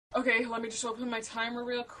Okay, let me just open my timer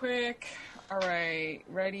real quick. All right,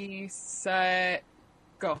 ready, set,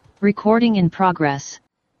 go. Recording in progress.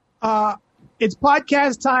 It's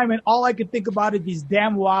podcast time, and all I could think about is these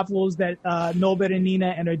damn waffles that No Better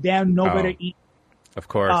Nina and her damn No Better Eat. Of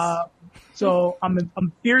course. So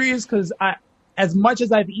I'm furious because as much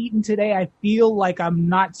as I've eaten today, I feel like I'm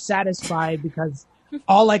not satisfied because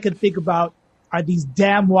all I could think about are these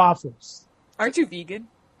damn waffles. Aren't you vegan?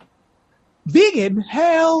 Vegan?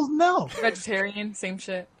 Hell no. Vegetarian? Same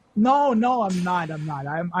shit. No, I'm not.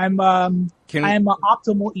 I'm an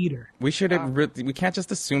optimal eater. We can't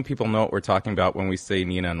just assume people know what we're talking about when we say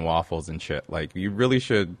Nina and waffles and shit. Like, you really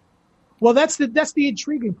should. Well, that's the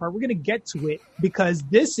intriguing part. We're going to get to it because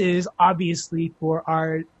this is obviously for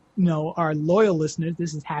our loyal listeners.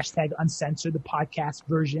 This is #Uncensored, the podcast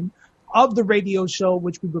version of the radio show,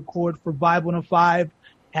 which we record for Vibe 105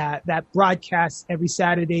 that broadcasts every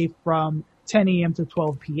Saturday from 10 a.m. to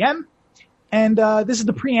 12 p.m. And this is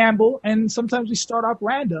the preamble, and sometimes we start off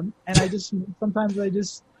random, and sometimes I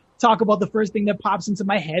just talk about the first thing that pops into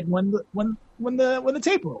my head when the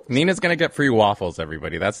tape rolls. Nina's gonna get free waffles,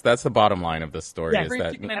 everybody. That's the bottom line of this story. Yeah, is free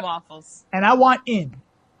that chicken and waffles. And I want in.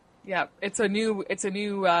 Yeah, it's a new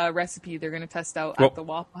recipe they're gonna test out Well, at the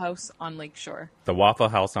Waffle House on Lakeshore. the Waffle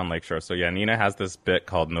House on Lakeshore. So yeah, Nina has this bit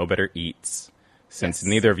called No Better Eats. Since Yes.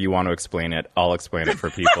 neither of you want to explain it, I'll explain it for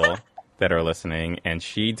people that are listening. And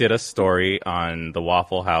she did a story on the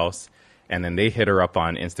Waffle House, and then they hit her up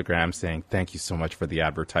on Instagram saying, "Thank you so much for the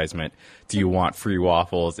advertisement. Do you want free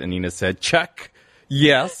waffles?" And Nina said, "Check.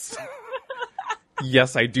 Yes.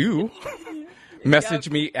 Yes, I do. Message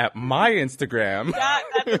me at my Instagram." Yeah,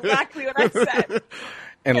 that's exactly what I said.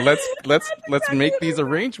 And let's make these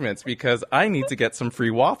arrangements because I need to get some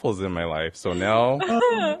free waffles in my life. So now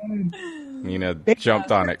Nina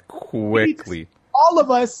jumped on it quickly. All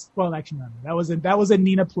of us. Well, actually, no. That was a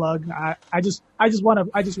Nina plug. I just want a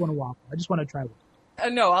waffle. I just want to try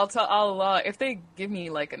one. No, I'll if they give me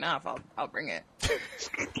like enough, I'll bring it.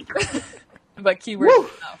 But keyword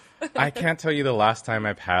enough. I can't tell you the last time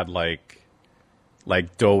I've had like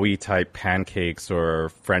doughy type pancakes or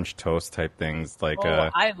French toast type things.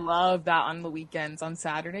 I love that on the weekends, on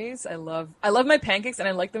Saturdays. I love my pancakes, and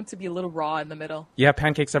I like them to be a little raw in the middle. You have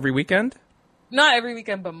pancakes every weekend? Not every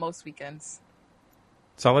weekend, but most weekends.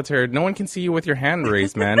 Solitaire, no one can see you with your hand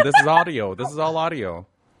raised, man. This is audio. This is all audio.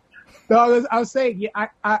 No, I was saying, yeah,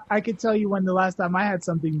 I could tell you when the last time I had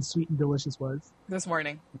something sweet and delicious was. This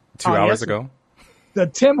morning. 2 hours yes. ago? The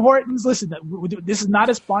Tim Hortons, listen, this is not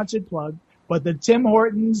a sponsored plug, but the Tim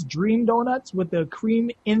Hortons Dream Donuts with the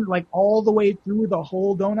cream in like all the way through the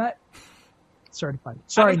whole donut. Certified.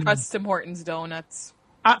 Sorry. I don't trust Tim Hortons donuts.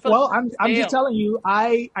 I'm just telling you,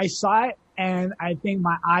 I saw it and I think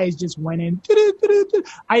my eyes just went in.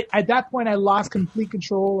 At that point, I lost complete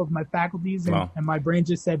control of my faculties and my brain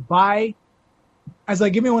just said, bye. I was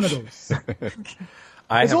like, give me one of those.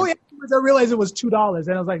 It's only afterwards I realized it was $2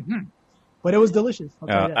 and I was like, but it was delicious.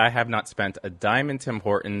 I have not spent a dime in Tim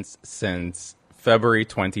Hortons since February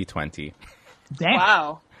 2020. Damn.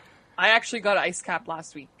 Wow. I actually got an ice cap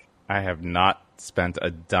last week. I have not spent a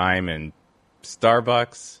dime in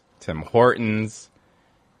Starbucks, Tim Hortons,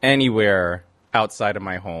 anywhere outside of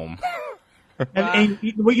my home. And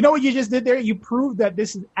you know what you just did there? You proved that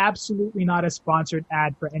this is absolutely not a sponsored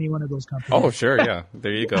ad for any one of those companies. Oh, sure, yeah.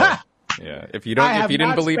 There you go. Yeah. If you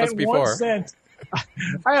didn't believe us before.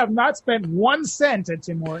 I have not spent 1 cent at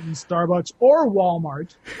Tim Hortons, Starbucks, or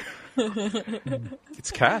Walmart. It's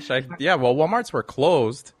cash. Well, Walmarts were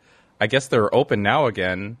closed. I guess they're open now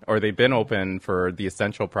again, or they've been open for the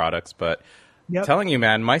essential products. But telling you,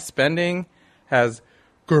 man, my spending has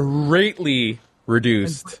greatly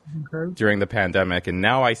reduced during the pandemic, and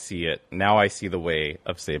now I see it. Now I see the way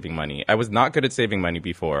of saving money. I was not good at saving money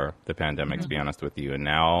before the pandemic, to be honest with you, and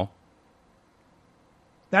now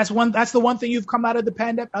that's the one thing you've come out of the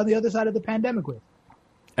pandemic on the other side of the pandemic with.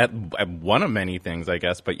 At one of many things, I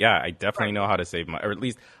guess, but yeah, I definitely know how to save money, or at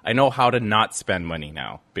least I know how to not spend money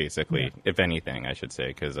now, basically, if anything, I should say,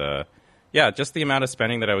 because just the amount of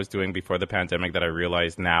spending that I was doing before the pandemic that I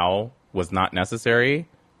realized now was not necessary.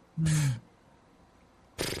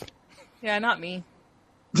 Yeah, not me.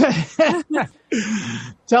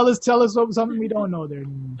 Tell us something we don't know there.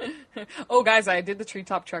 Oh, guys, I did the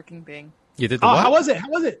treetop trekking thing. You did the what? How was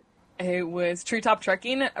it? It was treetop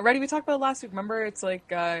trekking. Already, we talked about it last week. Remember, it's like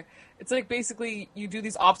basically you do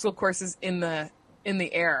these obstacle courses in the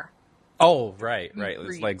air. Oh, right.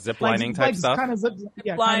 It's like ziplining type stuff. Kind of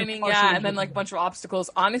ziplining, and then like a bunch of obstacles.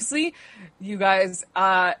 Honestly, you guys,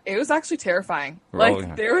 it was actually terrifying.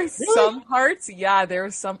 There was some parts, there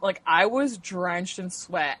was some, like, I was drenched in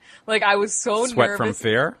sweat. Like, I was so nervous. Sweat from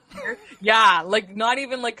fear? Yeah, like, not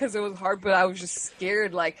even like because it was hard, but I was just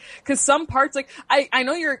scared. Like, because some parts, like, I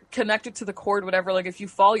know you're connected to the cord, whatever. Like, if you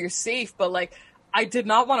fall, you're safe, but like, I did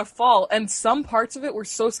not want to fall, and some parts of it were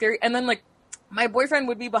so scary. And then like, my boyfriend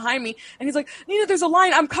would be behind me, and he's like, Nina, there's a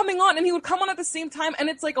line, I'm coming on, and he would come on at the same time, and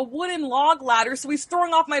it's like a wooden log ladder, so he's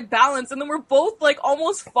throwing off my balance, and then we're both like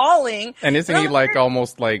almost falling. And isn't he like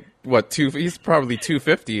almost like what he's probably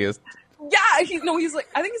 250 is? Yeah, he's like,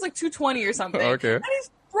 I think he's like 220 or something. Okay. And he's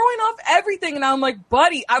throwing off everything, and I'm like,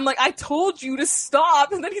 buddy, I told you to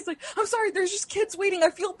stop. And then he's like, I'm sorry, there's just kids waiting, I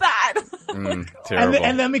feel bad. Terrible.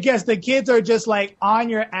 And let me guess, the kids are just like on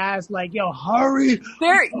your ass, like, yo, hurry. They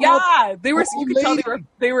were, you could tell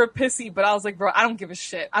they were pissy, but I was like, bro, I don't give a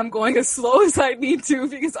shit. I'm going as slow as I need to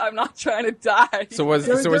because I'm not trying to die. So was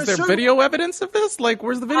there video evidence of this? Like,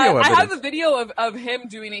 where's the video evidence? I have the video of him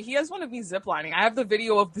doing it. He has one of me ziplining. I have the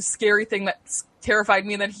video of the scary thing that's terrified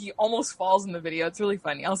me, and then he almost falls in the video. It's really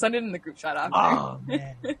funny. I'll send it in the group chat after. Oh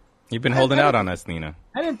man, you've been holding out on us, Nina.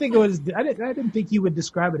 I didn't think it was. I didn't think you would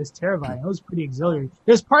describe it as terrifying. It was pretty exhilarating.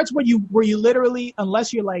 There's parts where you literally,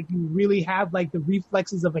 unless you're like, you really have like the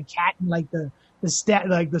reflexes of a cat and like the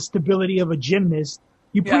stability of a gymnast,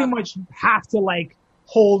 you pretty much have to like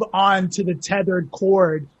hold on to the tethered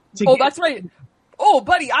cord. That's right. Oh,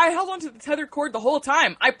 buddy, I held on to the tethered cord the whole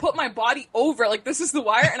time. I put my body over, like, this is the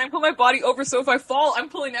wire, and I put my body over, so if I fall, I'm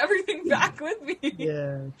pulling everything back with me.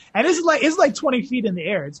 Yeah. And it's like 20 feet in the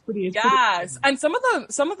air. It's pretty. And some of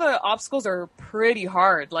the obstacles are pretty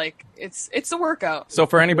hard. Like, it's a workout. So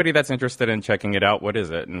for anybody that's interested in checking it out, what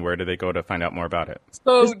is it, and where do they go to find out more about it?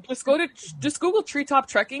 So just Google Treetop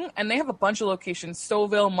Trekking, and they have a bunch of locations: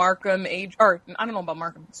 Stouffville, Markham, I don't know about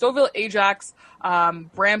Markham, Stouffville, Ajax,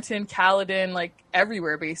 Brampton, Caledon, like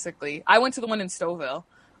everywhere basically. I went to the one in Stouffville.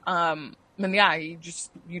 And yeah, you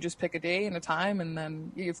just pick a day and a time, and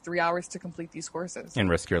then you have 3 hours to complete these courses and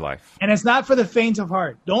risk your life. And it's not for the faint of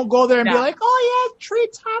heart. Don't go there and be like, oh yeah,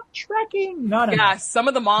 treetop trekking. No. Some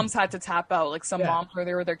of the moms had to tap out. Like some moms were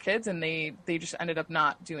there with their kids, and they just ended up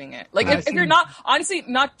not doing it. Like if you're not, honestly,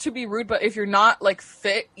 not to be rude, but if you're not like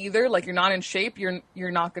fit either, like you're not in shape, you're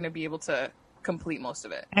not going to be able to complete most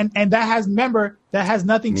of it. And that has nothing to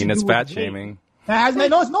do with Nina's fat shaming. It's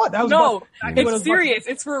not. It's serious.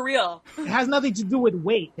 It's for real. It has nothing to do with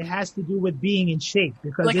weight. It has to do with being in shape.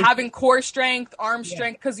 Because like having core strength, arm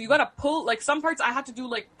strength, because you got to pull, like some parts I had to do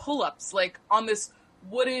like pull-ups, like on this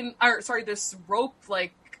this rope,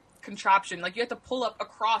 like contraption. Like you have to pull up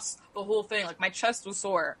across the whole thing. Like my chest was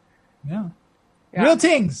sore. Yeah. Real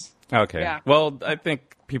things. Okay. Yeah. Well, I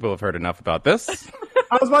think people have heard enough about this.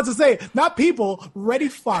 I was about to say, not people. Reddy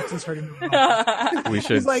Fox has heard enough about this.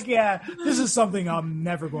 He's like, yeah, this is something I'm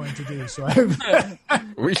never going to do. So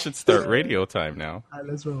we should start radio time now. All right,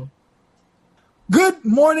 let's roll. Good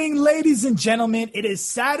morning, ladies and gentlemen. It is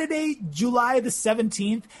Saturday, July the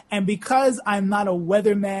 17th, and because I'm not a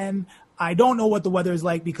weatherman, I don't know what the weather is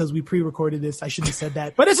like because we pre-recorded this. I shouldn't have said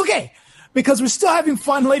that, but it's okay. Because we're still having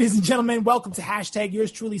fun, ladies and gentlemen. Welcome to hashtag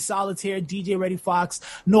yours truly solitaire, DJ Reddy Fox,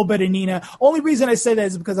 no better Nina. Only reason I say that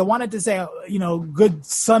is because I wanted to say, good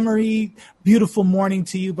summery, beautiful morning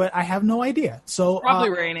to you, but I have no idea. So probably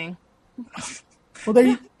raining. Well,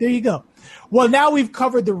 there you go. Well, now we've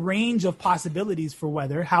covered the range of possibilities for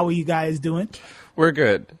weather. How are you guys doing? We're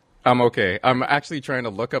good. I'm okay. I'm actually trying to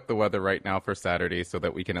look up the weather right now for Saturday so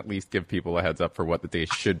that we can at least give people a heads up for what the day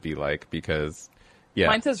should be like because,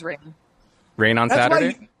 mine says rain. Rain on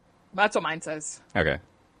Saturday? That's what mine says. Okay.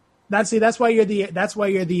 That's why you're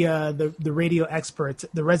the radio expert,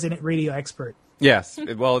 the resident radio expert. Yes.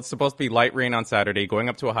 Well, it's supposed to be light rain on Saturday, going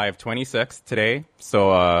up to a high of 26 today.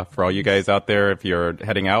 So for all you guys out there, if you're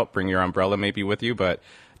heading out, bring your umbrella maybe with you. But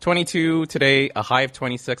 22 today, a high of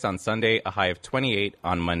 26 on Sunday, a high of 28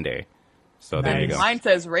 on Monday. So there you go. Mine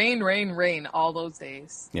says rain, rain, rain all those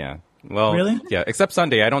days. Yeah. Well, really? Yeah, except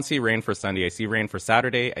Sunday. I don't see rain for Sunday. I see rain for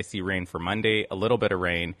Saturday. I see rain for Monday, a little bit of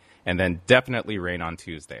rain, and then definitely rain on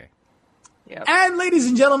Tuesday. Yep. And ladies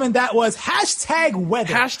and gentlemen, that was hashtag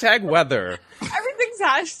weather. Hashtag weather. Everything's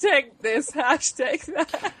hashtag this, hashtag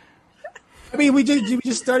that. I mean, we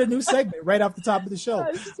just started a new segment right off the top of the show.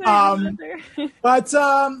 But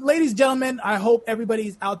ladies and gentlemen, I hope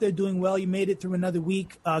everybody's out there doing well. You made it through another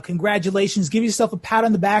week. Congratulations. Give yourself a pat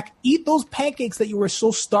on the back. Eat those pancakes that you were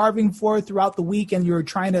so starving for throughout the week and you're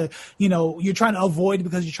trying to avoid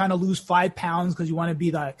because you're trying to lose 5 pounds because you want to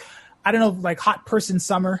be like, I don't know, like hot person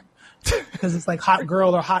summer. because it's like hot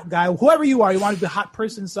girl or hot guy, whoever you are. You want to be a hot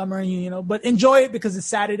person summer, you know, but enjoy it because it's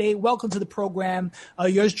Saturday. Welcome to the program.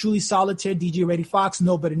 Yours truly, Solitaire, DJ Reddy Fox,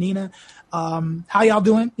 No Better Nina. How y'all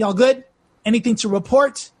doing? Y'all good? Anything to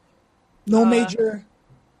report? No major.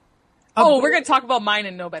 We're going to talk about mine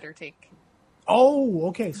and No Better Take. Oh,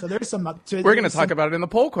 okay. So there's some. We're going to talk about it in the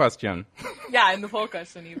poll question. Yeah, in the poll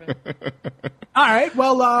question, even. All right.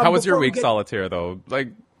 Well, how was your week, Solitaire? Though, like,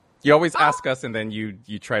 you always ask us, and then you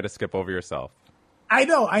try to skip over yourself. I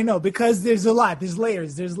know, because there's a lot. There's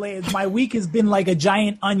layers. My week has been like a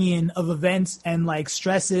giant onion of events and like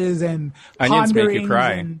stresses and onions make you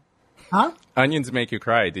cry. Huh? Onions make you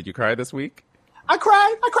cry. Did you cry this week? I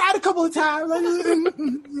cried a couple of times, like,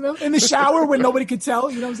 you know, in the shower when nobody could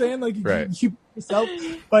tell. You know what I'm saying? Like, you yourself.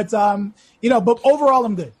 But you know, but overall,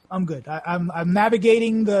 I'm good. I'm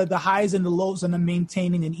navigating the highs and the lows, and I'm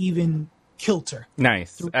maintaining an even kilter.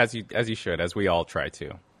 Nice, as you should, as we all try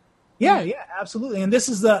to. Yeah, absolutely. And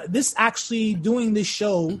this actually doing this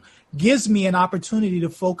show gives me an opportunity to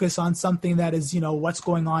focus on something that is, you know, what's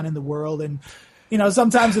going on in the world. And, you know,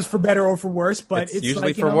 sometimes it's for better or for worse, but it's usually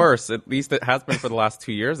like, for worse. At least it has been for the last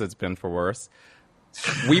 2 years. It's been for worse.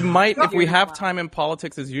 We might, if we have time in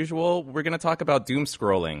politics as usual, we're going to talk about doom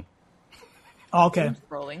scrolling. Okay.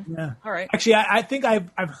 Scrolling. Yeah. All right. Actually, I think I've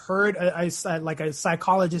heard like a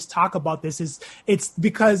psychologist talk about this. It's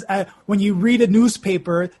because when you read a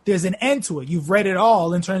newspaper, there's an end to it. You've read it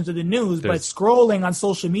all in terms of the news, but scrolling on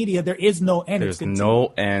social media, there is no end. There's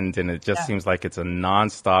no end, and it just seems like it's a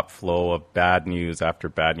nonstop flow of bad news after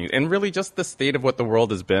bad news, and really just the state of what the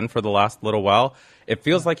world has been for the last little while. It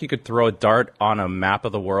feels like you could throw a dart on a map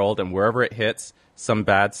of the world, and wherever it hits, some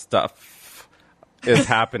bad stuff is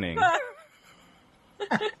happening.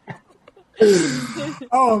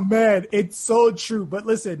 Oh man, it's so true. But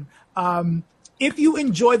listen, if you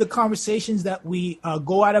enjoy the conversations that we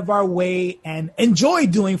go out of our way and enjoy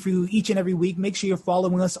doing for you each and every week, make sure you're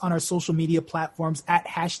following us on our social media platforms at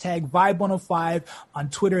hashtag Vibe105 on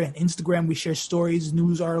Twitter and Instagram. We share stories,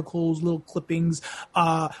 news articles, little clippings.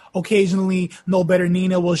 Occasionally, No Better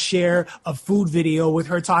Nina will share a food video with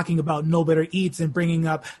her talking about No Better Eats and bringing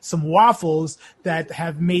up some waffles that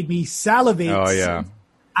have made me salivate. Oh, yeah.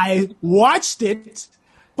 I watched it.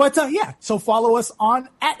 But so follow us on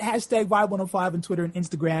at hashtag Vibe105 on Twitter and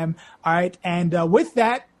Instagram. All right. And with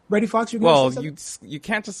that, Reddy Fox, you're going to say something? You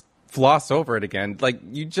can't just floss over it again. Like,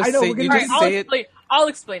 you just say it. I'll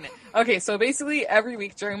explain it. Okay, so basically every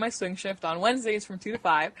week during my swing shift on Wednesdays from 2 to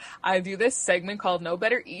 5, I do this segment called No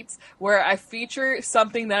Better Eats, where I feature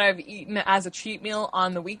something that I've eaten as a cheat meal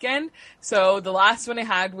on the weekend. So the last one I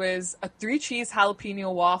had was a 3-cheese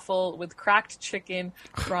jalapeno waffle with cracked chicken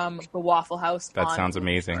from the Waffle House. That sounds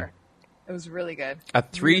amazing. It was really good. A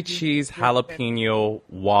 3-cheese jalapeno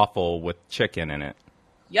waffle with chicken in it.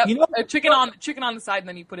 Yep, you know, chicken on the side, and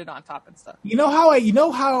then you put it on top and stuff. You know how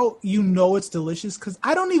it's delicious? Because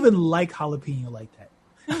I don't even like jalapeno like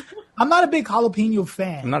that. I'm not a big jalapeno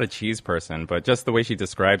fan. I'm not a cheese person, but just the way she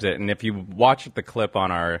describes it, and if you watch the clip on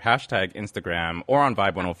our hashtag Instagram or on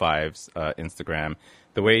Vibe105's Instagram,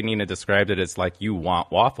 the way Nina described it is like you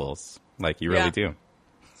want waffles, like you really do.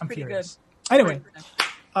 I'm curious. Good. Anyway.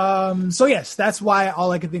 So yes, that's why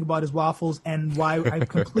all I can think about is waffles and why I've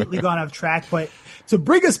completely gone off track. But to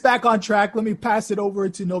bring us back on track, let me pass it over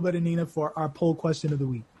to No Better Nina for our poll question of the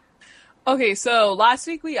week. Okay, so last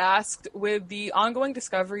week we asked, with the ongoing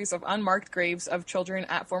discoveries of unmarked graves of children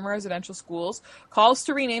at former residential schools, calls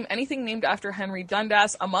to rename anything named after Henry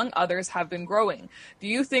Dundas, among others, have been growing. Do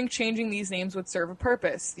you think changing these names would serve a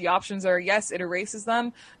purpose? The options are yes, it erases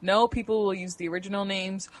them, no, people will use the original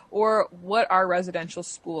names, or what are residential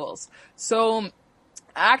schools? So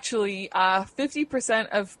actually, 50%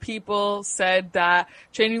 of people said that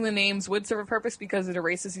changing the names would serve a purpose because it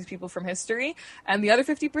erases these people from history. And the other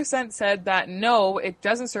 50% said that no, it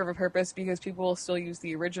doesn't serve a purpose because people will still use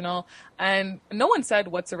the original. And no one said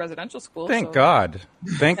what's a residential school. Thank God.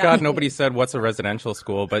 Thank God nobody said what's a residential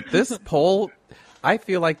school. But this poll, I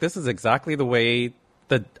feel like this is exactly the way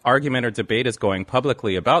the argument or debate is going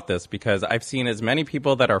publicly about this, because I've seen as many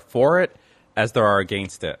people that are for it as there are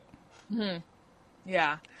against it. Mm-hmm.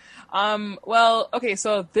 Yeah. Well, okay,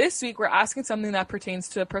 so this week we're asking something that pertains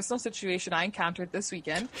to a personal situation I encountered this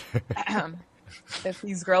weekend. If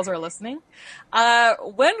these girls are listening.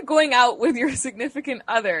 When going out with your significant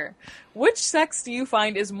other, which sex do you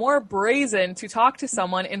find is more brazen to talk to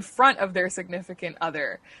someone in front of their significant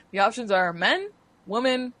other? The options are men,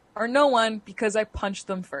 women, or no one, because I punched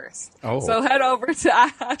them first. Oh. So head over to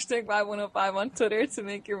hashtag Vibe105 on Twitter to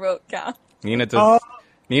make your vote count.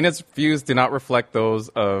 Nina's views do not reflect those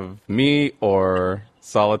of me or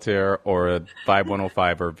Solitaire or a Vibe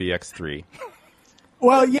 105 or VX3.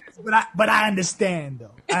 Well, yes, but I understand though.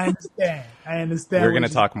 I understand. We're going to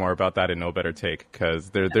talk more about that in No Better Take because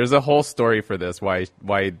there's a whole story for this. Why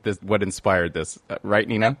this? What inspired this? Right,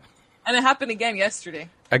 Nina? And it happened again yesterday.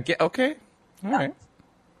 Again? Okay. All right.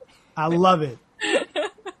 I love it.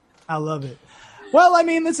 I love it. Well, I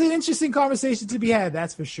mean, it's an interesting conversation to be had,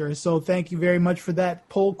 that's for sure. So thank you very much for that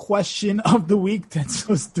poll question of the week that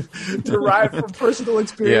was derived from personal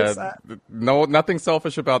experience. Yeah, nothing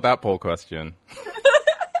selfish about that poll question.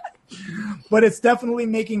 But it's definitely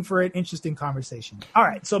making for an interesting conversation. All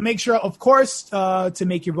right, so make sure, of course, to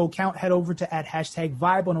make your vote count, head over to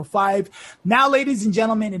 @Vibe105. Now, ladies and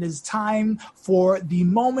gentlemen, it is time for the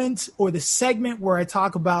moment or the segment where I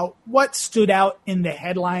talk about what stood out in the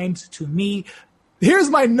headlines to me. Here's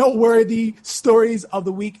my noteworthy stories of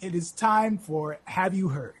the week. It is time for Have You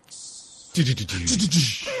Heard?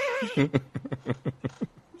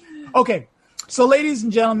 Okay. So, ladies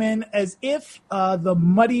and gentlemen, as if the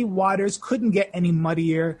muddy waters couldn't get any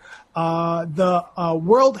muddier, the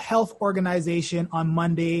World Health Organization on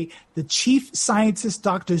Monday, the chief scientist,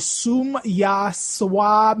 Dr. Soumya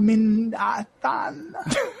Swaminathan.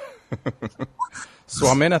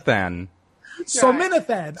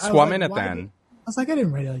 I was like, I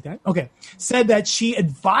didn't write it like that. Okay. Said that she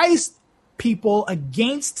advised people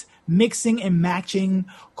against mixing and matching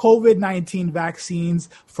COVID-19 vaccines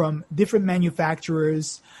from different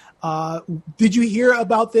manufacturers. Did you hear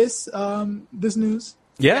about this news?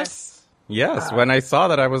 Yes. When I saw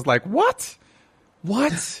that, I was like, what?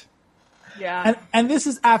 Yeah. And this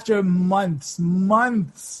is after months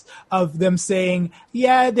of them saying,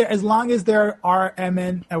 yeah, as long as there are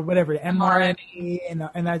mRNA and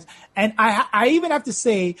that's, and I even have to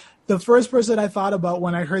say, the first person I thought about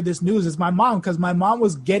when I heard this news is my mom, because my mom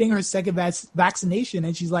was getting her second vaccination,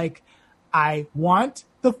 and she's like, I want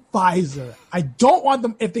the Pfizer. I don't want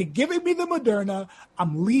them. If they're giving me the Moderna,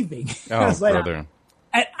 I'm leaving. Oh, brother.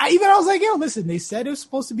 And I was like, yo, listen, they said it was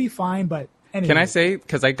supposed to be fine, but anyway. Can I say,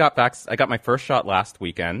 because I got my first shot last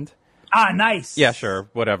weekend. Ah, nice. Yeah, sure,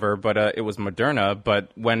 whatever. But it was Moderna.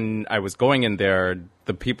 But when I was going in there,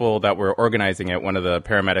 the people that were organizing it, one of the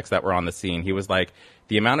paramedics that were on the scene, he was like,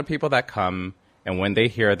 the amount of people that come, and when they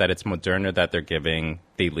hear that it's Moderna that they're giving,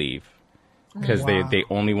 they leave. Because they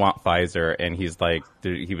only want Pfizer. And he was like,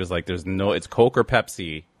 it's Coke or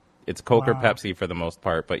Pepsi. It's Coke or Pepsi for the most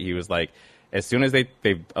part. But he was like, as soon as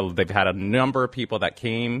they've had a number of people that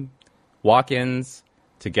came, walk-ins,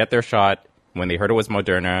 to get their shot, when they heard it was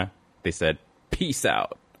Moderna, they said, peace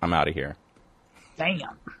out. I'm out of here.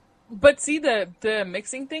 Damn. But see, the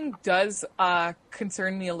mixing thing does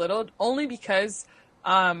concern me a little, only because,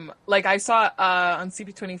 like I saw on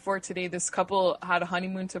CP24 today, this couple had a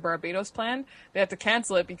honeymoon to Barbados planned. They had to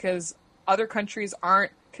cancel it because other countries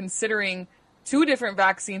aren't considering 2 different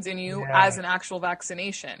vaccines in you as an actual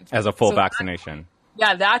vaccination. As a full vaccination.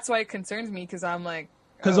 That's why it concerns me, because I'm like...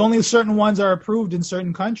 Because only certain ones are approved in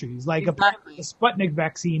certain countries. Like apparently the Sputnik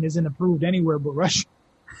vaccine isn't approved anywhere but Russia.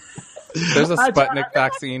 There's a Sputnik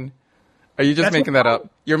vaccine. Are you just making that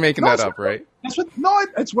up? You're making that up, right?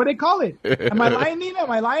 That's what they call it. Am I lying, Nina?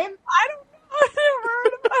 Am I lying? I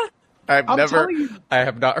don't know. I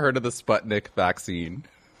have not heard of the Sputnik vaccine.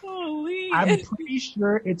 Holy. I'm pretty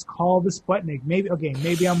sure it's called the Sputnik. Maybe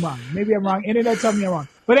I'm wrong. Internet, tell me I'm wrong.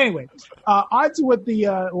 But anyway, on to what the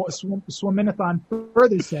Swaminathan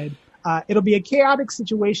further said. It'll be a chaotic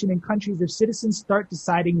situation in countries if citizens start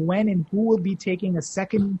deciding when and who will be taking a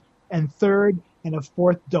second and third and a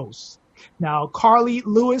fourth dose. Now, Carly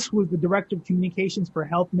Lewis, who is the Director of Communications for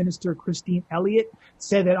Health Minister Christine Elliott,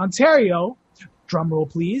 said that Ontario, drumroll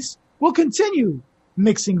please, will continue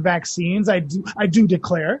mixing vaccines. I do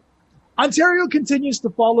declare. Ontario continues to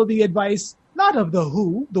follow the advice, not of the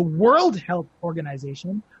WHO, the World Health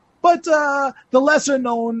Organization, but the lesser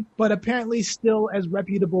known, but apparently still as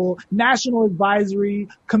reputable National Advisory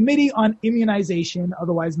Committee on Immunization,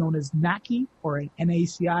 otherwise known as NACI or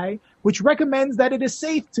NACI, which recommends that it is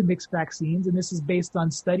safe to mix vaccines. And this is based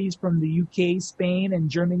on studies from the UK, Spain,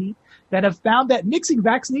 and Germany that have found that mixing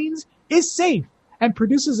vaccines is safe and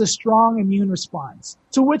produces a strong immune response.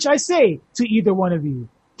 To which I say to either one of you,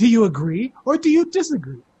 do you agree or do you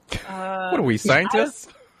disagree? What are we, scientists?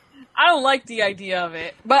 I don't like the idea of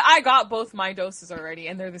it, but I got both my doses already,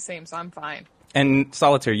 and they're the same, so I'm fine. And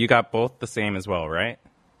Solitaire, you got both the same as well, right?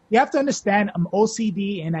 You have to understand, I'm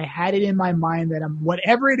OCD, and I had it in my mind that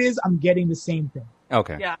whatever it is, I'm getting the same thing.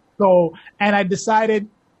 Okay. Yeah. So, and I decided,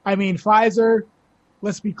 Pfizer,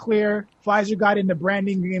 let's be clear, Pfizer got in the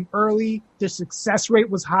branding game early. Their success rate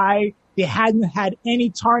was high. They hadn't had any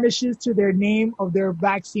tarnishes to their name of their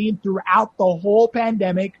vaccine throughout the whole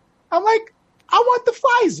pandemic. I'm like, I want the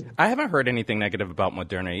Pfizer. I haven't heard anything negative about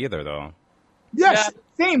Moderna either, though. Yes,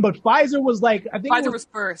 same. But Pfizer was like, I think Pfizer was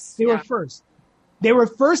first. They were first. They were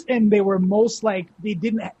first, and they were most like they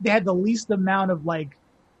had the least amount of like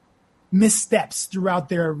missteps throughout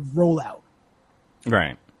their rollout.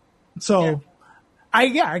 Right. So, I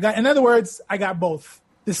got. In other words, I got both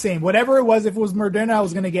the same. Whatever it was, if it was Moderna, I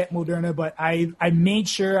was gonna get Moderna, but I made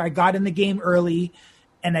sure I got in the game early,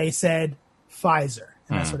 and I said Pfizer,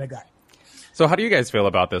 and that's what I got. So how do you guys feel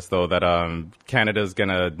about this, though, that Canada's going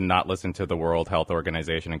to not listen to the World Health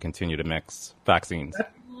Organization and continue to mix vaccines?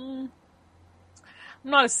 I'm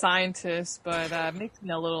not a scientist, but it makes me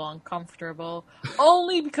a little uncomfortable.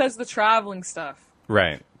 Only because of the traveling stuff.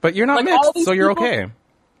 Right. But you're not mixed, so you're okay.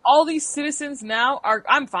 All these citizens now are...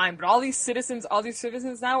 I'm fine, but all these citizens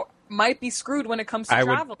now might be screwed when it comes to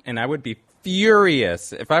travel. I would be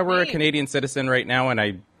furious if I were a Canadian citizen right now and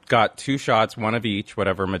I got 2 shots, one of each,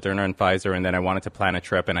 whatever, Moderna and Pfizer, and then I wanted to plan a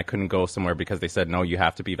trip and I couldn't go somewhere because they said, no, you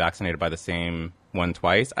have to be vaccinated by the same one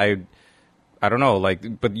twice. I don't know,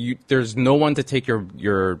 like, but there's no one to take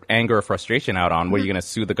your anger or frustration out on. What, are you going to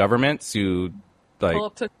sue the government? Pull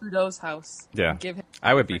up to Trudeau's house. Yeah. Give him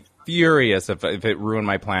I would be furious if it ruined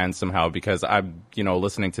my plans somehow because I'm,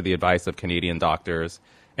 listening to the advice of Canadian doctors,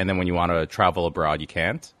 and then when you want to travel abroad, you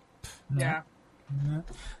can't. Yeah.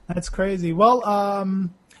 That's crazy. Well,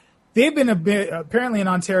 they've been apparently in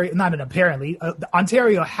Ontario,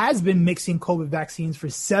 Ontario has been mixing COVID vaccines for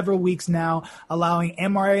several weeks now, allowing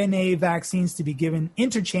mRNA vaccines to be given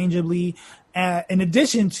interchangeably. In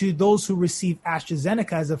addition to those who receive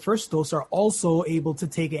AstraZeneca as a first dose are also able to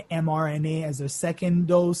take an mRNA as their second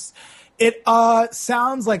dose. It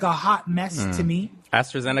sounds like a hot mess to me.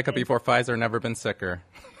 AstraZeneca before Pfizer, never been sicker.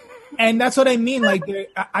 And that's what I mean. Like,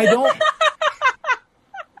 I don't...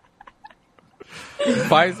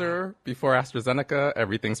 Pfizer before AstraZeneca,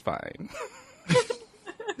 everything's fine.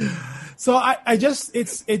 So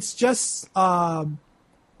it's just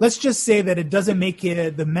let's just say that it doesn't make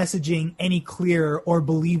the messaging any clearer or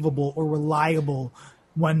believable or reliable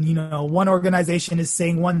when one organization is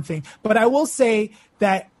saying one thing. But I will say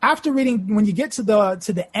that after reading, when you get to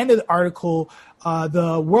the end of the article,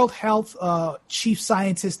 the World Health Chief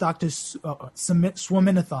Scientist Dr.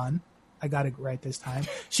 Swaminathan, I got it right this time.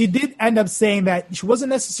 She did end up saying that she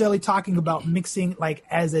wasn't necessarily talking about mixing like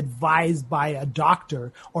as advised by a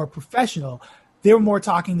doctor or a professional. They were more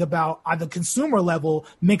talking about on the consumer level,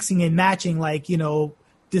 mixing and matching, like,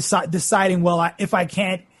 deciding, well, if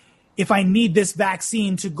I need this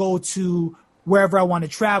vaccine to go to wherever I want to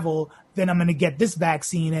travel, then I'm going to get this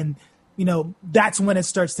vaccine. And, that's when it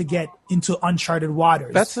starts to get into uncharted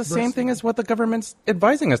waters. That's the same thing as what the government's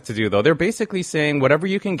advising us to do, though. They're basically saying whatever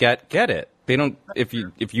you can get it. They don't. If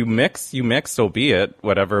you mix, so be it,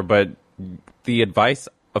 whatever. But the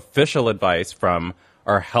official advice from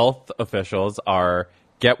our health officials are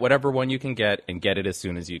get whatever one you can get and get it as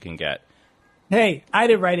soon as you can get. Hey, I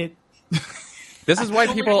didn't write it. This is why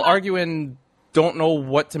people argue and don't know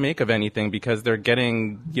what to make of anything because they're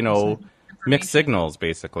getting, mixed signals,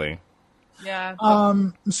 basically. Yeah.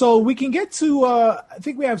 So we can get to. I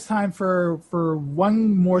think we have time for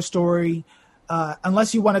one more story,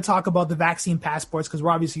 unless you want to talk about the vaccine passports, because we're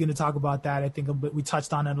obviously going to talk about that. I think we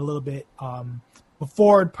touched on it a little bit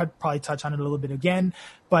before. Probably touch on it a little bit again,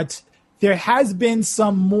 but there has been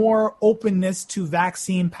some more openness to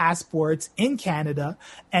vaccine passports in Canada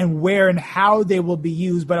and where and how they will be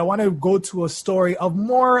used. But I want to go to a story of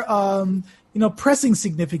more, pressing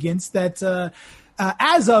significance that.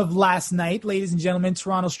 As of last night, ladies and gentlemen,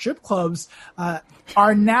 Toronto strip clubs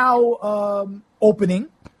are now opening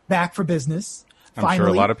back for business. I'm sure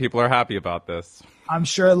a lot of people are happy about this. I'm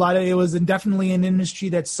sure it was definitely an industry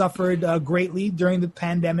that suffered greatly during the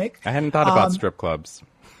pandemic. I hadn't thought about strip clubs.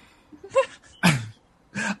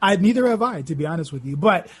 Neither have I, to be honest with you.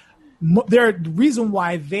 But the reason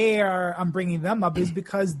why I'm bringing them up is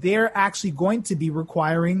because they're actually going to be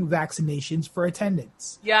requiring vaccinations for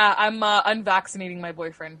attendance. Yeah, I'm unvaccinating my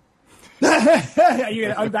boyfriend. Are you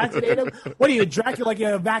going to unvaccinate him? What are you, Dracula, like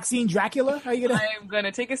a vaccine Dracula? How are you gonna? I'm going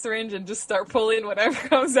to take a syringe and just start pulling whatever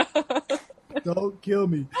comes out. Don't kill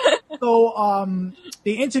me. So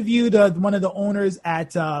they interviewed one of the owners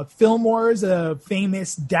at Fillmore's, a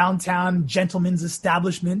famous downtown gentleman's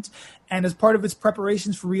establishment. And as part of its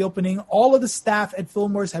preparations for reopening, all of the staff at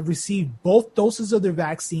Fillmore's have received both doses of their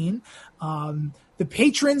vaccine. The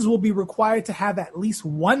patrons will be required to have at least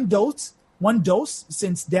one dose,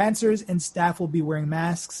 since dancers and staff will be wearing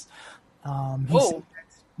masks.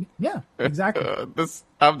 Yeah, exactly.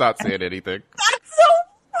 I'm not saying anything. That's so...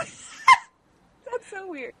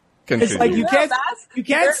 It's like you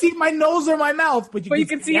can't see my nose or my mouth, but you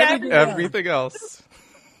can see everything else.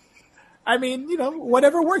 I mean,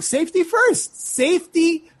 whatever works. Safety first.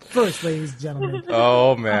 Safety first, ladies and gentlemen.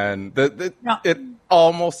 Oh man, it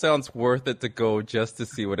almost sounds worth it to go just to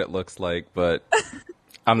see what it looks like, but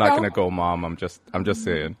I'm not going to go, Mom. I'm just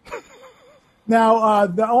saying. Now,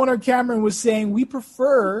 the owner Cameron was saying we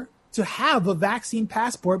prefer to have a vaccine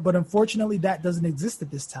passport, but unfortunately that doesn't exist at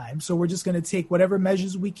this time. So we're just going to take whatever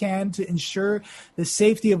measures we can to ensure the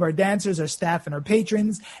safety of our dancers, our staff, and our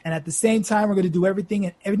patrons. And at the same time, we're going to do everything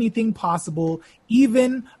and anything possible,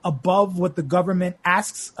 even above what the government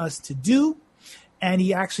asks us to do. And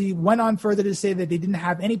he actually went on further to say that they didn't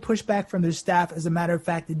have any pushback from their staff. As a matter of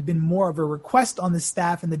fact, it had been more of a request on the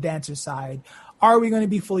staff and the dancer side. Are we going to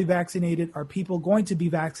be fully vaccinated? Are people going to be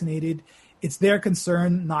vaccinated? It's their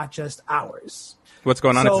concern, not just ours. What's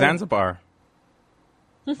going on at Zanzibar?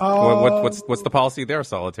 What's the policy there,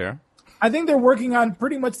 Solitaire? I think they're working on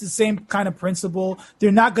pretty much the same kind of principle.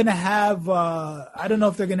 They're not going to have, I don't know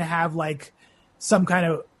if they're going to have like some kind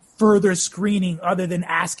of further screening other than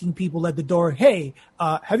asking people at the door, hey,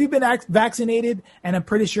 have you been vaccinated? And I'm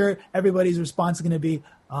pretty sure everybody's response is going to be,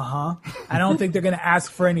 I don't think they're going to ask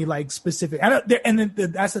for any like specific.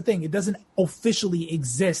 That's the thing. It doesn't officially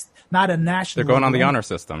exist. Not a national. They're going on the honor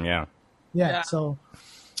system. Yeah. So,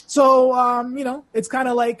 it's kind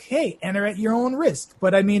of like, hey, enter at your own risk.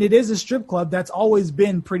 But I mean, it is a strip club. That's always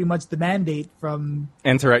been pretty much the mandate from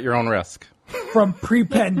enter at your own risk from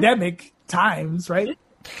pre-pandemic times, right?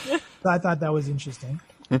 So I thought that was interesting.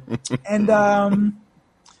 And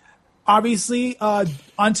obviously,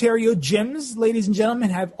 Ontario gyms, ladies and gentlemen,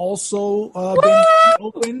 have also been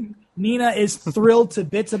open. Nina is thrilled to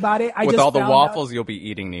bits about it. With all the waffles you'll be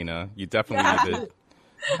eating, Nina, you definitely need it.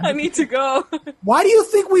 I need to go. Why do you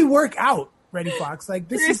think we work out, Reddy Fox? Like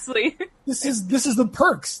seriously, this is the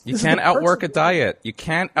perks. You can't outwork a diet. You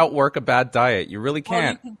can't outwork a bad diet. You really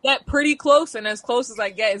can't. You can get pretty close, and as close as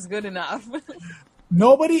I get is good enough.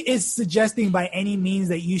 Nobody is suggesting by any means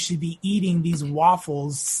that you should be eating these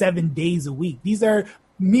waffles 7 days a week. These are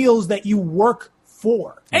meals that you work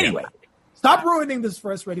for. Anyway, stop ruining this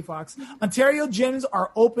for us, Reddy Fox. Ontario gyms are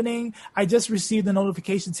opening. I just received a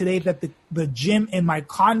notification today that the gym in my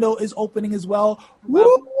condo is opening as well.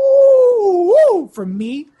 Woo! From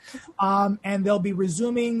me. And they'll be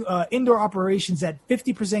resuming indoor operations at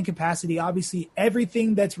 50% capacity. Obviously,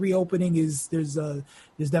 everything that's reopening there's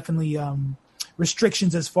definitely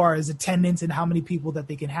restrictions as far as attendance and how many people that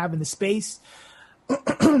they can have in the space.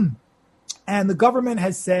 And the government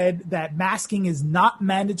has said that masking is not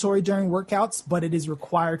mandatory during workouts, but it is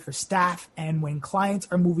required for staff. And when clients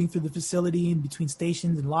are moving through the facility in between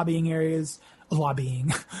stations and lobbying areas,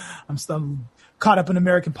 I'm still caught up in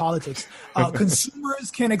American politics. Consumers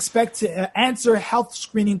can expect to answer health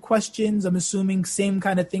screening questions. I'm assuming same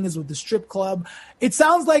kind of thing as with the strip club. It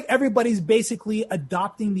sounds like everybody's basically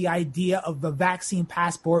adopting the idea of the vaccine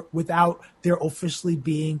passport without there officially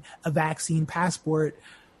being a vaccine passport.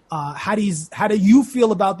 How do you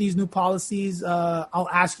feel about these new policies? I'll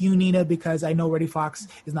ask you, Nina, because I know Reddy Fox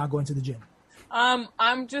is not going to the gym.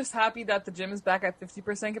 I'm just happy that the gym is back at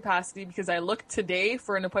 50% capacity because I looked today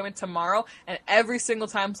for an appointment tomorrow and every single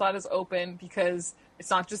time slot is open because it's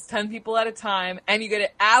not just 10 people at a time and you get an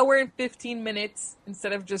hour and 15 minutes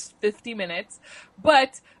instead of just 50 minutes.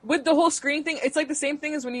 But with the whole screening thing, it's like the same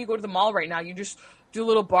thing as when you go to the mall right now. You just do a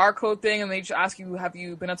little barcode thing and they just ask you, have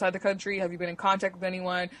you been outside the country? Have you been in contact with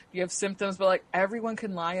anyone? Do you have symptoms? But like everyone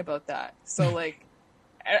can lie about that. So like,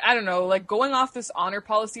 I don't know, like going off this honor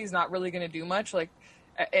policy is not really going to do much. Like,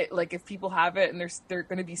 if people have it and they're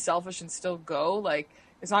going to be selfish and still go, like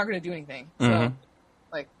it's not going to do anything. So,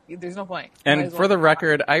 like, there's no point. And for the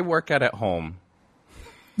record, I work out at home.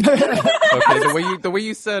 Okay, the way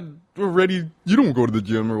you said we're ready, you don't go to the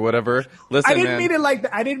gym or whatever. Listen, I didn't mean it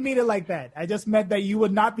like that. I just meant that you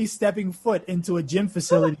would not be stepping foot into a gym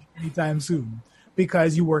facility anytime soon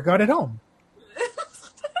because you work out at home.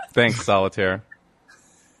 Thanks, Solitaire.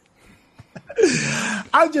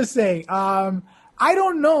 I'm just saying. I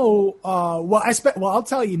don't know. I'll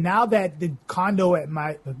tell you now that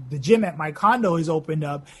the gym at my condo is opened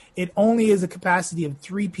up. It only is a capacity of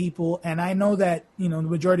 3 people, and I know that the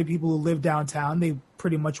majority of people who live downtown they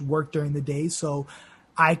pretty much work during the day, so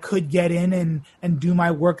I could get in and do my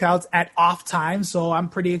workouts at off time. So I'm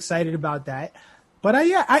pretty excited about that. But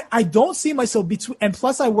I don't see myself between, and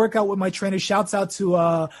plus I work out with my trainer. Shouts out to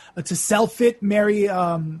Selfit Mary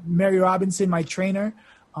Robinson, my trainer,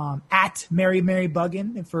 at Mary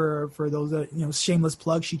Buggin for those shameless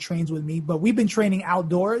plug. She trains with me, but we've been training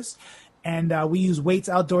outdoors, and we use weights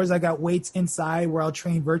outdoors. I got weights inside where I'll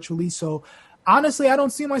train virtually. So honestly, I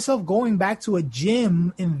don't see myself going back to a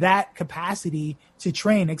gym in that capacity to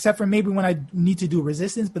train, except for maybe when I need to do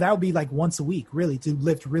resistance, but that would be like once a week, really, to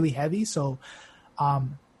lift really heavy. So,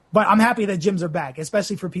 but I'm happy that gyms are back,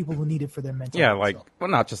 especially for people who need it for their mental health. Yeah, well,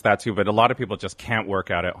 not just that too, but a lot of people just can't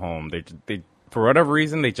work out at home. They for whatever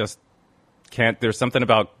reason, they just can't. There's something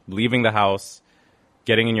about leaving the house,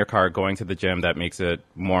 getting in your car, going to the gym that makes it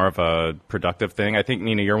more of a productive thing. I think,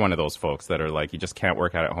 Nina, you're one of those folks that are like, you just can't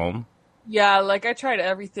work out at home. Yeah, like I tried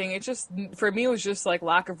everything. It just, for me, it was just like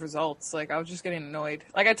lack of results. Like I was just getting annoyed.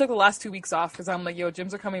 Like I took the last 2 weeks off because I'm like, yo,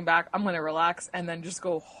 gyms are coming back. I'm going to relax and then just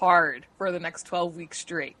go hard for the next 12 weeks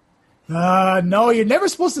straight. No, you're never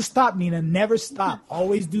supposed to stop, Nina. Never stop.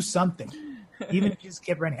 Always do something, even if you just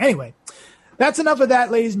keep running. Anyway, that's enough of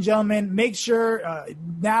that, ladies and gentlemen. Make sure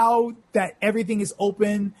now that everything is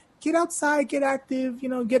open, get outside, get active,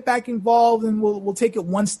 get back involved, and we'll take it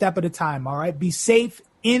one step at a time, all right? Be safe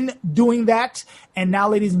in doing that. And now,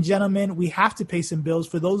 ladies and gentlemen, we have to pay some bills.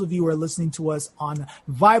 For those of you who are listening to us on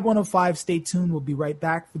Vibe 105, stay tuned. We'll be right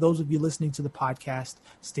back. For those of you listening to the podcast,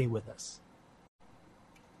 stay with us.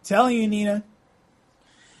 Telling you, Nina,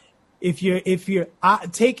 I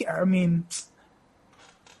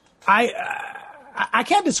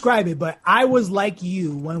can't describe it, but I was like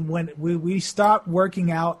you when we stopped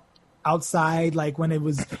working out outside, like when it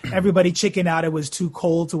was everybody chickened out, it was too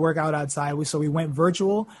cold to work out outside, so we went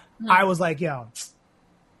virtual. I was like, yo,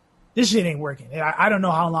 this shit ain't working. I don't know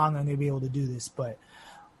how long I'm gonna be able to do this, but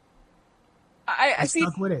I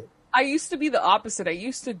stuck with it. I used to be the opposite. I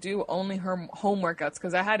used to do only home workouts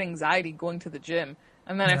because I had anxiety going to the gym.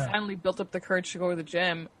 And then I finally built up the courage to go to the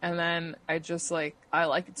gym. And then I just I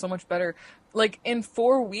like it so much better. Like in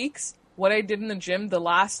 4 weeks, what I did in the gym, the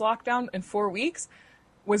last lockdown in 4 weeks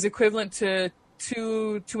was equivalent to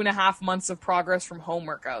 2.5 months of progress from home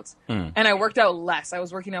workouts. And I worked out less. I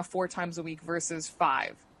was working out 4 times a week versus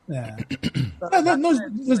 5. Yeah,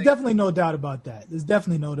 there's definitely no doubt about that. There's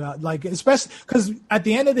definitely no doubt. Like, especially because at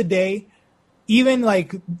the end of the day, even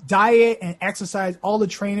like diet and exercise, all the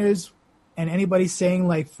trainers and anybody saying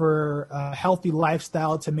like for a healthy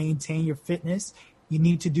lifestyle to maintain your fitness, you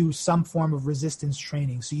need to do some form of resistance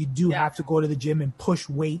training. So you do have to go to the gym and push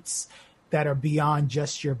weights that are beyond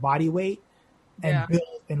just your body weight and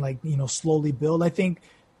build and slowly build. I think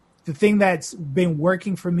the thing that's been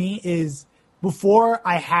working for me is, before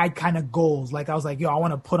I had kind of goals, like I was like, yo, I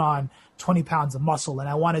want to put on 20 pounds of muscle and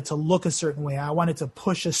I wanted to look a certain way. I wanted to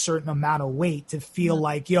push a certain amount of weight to feel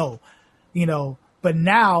like, but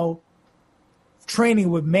now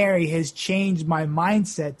training with Mary has changed my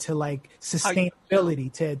mindset to like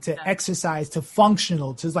sustainability, to exercise, to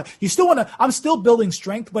functional, to like, I'm still building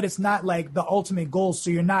strength, but it's not like the ultimate goal.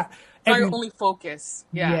 So you're not your only focus.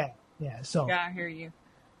 Yeah. So yeah, I hear you.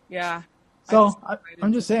 Yeah. So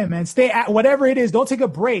I'm just saying, man, stay at whatever it is. Don't take a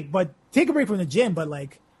break, but take a break from the gym, but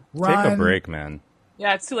like run. Take a break, man.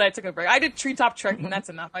 Yeah, it's too late. I took a break. I did treetop trekking. That's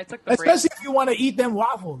enough. I took the break. Especially if you want to eat them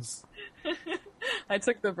waffles. I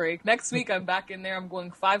took the break. Next week, I'm back in there. I'm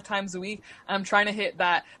going 5 times a week. I'm trying to hit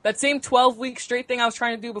that same 12-week straight thing I was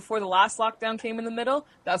trying to do before the last lockdown came in the middle.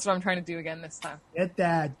 That's what I'm trying to do again this time. Get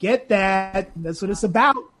that. That's what it's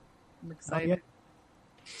about. I'm excited.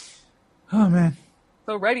 Oh, man.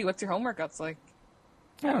 So, Reddy, what's your home workouts like?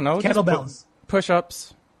 I don't know. Kettlebells.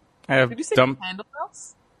 Push-ups. Did you say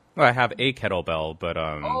candlebells? Well, I have a kettlebell, but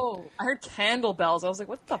Oh, I heard candlebells. I was like,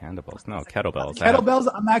 what the? Candlebells? No, kettlebells. Kettlebells.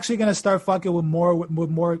 I'm actually gonna start fucking with more and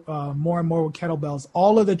more with kettlebells.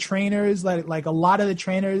 All of the trainers, like a lot of the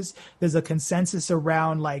trainers, there's a consensus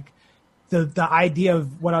around like the idea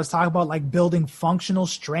of what I was talking about, like building functional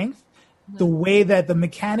strength. The way that the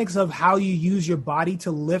mechanics of how you use your body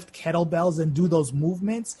to lift kettlebells and do those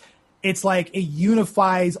movements, it's like it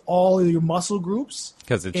unifies all of your muscle groups.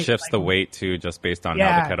 Because it shifts the weight too, just based on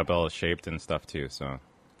how the kettlebell is shaped and stuff too. So,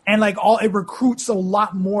 and like it recruits a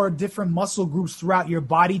lot more different muscle groups throughout your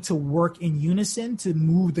body to work in unison to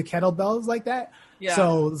move the kettlebells like that. Yeah.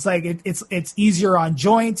 So it's like it's easier on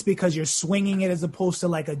joints because you're swinging it as opposed to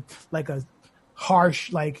like a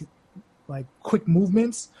harsh like quick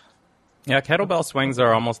movements. Yeah, kettlebell swings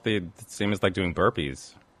are almost the same as like doing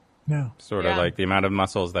burpees. Yeah. Sort of like the amount of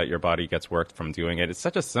muscles that your body gets worked from doing it. It's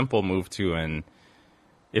such a simple move too, and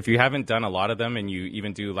if you haven't done a lot of them and you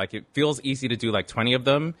even do like, it feels easy to do like 20 of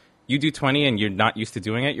them, you do 20 and you're not used to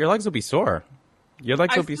doing it, your legs will be sore. Your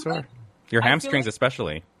legs will be sore. Your hamstrings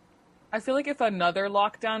especially. I feel like if another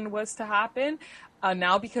lockdown was to happen,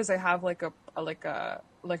 now because I have it's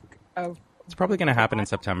probably going to happen in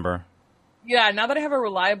September. Yeah, now that I have a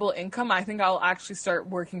reliable income, I think I'll actually start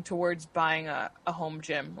working towards buying a home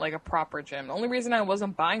gym, like a proper gym. The only reason I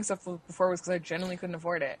wasn't buying stuff before was because I genuinely couldn't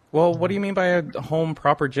afford it. Well, what do you mean by a home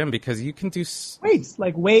proper gym? Because you can do weights,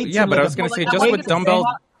 like weights. Yeah, but like I was going to say, just with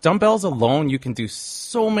dumbbells alone, you can do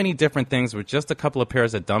so many different things with just a couple of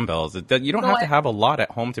pairs of dumbbells. You don't have to have a lot at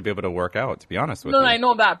home to be able to work out, to be honest with you. No, I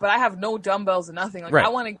know that, but I have no dumbbells and nothing. Like, I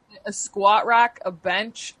want to get a squat rack, a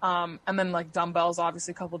bench, and then like dumbbells,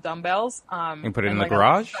 obviously a couple dumbbells. You put it in the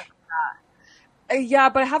garage? Yeah,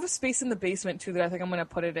 but I have a space in the basement too that I think I'm going to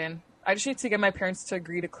put it in. I just need to get my parents to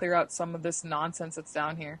agree to clear out some of this nonsense that's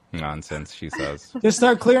down here. Nonsense, she says. Just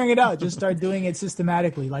start clearing it out. Just start doing it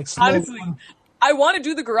systematically, like slowly. Honestly, I want to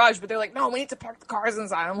do the garage, but they're like, no, we need to park the cars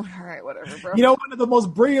inside. I'm like, all right, whatever, bro. You know, one of the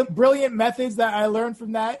most brilliant methods that I learned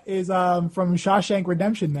from that is from Shawshank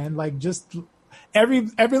Redemption, man. Like, just every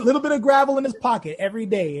little bit of gravel in his pocket every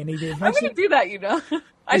day. And he I'm going to do that, you know.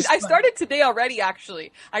 I started today already,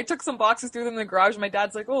 actually. I took some boxes, threw them in the garage. My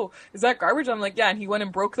dad's like, oh, is that garbage? I'm like, yeah. And he went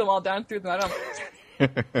and broke them all down, threw them out.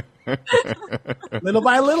 Little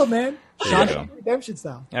by little, man. Shawshank Redemption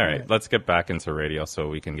style. All right, let's get back into radio so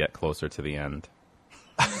we can get closer to the end.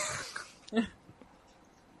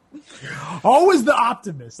 Always the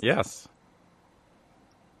optimist. Yes.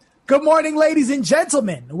 Good morning, ladies and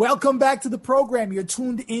gentlemen. Welcome back to the program. You're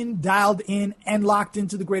tuned in, dialed in, and locked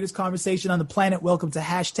into the greatest conversation on the planet. Welcome to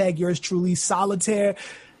hashtag yours truly, Solitaire.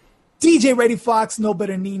 DJ Reddy Fox, No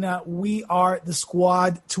Better Nina. We are the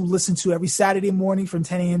squad to listen to every Saturday morning from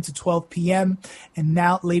 10 a.m. to 12 p.m. And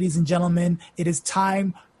now, ladies and gentlemen, it is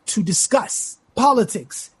time to discuss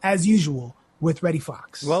politics, as usual, with Reddy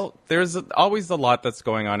Fox. Well, there's always a lot that's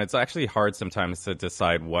going on. It's actually hard sometimes to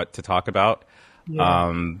decide what to talk about.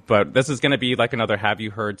 Yeah. But this is going to be like another Have You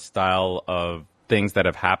Heard style of things that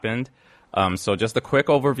have happened. So just a quick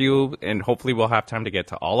overview, and hopefully we'll have time to get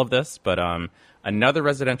to all of this. But another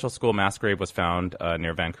residential school mass grave was found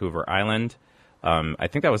near Vancouver Island. I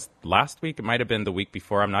think that was last week. It might have been the week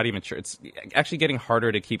before. I'm not even sure. It's actually getting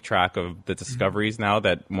harder to keep track of the discoveries now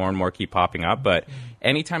that more and more keep popping up. But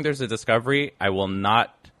anytime there's a discovery, I will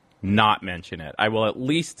not mention it. I will at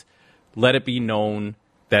least let it be known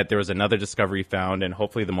that there was another discovery found, and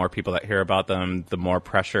hopefully the more people that hear about them, the more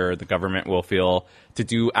pressure the government will feel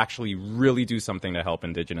to actually really do something to help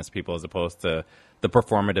Indigenous people as opposed to the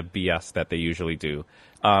performative BS that they usually do.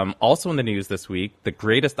 Also in the news this week, the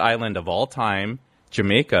greatest island of all time,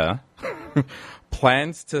 Jamaica,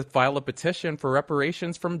 plans to file a petition for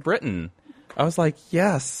reparations from Britain. I was like,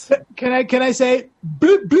 yes. Can I say,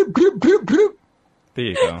 bloop, bloop, bloop, bloop, bloop. There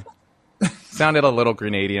you go. Sounded a little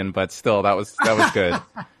Grenadian, but still, that was good.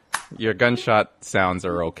 Your gunshot sounds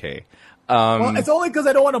are okay. Well, it's only because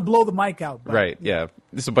I don't want to blow the mic out. But. Right, yeah.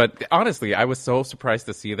 So, but honestly, I was so surprised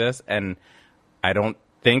to see this, and I don't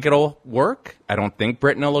think it'll work. I don't think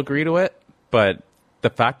Britain will agree to it, but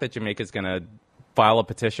the fact that Jamaica is going to file a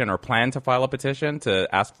petition or plan to file a petition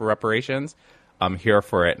to ask for reparations, I'm here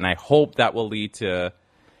for it, and I hope that will lead to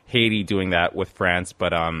Haiti doing that with France,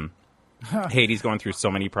 but Haiti's going through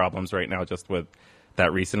so many problems right now just with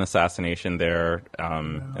that recent assassination there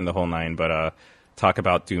and the whole nine. But talk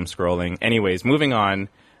about doom scrolling. Anyways, moving on.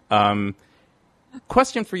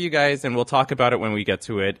 Question for you guys, and we'll talk about it when we get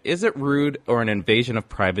to it. Is it rude or an invasion of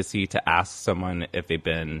privacy to ask someone if they've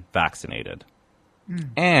been vaccinated?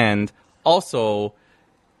 And also,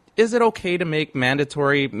 is it okay to make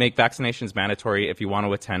vaccinations mandatory if you want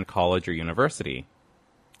to attend college or university?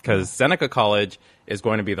 Because Seneca College is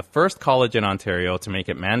going to be the first college in Ontario to make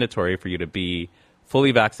it mandatory for you to be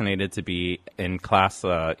fully vaccinated, to be in class,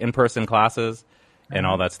 in-person classes and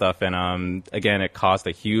all that stuff. And again, it caused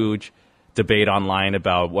a huge debate online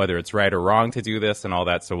about whether it's right or wrong to do this and all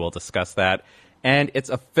that. So we'll discuss that. And it's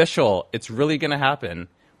official. It's really going to happen.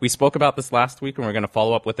 We spoke about this last week, and we're going to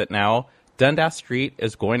follow up with it now. Dundas Street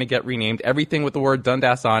is going to get renamed. Everything with the word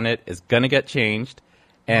Dundas on it is going to get changed.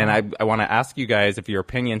 And I want to ask you guys if your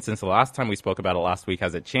opinion since the last time we spoke about it last week,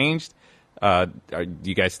 has it changed? Do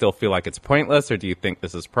you guys still feel like it's pointless, or do you think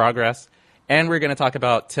this is progress? And we're going to talk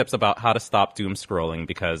about tips about how to stop doom scrolling,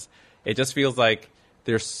 because it just feels like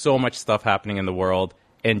there's so much stuff happening in the world.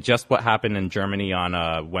 And just what happened in Germany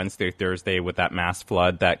on Wednesday, Thursday with that mass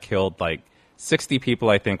flood that killed like 60 people,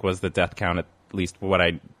 I think was the death count, at least what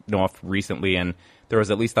I know of recently. And there was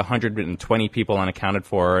at least 120 people unaccounted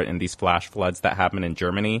for in these flash floods that happened in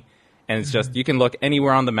Germany. And it's just, you can look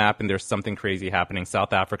anywhere on the map and there's something crazy happening.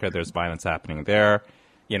 South Africa, there's violence happening there.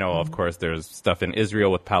 You know, of course, there's stuff in Israel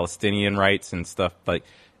with Palestinian rights and stuff. Like,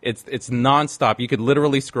 it's nonstop. You could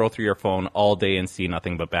literally scroll through your phone all day and see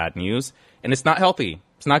nothing but bad news. And it's not healthy.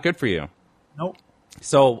 It's not good for you. Nope.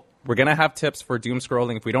 So we're going to have tips for doom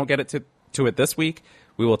scrolling. If we don't get to it this week.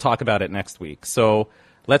 We will talk about it next week. So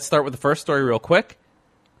let's start with the first story real quick.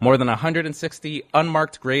 More than 160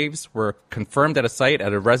 unmarked graves were confirmed at a site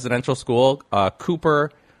at a residential school,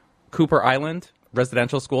 Cooper Island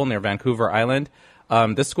Residential School near Vancouver Island.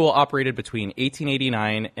 This school operated between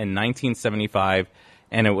 1889 and 1975,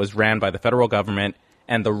 and it was ran by the federal government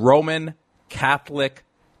and the Roman Catholic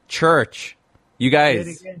Church. You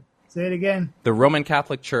guys... Say it again. The Roman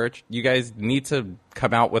Catholic Church, you guys need to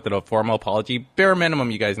come out with a formal apology. Bare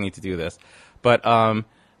minimum, you guys need to do this. But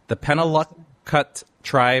the Penelakut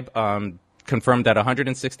tribe confirmed that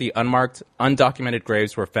 160 unmarked, undocumented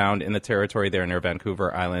graves were found in the territory there near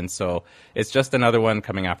Vancouver Island. So it's just another one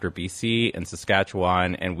coming after BC and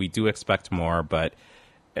Saskatchewan, and we do expect more. But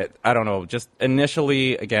I don't know, just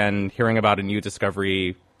initially, again, hearing about a new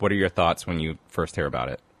discovery, what are your thoughts when you first hear about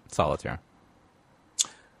it? Solitaire.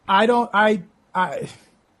 I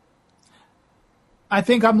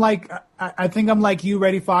think I'm like you,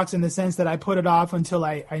 Reddy Fox, in the sense that I put it off until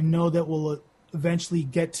I know that we'll eventually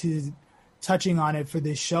get to touching on it for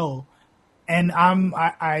this show, and I'm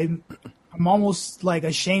almost like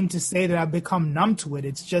ashamed to say that I've become numb to it.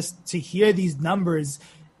 It's just to hear these numbers.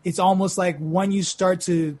 It's almost like when you start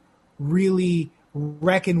to really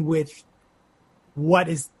reckon with what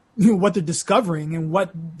they're discovering and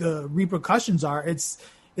what the repercussions are.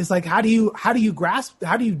 It's like, how do you grasp,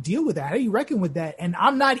 how do you deal with that? How do you reckon with that? And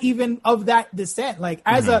I'm not even of that descent. Like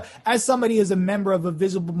as somebody as a member of a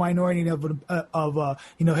visible minority of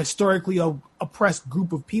historically oppressed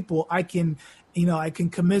group of people, I can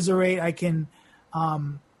commiserate. I can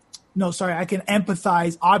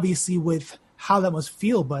empathize obviously with how that must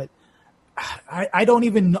feel, but I didn't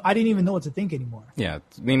even know what to think anymore. Yeah.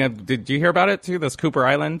 Nina, did you hear about it too? This Cooper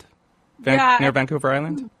Island near Vancouver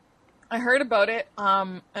Island? I heard about it,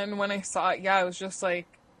 and when I saw it, it was just like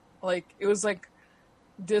it was like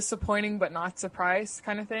disappointing but not surprised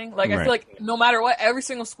kind of thing. Like, right. I feel like no matter what, every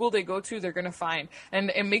single school they go to, they're gonna find, and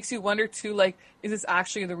it makes you wonder too, like, is this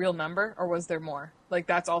actually the real number or was there more? Like,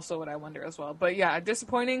 that's also what I wonder as well. But yeah,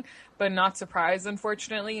 disappointing but not surprised,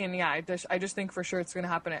 unfortunately. And yeah, I just think for sure it's gonna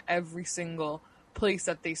happen at every single place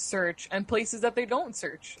that they search and places that they don't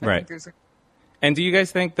search. I think there's And do you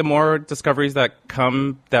guys think the more discoveries that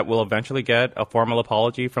come that will eventually get a formal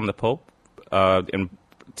apology from the Pope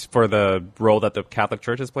for the role that the Catholic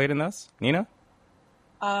Church has played in this? Nina?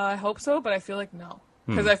 I hope so, but I feel like no.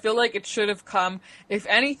 Because I feel like it should have come, if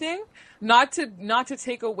anything, not to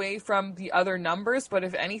take away from the other numbers, but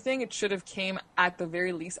if anything, it should have came at the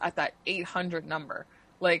very least at that 800 number.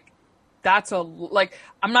 Like,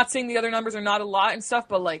 I'm not saying the other numbers are not a lot and stuff,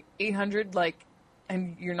 but like 800, like,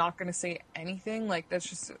 and you're not going to say anything? Like, that's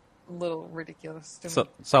just a little ridiculous to me.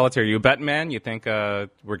 Solitaire, you a betting man? You think we're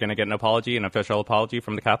going to get an apology, an official apology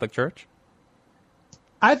from the Catholic Church?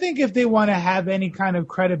 I think if they want to have any kind of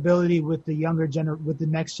credibility with the with the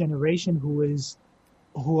next generation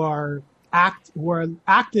who are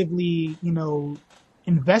actively,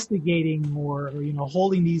 investigating or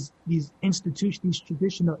holding these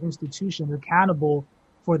traditional institutions accountable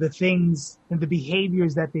for the things and the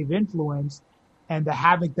behaviors that they've influenced and the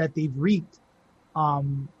havoc that they've wreaked.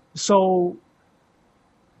 So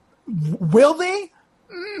will they?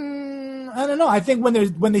 I don't know. I think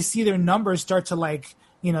when they see their numbers start to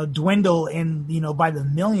dwindle in, by the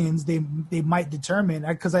millions, they might determine,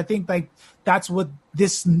 because I think that's what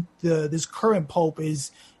this current Pope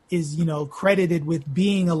is credited with,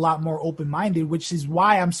 being a lot more open-minded, which is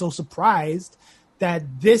why I'm so surprised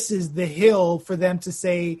that this is the hill for them to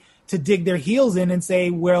dig their heels in and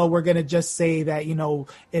say, well, we're going to just say that,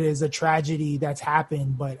 it is a tragedy that's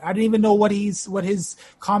happened. But I didn't even know what his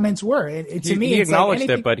comments were. He acknowledged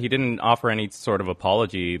it, but he didn't offer any sort of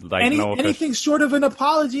apology. Anything short of an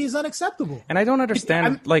apology is unacceptable. And I don't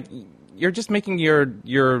understand, you're just making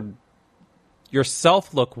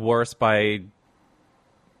yourself look worse by,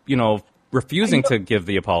 refusing to give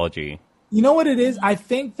the apology. You know what it is? I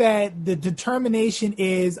think that the determination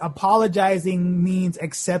is apologizing means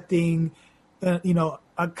accepting,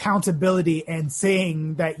 accountability and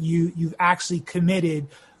saying that you've actually committed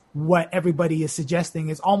what everybody is suggesting.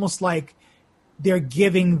 It's almost like they're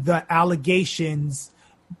giving the allegations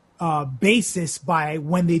basis by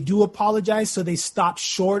when they do apologize, so they stop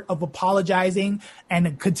short of apologizing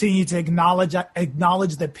and continue to acknowledge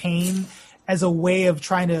the pain as a way of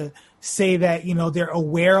trying to say that, they're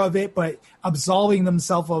aware of it, but absolving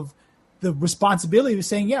themselves of the responsibility of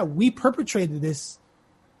saying, yeah, we perpetrated this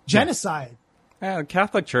genocide. Yeah,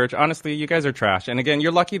 Catholic Church, honestly, you guys are trash. And again,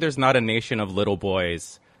 you're lucky there's not a nation of little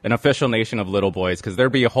boys, an official nation of little boys, because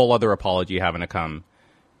there'd be a whole other apology having to come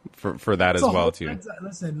for that as well, too.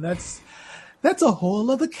 Listen, That's a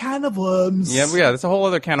whole other can of worms. Yeah, that's a whole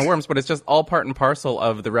other can of worms, but it's just all part and parcel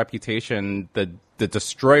of the reputation, the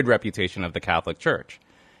destroyed reputation of the Catholic Church.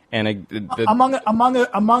 And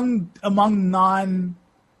among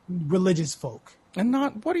non-religious folk. And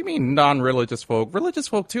what do you mean non-religious folk? Religious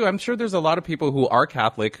folk too. I'm sure there's a lot of people who are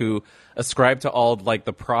Catholic who ascribe to all like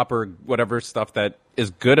the proper whatever stuff that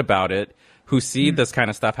is good about it, who see this kind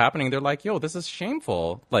of stuff happening. They're like, yo, this is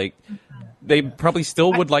shameful. Like, they probably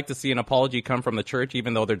still would like to see an apology come from the church,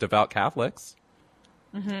 even though they're devout Catholics.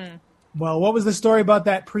 Mm-hmm. Well, what was the story about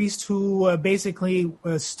that priest who basically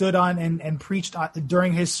stood on and preached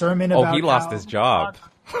during his sermon about he lost his job.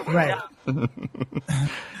 Right.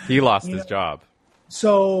 He lost his job.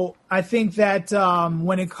 So I think that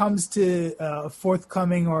when it comes to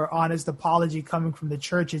forthcoming or honest apology coming from the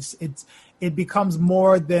church, it becomes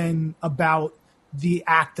more than about the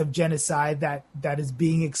act of genocide that is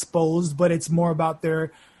being exposed, but it's more about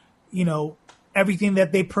their, everything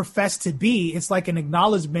that they profess to be. It's like an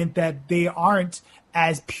acknowledgement that they aren't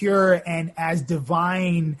as pure and as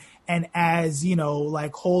divine and as,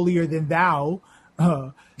 like holier than thou.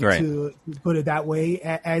 Right. To put it that way,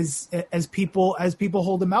 as people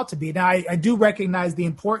hold them out to be. Now, I do recognize the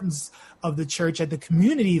importance of the church at the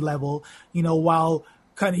community level. While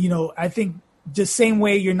kind of, I think the same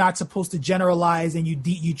way you're not supposed to generalize and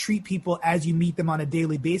you treat people as you meet them on a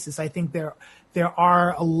daily basis. I think there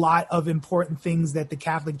are a lot of important things that the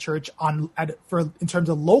Catholic Church in terms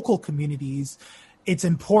of local communities, it's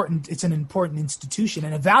important. It's an important institution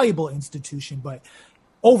and a valuable institution, but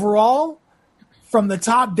overall, from the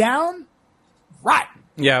top down, right.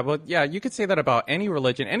 Yeah, well, yeah, you could say that about any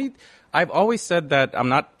religion. I've always said that I'm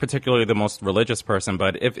not particularly the most religious person,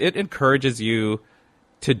 but if it encourages you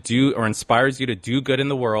to do or inspires you to do good in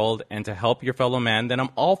the world and to help your fellow man, then I'm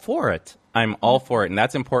all for it. I'm all for it. And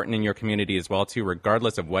that's important in your community as well, too,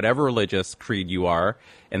 regardless of whatever religious creed you are.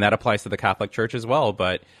 And that applies to the Catholic Church as well.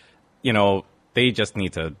 But, they just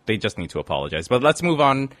need to apologize. But let's move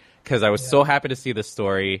on, because I was so happy to see this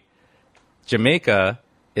story. Jamaica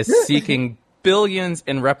is seeking billions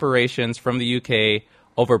in reparations from the UK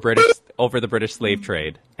over the British slave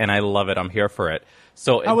trade, and I love it. I'm here for it.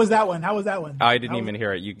 So how was that one? I didn't even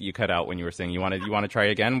hear it. You cut out when you were saying. You want to try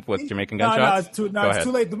again with Jamaican gunshots? No, it's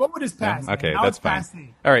too late. The moment is past. Yeah? Okay, now that's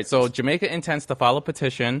fine. All right, so Jamaica intends to file a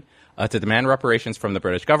petition to demand reparations from the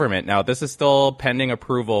British government. Now, this is still pending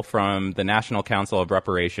approval from the National Council of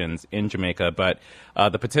Reparations in Jamaica, but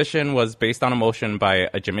the petition was based on a motion by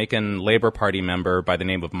a Jamaican Labour Party member by the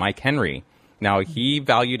name of Mike Henry. Now, he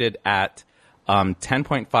valued it at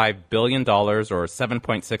 $10.5 billion or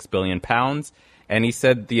 7.6 billion pounds. And he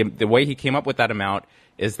said the way he came up with that amount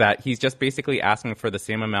is that he's just basically asking for the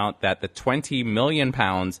same amount that the 20 million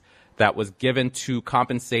pounds that was given to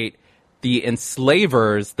compensate the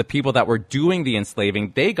enslavers, the people that were doing the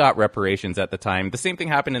enslaving. They got reparations at the time. The same thing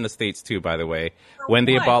happened in the States too, by the way, when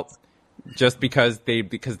they just because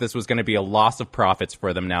this was going to be a loss of profits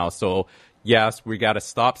for them now. So yes, we got to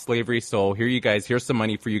stop slavery. So here's some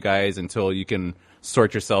money for you guys until you can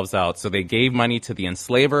sort yourselves out. So they gave money to the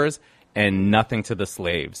enslavers and nothing to the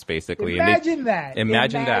slaves, basically. Imagine that.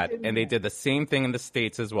 And they did the same thing in the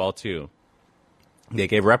States as well, too. They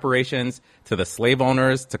gave reparations to the slave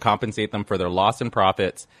owners to compensate them for their loss in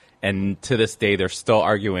profits. And to this day, they're still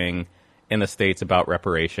arguing in the States about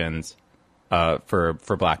reparations for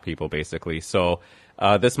black people, basically. So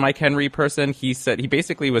this Mike Henry person, he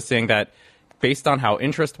basically was saying that based on how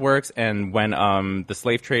interest works and when the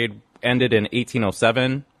slave trade ended in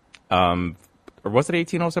 1807, or was it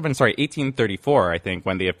 1807? Sorry, 1834, I think,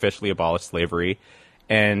 when they officially abolished slavery.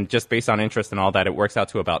 And just based on interest and all that, it works out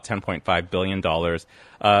to about $10.5 billion.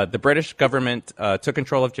 The British government took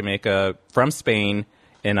control of Jamaica from Spain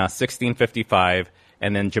in 1655,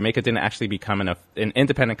 and then Jamaica didn't actually become an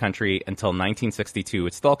independent country until 1962.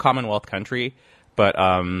 It's still a Commonwealth country, but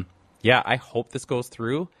I hope this goes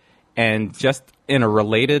through. And just in a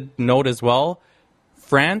related note as well,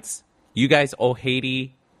 France, you guys owe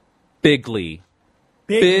Haiti bigly.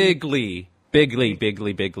 Bigly.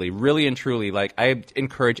 Really and truly. Like, I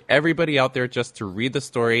encourage everybody out there just to read the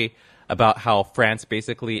story about how France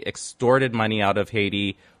basically extorted money out of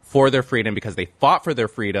Haiti for their freedom because they fought for their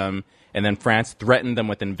freedom, and then France threatened them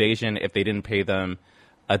with invasion if they didn't pay them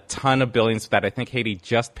a ton of billions that I think Haiti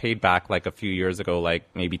just paid back like a few years ago, like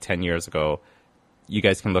maybe 10 years ago. You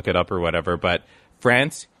guys can look it up or whatever. But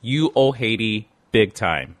France, you owe Haiti big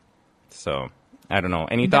time. So, I don't know.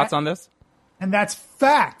 Any thoughts on this? And that's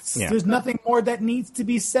facts. Yeah. There's nothing more that needs to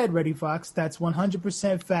be said, Reddy Fox. That's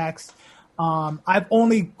 100% facts. I've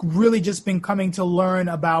only really just been coming to learn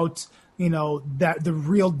about, that the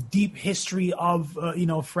real deep history of,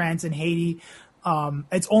 France and Haiti.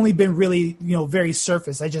 It's only been really, very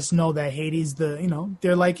surface. I just know that Haiti's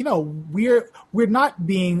they're like, we're not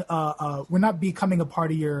becoming a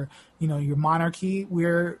part of your monarchy.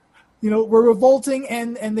 We're revolting,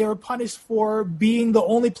 and they were punished for being the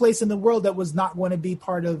only place in the world that was not going to be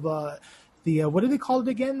part of the what do they call it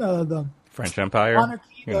again? The French Empire,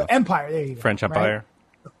 monarchy, empire. There you go. French Empire.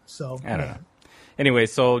 Right? So I don't know. Anyway,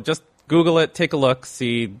 so just Google it, take a look,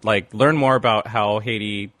 learn more about how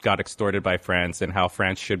Haiti got extorted by France and how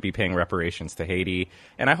France should be paying reparations to Haiti.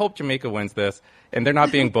 And I hope Jamaica wins this. And they're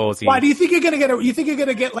not being ballsy. Why do you think you're gonna get? You think you're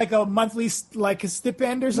gonna get like a monthly a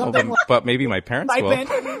stipend or something? Well, but maybe my parents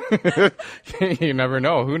will. You never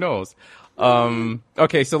know. Who knows?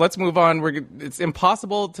 Okay, so let's move on. It's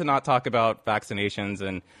impossible to not talk about vaccinations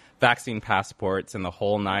and vaccine passports and the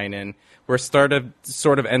whole nine. And we're sort of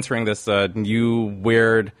entering this new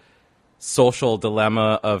weird social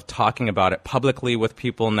dilemma of talking about it publicly with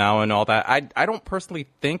people now and all that. I don't personally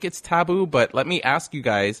think it's taboo, but let me ask you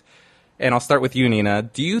guys, and I'll start with you, Nina.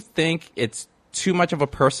 Do you think it's too much of a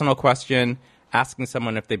personal question asking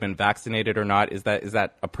someone if they've been vaccinated or not? Is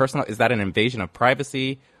that an invasion of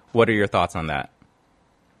privacy? What are your thoughts on that?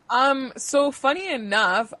 So funny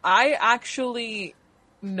enough, I actually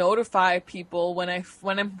notify people when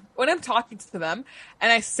I'm talking to them,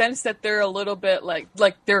 and I sense that they're a little bit like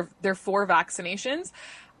they're for vaccinations.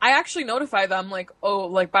 I actually notify them like, oh,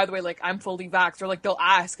 like, by the way, like, I'm fully vaxxed, or like they'll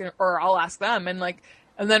ask, or I'll ask them,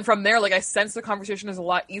 and then from there, like, I sense the conversation is a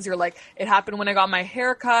lot easier. Like, it happened when I got my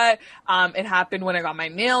hair cut. It happened when I got my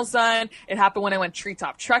nails done. It happened when I went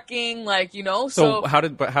treetop trekking. Like, So how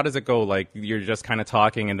does it go? Like, you're just kind of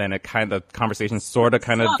talking, and then the conversation sort of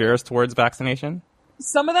veers towards vaccination?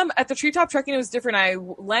 Some of them at the treetop trekking, it was different. I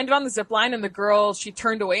landed on the zip line, and the girl, she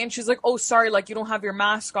turned away, and she's like, "Oh, sorry, like, you don't have your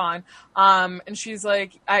mask on." And she's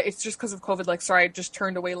like, "It's just because of COVID. Like, sorry, I just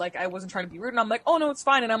turned away. Like, I wasn't trying to be rude." And I'm like, "Oh no, it's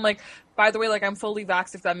fine." And I'm like, "By the way, like, I'm fully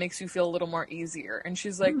vaxxed. If that makes you feel a little more easier." And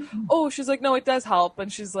she's like, "Oh," she's like, "No, it does help."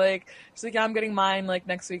 And she's like, "Yeah, I'm getting mine like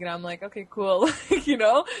next week." And I'm like, "Okay, cool."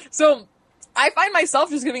 So I find myself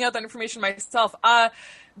just giving out that information myself.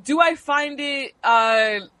 Do I find it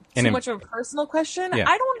too much of a personal question? Yeah.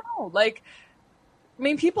 I don't know. Like, I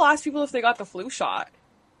mean, people ask people if they got the flu shot,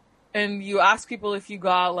 and you ask people if you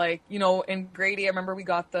got, like, in Grady, I remember we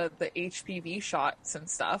got the HPV shots and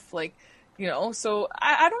stuff, like, so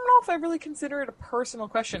I don't know if I really consider it a personal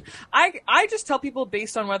question. I just tell people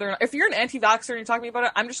based on whether or not, if you're an anti-vaxxer and you're talking about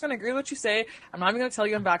it, I'm just going to agree with what you say. I'm not even going to tell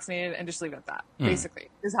you I'm vaccinated, and just leave it at that, basically,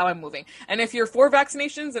 is how I'm moving. And if you're for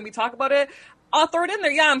vaccinations and we talk about it, I'll throw it in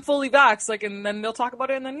there. Yeah, I'm fully vaxxed. Like, and then they'll talk about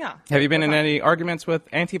it, and then, yeah. Have you been in any arguments with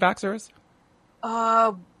anti-vaxxers?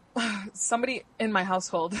 Somebody in my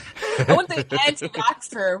household, I wouldn't say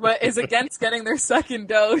anti-vaxxer, but is against getting their second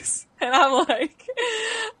dose. And I'm like,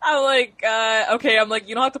 okay. I'm like,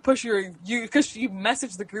 you don't have to push because she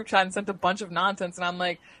messaged the group chat and sent a bunch of nonsense. And I'm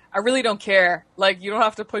like, I really don't care. Like, you don't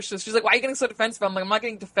have to push this. She's like, why are you getting so defensive? I'm like, I'm not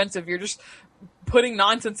getting defensive. You're just putting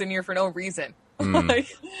nonsense in here for no reason. Like,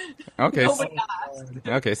 okay.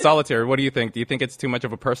 Okay. Solitaire, what do you think? Do you think it's too much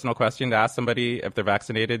of a personal question to ask somebody if they're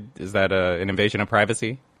vaccinated? Is that an invasion of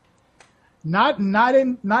privacy? Not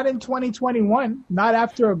in 2021. Not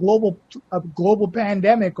after a global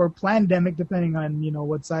pandemic or plandemic, depending on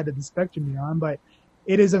what side of the spectrum you're on. But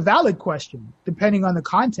it is a valid question depending on the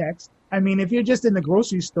context. I mean, if you're just in the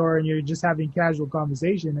grocery store and you're just having casual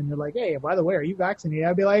conversation and you're like, "Hey, by the way, are you vaccinated?"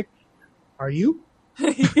 I'd be like, "Are you?"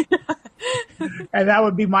 And that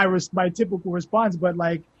would be my typical response. But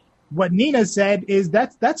like what Nina said is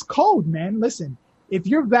that's code, man. Listen, if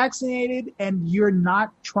you're vaccinated and you're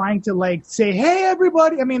not trying to like say, "Hey,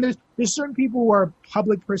 everybody," I mean, there's certain people who are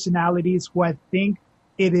public personalities who I think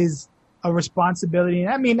it is a responsibility.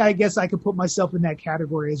 And I mean, I guess I could put myself in that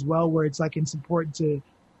category as well, where it's like it's important to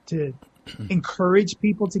encourage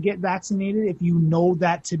people to get vaccinated if you know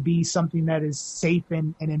that to be something that is safe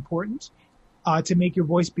and important, to make your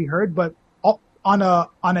voice be heard. But on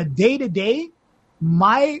a day-to-day,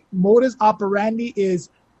 my modus operandi is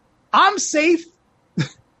I'm safe,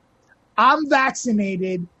 I'm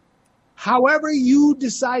vaccinated. However you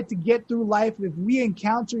decide to get through life, if we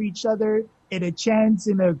encounter each other at a chance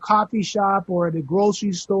in a coffee shop or at a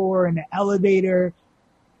grocery store, in an elevator,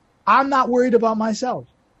 I'm not worried about myself.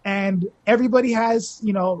 And everybody has,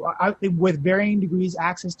 with varying degrees,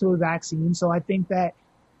 access to a vaccine. So I think that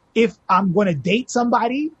if I'm going to date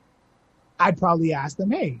somebody, I'd probably ask them,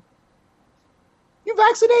 "Hey, you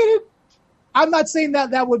vaccinated?" I'm not saying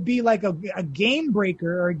that would be like a game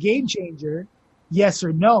breaker or a game changer, yes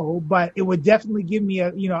or no, but it would definitely give me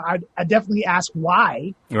I'd definitely ask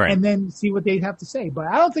why, right, and then see what they'd have to say. But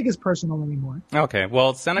I don't think it's personal anymore. Okay,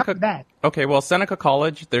 well, Seneca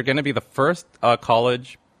College, they're going to be the first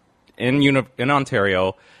college in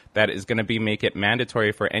Ontario that is going to make it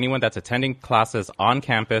mandatory for anyone that's attending classes on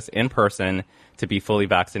campus in person to be fully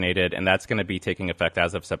vaccinated, and that's going to be taking effect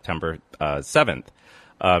as of September 7th.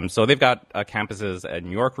 So they've got campuses in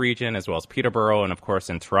New York region as well as Peterborough and, of course,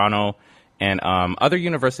 in Toronto. And other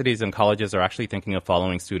universities and colleges are actually thinking of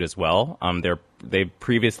following suit as well. They've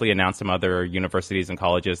previously announced some other universities and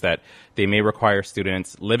colleges that they may require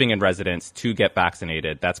students living in residence to get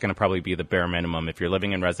vaccinated. That's going to probably be the bare minimum. If you're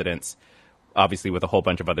living in residence, obviously with a whole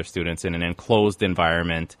bunch of other students in an enclosed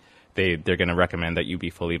environment, they're going to recommend that you be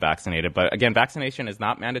fully vaccinated. But again, vaccination is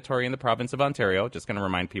not mandatory in the province of Ontario. Just going to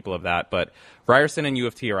remind people of that. But Ryerson and U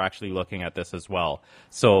of T are actually looking at this as well.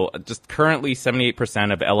 So just currently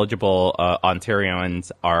 78% of eligible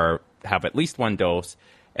Ontarians have at least one dose.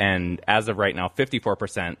 And as of right now,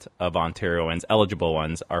 54% of Ontarians, eligible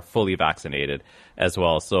ones, are fully vaccinated as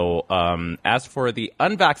well. So as for the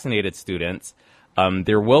unvaccinated students,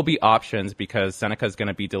 there will be options because Seneca is going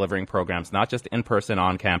to be delivering programs not just in person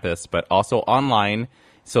on campus, but also online.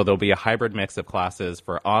 So there'll be a hybrid mix of classes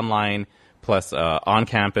for online plus on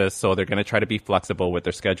campus. So they're going to try to be flexible with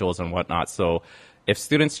their schedules and whatnot. So if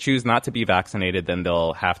students choose not to be vaccinated, then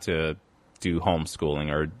they'll have to do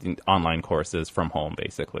homeschooling or online courses from home,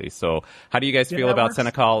 basically. So how do you guys feel about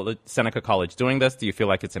Seneca College doing this? Do you feel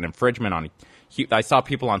like it's an infringement on? I saw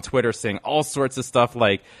people on Twitter saying all sorts of stuff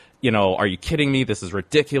like, are you kidding me? This is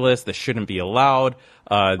ridiculous. This shouldn't be allowed.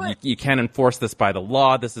 You can't enforce this by the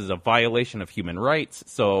law. This is a violation of human rights.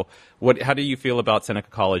 So how do you feel about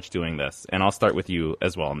Seneca College doing this? And I'll start with you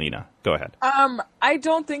as well, Nina. Go ahead. I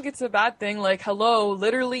don't think it's a bad thing. Like, hello,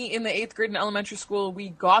 literally in the 8th grade in elementary school, we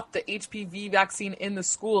got the HPV vaccine in the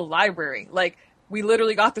school library. Like, we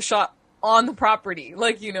literally got the shot on the property,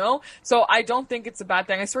 so I don't think it's a bad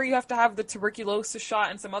thing. I swear you have to have the tuberculosis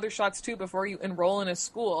shot and some other shots too before you enroll in a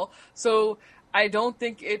school. So I don't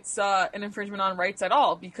think it's an infringement on rights at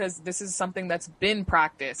all because this is something that's been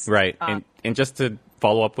practiced. Right. And just to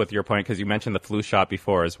follow up with your point, because you mentioned the flu shot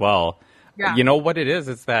before as well. Yeah. You know what it is?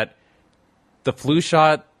 It's that the flu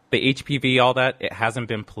shot, the HPV, all that, it hasn't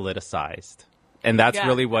been politicized. And that's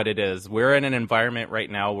really what it is. We're in an environment right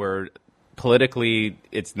now where politically,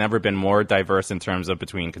 it's never been more diverse in terms of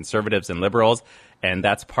between conservatives and liberals. And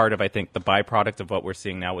that's part of, I think, the byproduct of what we're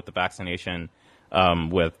seeing now with the vaccination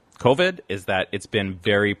with COVID is that it's been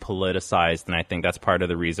very politicized. And I think that's part of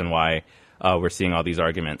the reason why we're seeing all these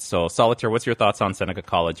arguments. So, Solitaire, what's your thoughts on Seneca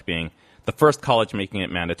College being the first college making it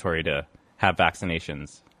mandatory to have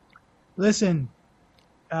vaccinations? Listen,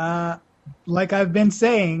 like I've been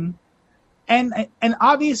saying, and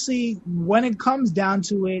obviously when it comes down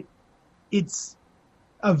to it, it's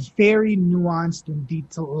a very nuanced and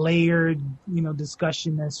detailed, layered,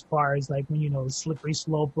 discussion as far as like when, the slippery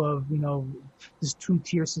slope of, this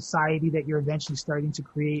two-tier society that you're eventually starting to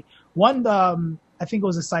create. One, I think it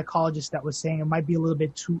was a psychologist that was saying it might be a little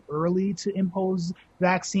bit too early to impose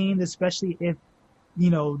vaccines, especially if,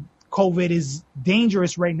 COVID is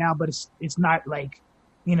dangerous right now, but it's not like,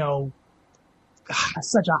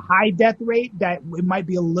 such a high death rate that it might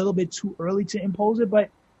be a little bit too early to impose it. But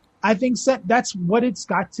I think that's what it's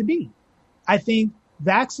got to be. I think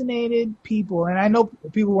vaccinated people, and I know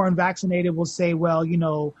people who aren't vaccinated will say, well,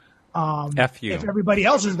 F you. If everybody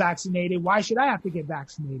else is vaccinated, why should I have to get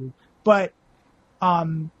vaccinated? But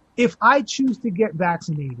if I choose to get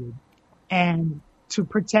vaccinated and to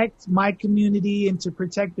protect my community and to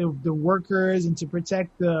protect the workers and to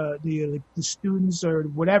protect the students or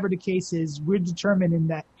whatever the case is, we're determined in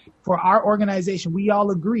that for our organization, we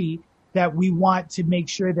all agree that we want to make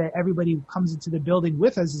sure that everybody who comes into the building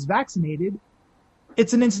with us is vaccinated.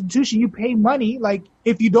 It's an institution. You pay money. Like,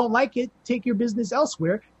 if you don't like it, take your business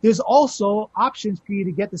elsewhere. There's also options for you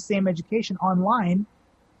to get the same education online.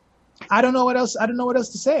 I don't know what else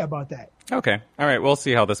to say about that. Okay. All right. We'll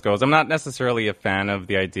see how this goes. I'm not necessarily a fan of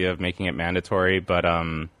the idea of making it mandatory, but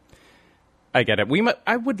I get it.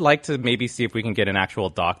 I would like to maybe see if we can get an actual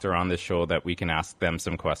doctor on this show that we can ask them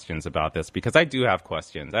some questions about this, because I do have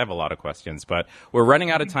questions. I have a lot of questions, but we're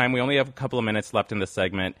running out of time. We only have a couple of minutes left in this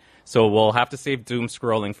segment, so we'll have to save doom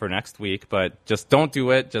scrolling for next week, but just don't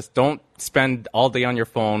do it. Just don't spend all day on your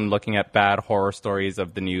phone looking at bad horror stories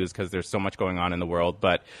of the news, because there's so much going on in the world.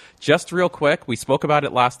 But just real quick, we spoke about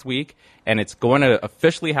it last week, and it's going to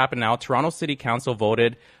officially happen now. Toronto City Council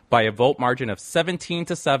voted by a vote margin of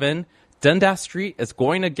 17-7. Dundas Street is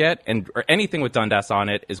going to get, or anything with Dundas on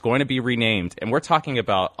it is going to be renamed. And we're talking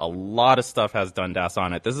about a lot of stuff has Dundas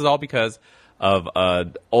on it. This is all because of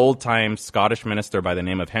an old-time Scottish minister by the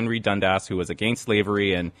name of Henry Dundas, who was against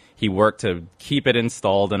slavery, and he worked to keep it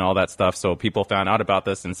installed and all that stuff. So people found out about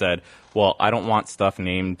this and said, well, I don't want stuff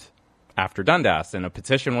named after Dundas. And a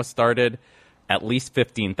petition was started. At least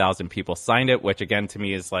 15,000 people signed it, which again to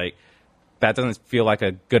me is like, that doesn't feel like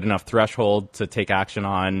a good enough threshold to take action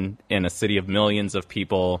on in a city of millions of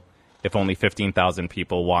people if only 15,000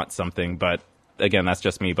 people want something. But again, that's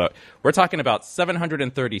just me. But we're talking about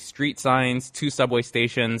 730 street signs, 2 subway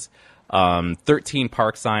stations, 13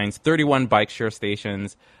 park signs, 31 bike share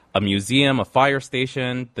stations, a museum, a fire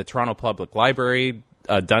station, the Toronto Public Library,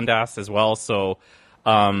 Dundas as well. So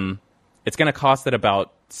it's going to cost it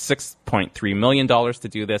about $6.3 million to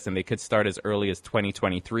do this, and they could start as early as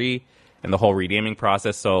 2023 in the whole renaming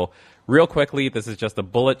process. So real quickly, this is just a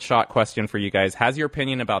bullet shot question for you guys. Has your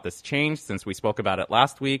opinion about this changed since we spoke about it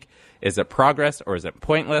last week? Is it progress or is it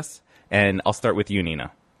pointless? And I'll start with you,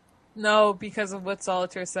 Nina. No, because of what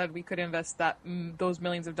Solitaire said, we could invest those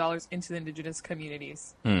millions of dollars into the Indigenous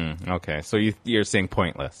communities. Okay, so you're saying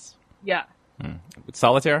pointless. Yeah.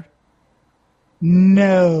 Solitaire?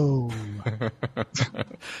 No.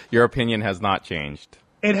 Your opinion has not changed.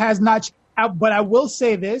 It has not. But I will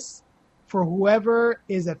say this, for whoever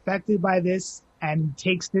is affected by this and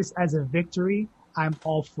takes this as a victory, I'm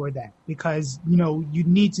all for that, because, you know, you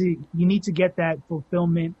need to get that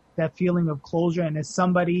fulfillment, that feeling of closure. And as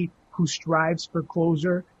somebody who strives for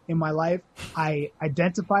closure in my life, I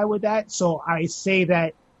identify with that. So I say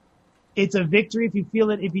that it's a victory. If you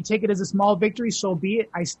feel it, if you take it as a small victory, so be it.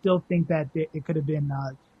 I still think that it could have been,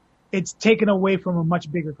 it's taken away from a much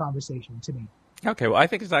bigger conversation to me. Okay, well, I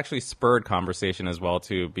think it's actually spurred conversation as well,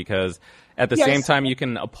 too, because at the same time you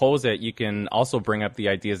can oppose it, you can also bring up the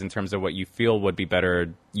ideas in terms of what you feel would be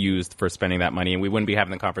better used for spending that money, and we wouldn't be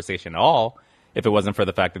having the conversation at all if it wasn't for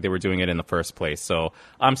the fact that they were doing it in the first place. So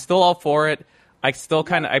I'm still all for it.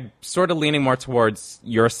 I'm sort of leaning more towards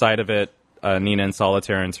your side of it, Nina and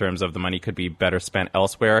Solitaire, in terms of the money could be better spent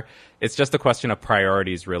elsewhere. It's just a question of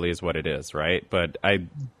priorities, really, is what it is, right? But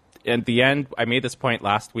at the end, I made this point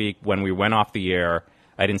last week when we went off the air.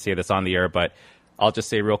 I didn't say this on the air, but I'll just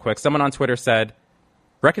say real quick. Someone on Twitter said,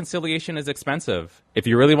 reconciliation is expensive. If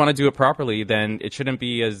you really want to do it properly, then it shouldn't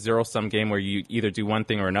be a zero-sum game where you either do one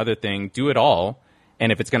thing or another thing. Do it all.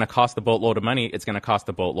 And if it's going to cost a boatload of money, it's going to cost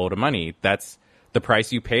a boatload of money. That's the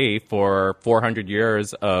price you pay for 400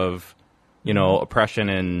 years of, you know, oppression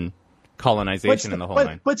and colonization in the whole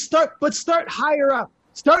line. But start higher up.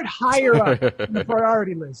 Start higher up in the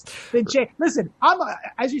priority list. Then listen,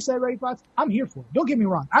 as you said, Reddy Fox, I'm here for it. Don't get me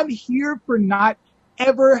wrong. I'm here for not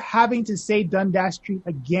ever having to say Dundas Street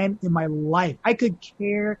again in my life. I could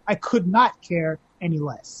not care any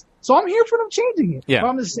less. So I'm here for them changing it. Yeah. But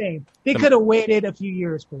I'm just saying, they could have waited a few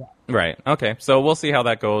years for that. Right. Okay. So we'll see how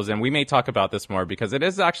that goes. And we may talk about this more because it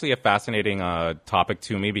is actually a fascinating topic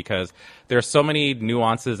to me, because there are so many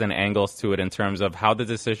nuances and angles to it in terms of how the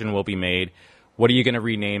decision will be made. What are you going to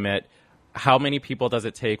rename it? How many people does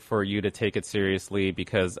it take for you to take it seriously?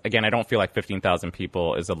 Because, again, I don't feel like 15,000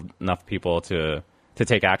 people is enough people to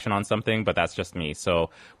take action on something, but that's just me. So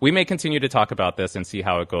we may continue to talk about this and see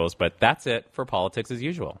how it goes, but that's it for Politics as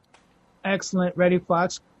Usual. Excellent, Reddy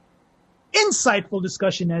Fox. Insightful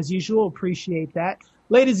discussion as usual. Appreciate that.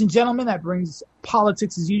 Ladies and gentlemen, that brings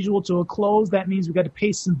Politics as Usual to a close. That means we got to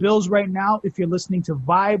pay some bills right now. If you're listening to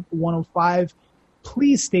Vibe 105,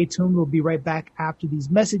 please stay tuned. We'll be right back after these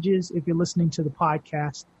messages. If you're listening to the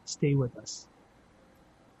podcast, stay with us.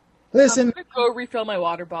 Listen. I'm going to go refill my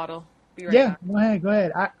water bottle. Be right back. Go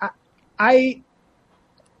ahead. I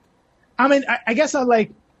guess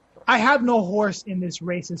I have no horse in this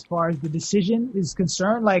race as far as the decision is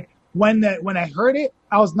concerned. Like when I heard it,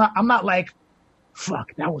 I'm not like,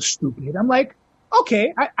 fuck, that was stupid. I'm like,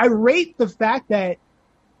 okay, I rate the fact that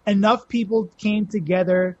enough people came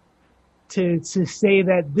together to say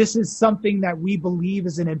that this is something that we believe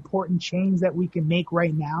is an important change that we can make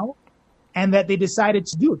right now, and that they decided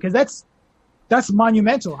to do it, because that's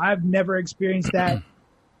monumental. I've never experienced that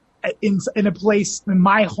in a place, in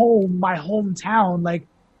my hometown. Like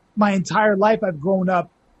my entire life I've grown up,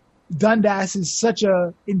 Dundas is such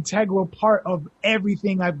a integral part of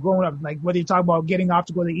everything I've grown up. Like whether you talk about getting off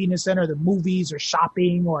to go to the Eden Center, the movies, or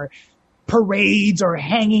shopping, or parades, or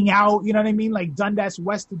hanging out, you know what I mean? Like Dundas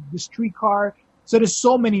West of the streetcar. So there's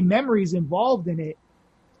so many memories involved in it.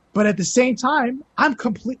 But at the same time, I'm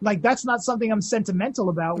that's not something I'm sentimental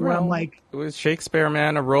about, where I'm like, it was Shakespeare,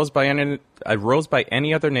 man. A rose by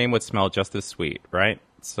any other name would smell just as sweet, right?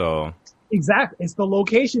 So exactly. It's the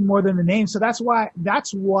location more than the name. So that's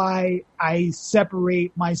why I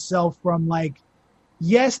separate myself from, like,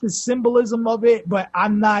 yes, the symbolism of it, but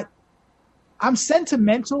I'm not I'm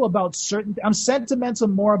sentimental about I'm sentimental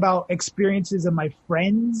more about experiences of my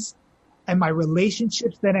friends and my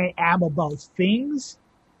relationships than I am about things.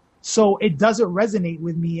 So it doesn't resonate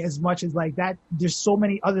with me as much as like that. There's so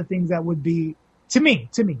many other things that would be to me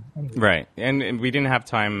anyway. Right. And we didn't have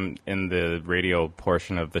time in the radio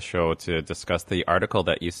portion of the show to discuss the article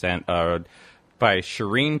that you sent by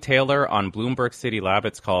Shireen Taylor on Bloomberg City Lab.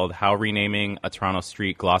 It's called How Renaming a Toronto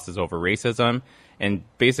Street Glosses Over Racism. And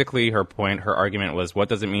basically her argument was, what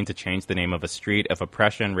does it mean to change the name of a street if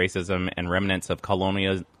oppression, racism, and remnants of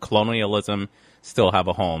colonialism still have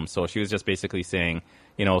a home? So she was just basically saying,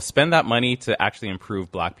 spend that money to actually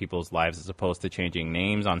improve black people's lives as opposed to changing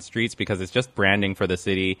names on streets, because it's just branding for the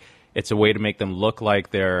city. It's a way to make them look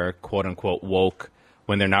like they're quote unquote woke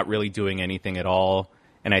when they're not really doing anything at all.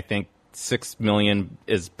 And I think 6 million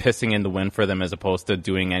is pissing in the wind for them as opposed to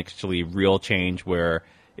doing actually real change where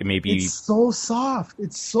it may be. It's so soft.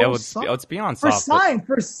 It's so soft. It's beyond soft.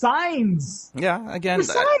 For signs. Yeah, again,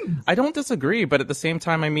 I don't disagree, but at the same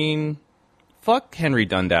time, I mean, fuck Henry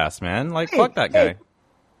Dundas, man. Like, fuck that guy.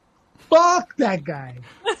 Fuck that guy.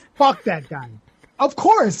 Fuck that guy. Of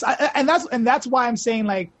course. And that's why I'm saying,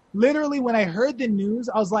 like, literally when I heard the news,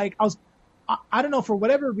 I don't know, for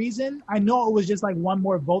whatever reason, I know it was just like one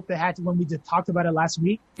more vote that had to, when we just talked about it last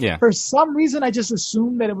week. Yeah. For some reason, I just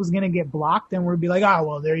assumed that it was going to get blocked and we'd be like, oh,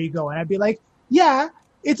 well, there you go. And I'd be like, yeah,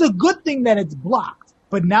 it's a good thing that it's blocked.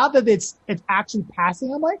 But now that it's actually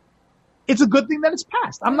passing, I'm like, it's a good thing that it's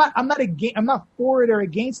passed. I'm not for it or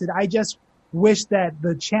against it. I just wish that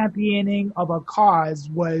the championing of a cause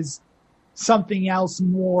was something else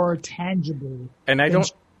more tangible. And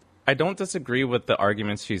I don't disagree with the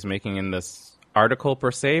arguments she's making in this article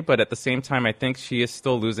per se, but at the same time, I think she is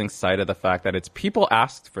still losing sight of the fact that it's people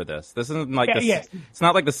asked for this. This isn't like It's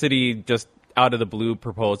not like the city just out of the blue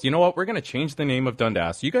proposed, you know what, we're going to change the name of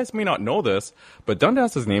Dundas. You guys may not know this, but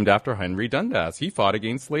Dundas is named after Henry Dundas. He fought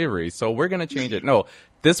against slavery, so we're going to change it. No,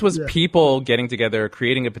 this was people getting together,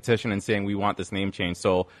 creating a petition and saying, we want this name change.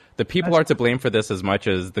 So the people are to blame for this as much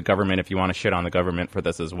as the government, if you want to shit on the government for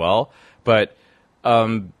this as well. But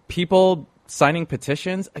people signing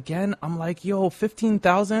petitions, again, I'm like, yo,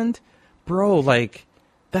 15,000? Bro, like,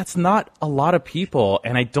 that's not a lot of people.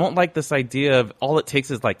 And I don't like this idea of all it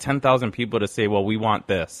takes is like 10,000 people to say, well, we want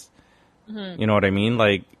this. Mm-hmm. You know what I mean?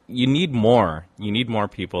 Like, you need more. You need more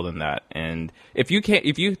people than that. And if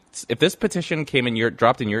this petition came in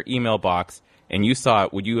dropped in your email box and you saw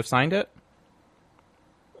it, would you have signed it?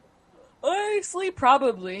 Honestly,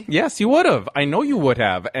 probably. Yes, you would have. I know you would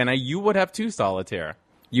have. And you would have too, Solitaire.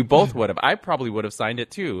 You both would have. I probably would have signed it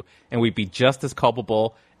too. And we'd be just as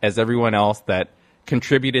culpable as everyone else that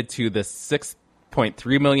contributed to the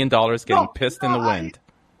 $6.3 million getting pissed in the wind.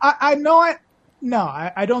 I know it. No,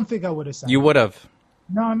 I don't think I would have signed it. You would have.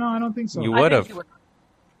 No, I don't think so. You would have.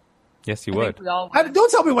 Yes, you would.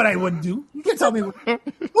 Don't tell me what I wouldn't do. You can't tell me.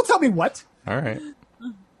 Don't tell me what. All right.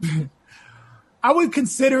 I would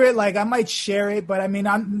consider it, like I might share it, but I mean,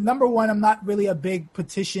 number one, I'm not really a big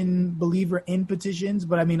petition believer in petitions,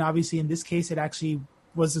 but I mean, obviously in this case, it actually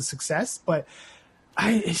was a success, but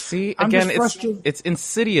it's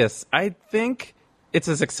insidious. I think it's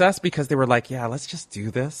a success because they were like, yeah, let's just do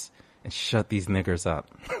this and shut these niggers up.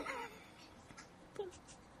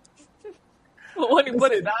 When you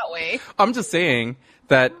put it that way. I'm just saying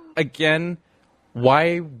that, again,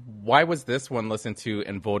 why was this one listened to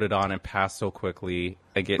and voted on and passed so quickly?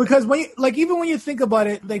 Because even when you think about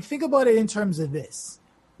it, in terms of this,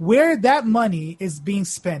 where that money is being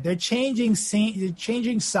spent, they're changing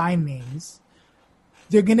sign names.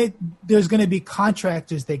 There's gonna be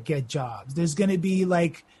contractors that get jobs. There's gonna be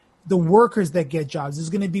like the workers that get jobs. There's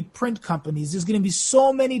gonna be print companies. There's gonna be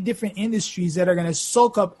so many different industries that are gonna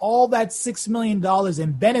soak up all that $6 million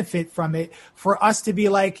and benefit from it for us to be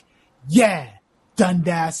like, yeah,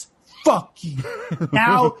 Dundas, fuck you.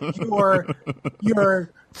 Now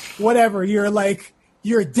you're whatever.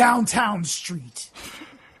 You're downtown street.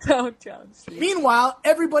 Downtown street. Meanwhile,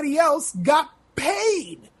 everybody else got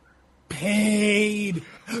paid. Yo,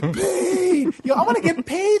 I want to get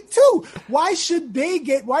paid too. Why should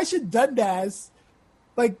Dundas,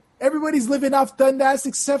 like, everybody's living off Dundas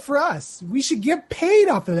except for us? We should get paid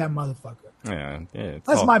off of that motherfucker. Yeah.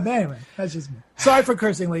 That's my man. That's just me. Sorry for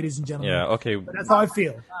cursing, ladies and gentlemen. Yeah, okay. But that's how I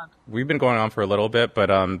feel. We've been going on for a little bit, but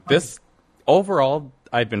this overall,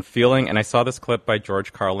 I've been feeling, and I saw this clip by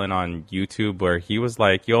George Carlin on YouTube where he was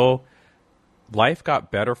like, yo, life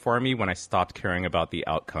got better for me when I stopped caring about the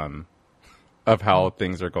outcome of how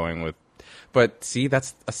things are going with. But see,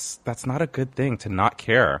 that's not a good thing to not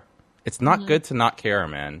care. It's not good to not care,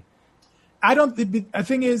 man. The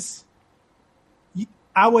thing is,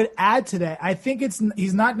 I would add to that. I think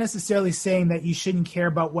he's not necessarily saying that you shouldn't care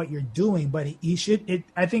about what you're doing, but he should.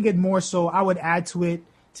 I think it more so. I would add to it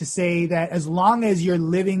to say that as long as you're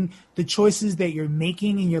living the choices that you're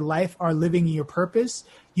making in your life are living in your purpose,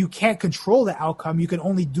 you can't control the outcome. You can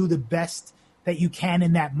only do the best that you can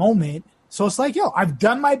in that moment. So it's like, yo, I've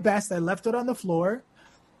done my best. I left it on the floor.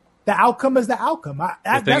 The outcome is the outcome.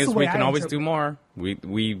 The thing is, we can always do more.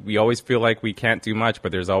 We always feel like we can't do much,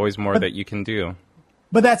 but there's always more that you can do.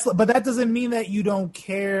 But that doesn't mean that you don't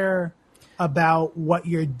care about what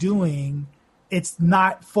you're doing. It's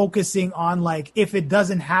not focusing on like if it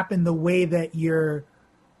doesn't happen the way that you're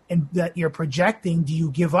projecting, do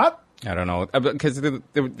you give up? I don't know, because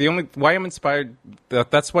the only why I'm inspired,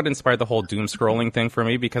 that's what inspired the whole doom scrolling thing for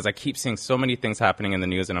me, because I keep seeing so many things happening in the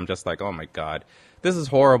news and I'm just like, oh my God, this is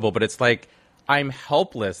horrible. But it's like I'm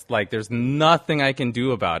helpless. Like there's nothing I can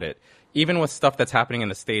do about it. Even with stuff that's happening in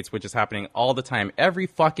the States, which is happening all the time, every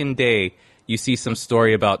fucking day you see some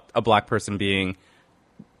story about a black person being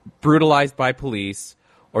brutalized by police,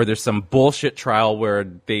 or there's some bullshit trial where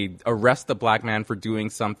they arrest a black man for doing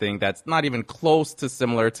something that's not even close to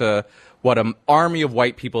similar to what an army of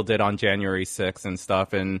white people did on January 6th and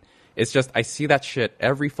stuff. And it's just, I see that shit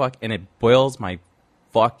every and it boils my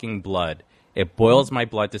fucking blood. It boils my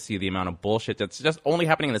blood to see the amount of bullshit that's just only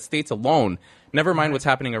happening in the States alone. Never mind what's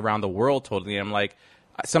happening around the world totally. I'm like,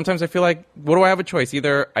 sometimes I feel like, what do I have a choice?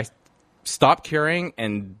 Either I stop caring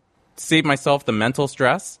and save myself the mental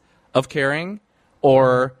stress of caring,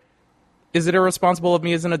 or is it irresponsible of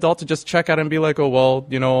me as an adult to just check out and be like, oh, well,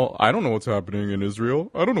 you know, I don't know what's happening in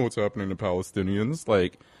Israel. I don't know what's happening to Palestinians.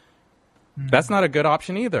 Like, that's not a good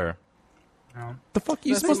option either. No. The fuck are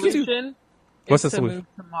you supposed to do? What's the solution?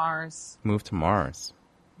 Move to Mars. Move to Mars.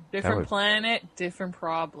 Different planet, different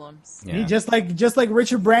problems. Yeah. Just like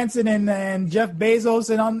Richard Branson and Jeff Bezos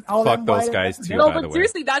and all fuck those guys too. No, but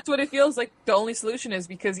seriously, that's what it feels like. The only solution is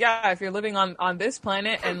because if you're living on this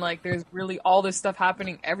planet and like there's really all this stuff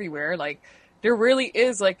happening everywhere, like there really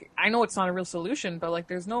is like I know it's not a real solution, but like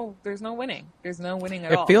there's no winning. There's no winning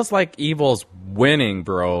at all. It feels like evil's winning,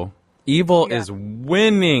 bro. Evil is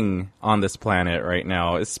winning on this planet right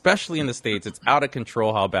now, especially in the States. It's out of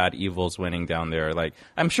control how bad evil's winning down there. Like,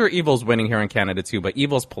 I'm sure evil's winning here in Canada too, but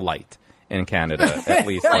evil's polite in Canada, at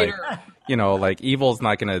least. Like, you know, like evil's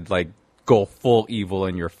not going to like go full evil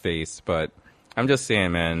in your face, but I'm just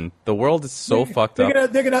saying, man, the world is so fucked up.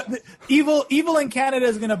 Evil in Canada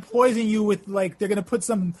is gonna poison you with like they're gonna put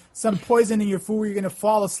some poison in your food where you're gonna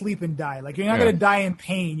fall asleep and die. Like you're not gonna die in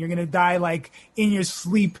pain. You're gonna die like in your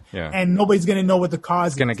sleep, and nobody's gonna know what the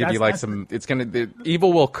cause is. It's gonna give you like some. It's gonna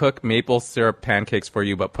evil will cook maple syrup pancakes for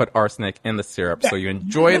you, but put arsenic in the syrup, so you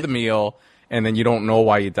enjoy the meal. And then you don't know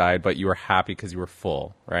why you died, but you were happy because you were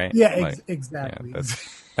full, right? Yeah, like, exactly. Yeah,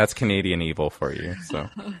 that's Canadian evil for you. So,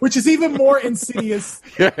 which is even more insidious.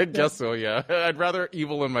 Yeah, I guess so. Yeah, I'd rather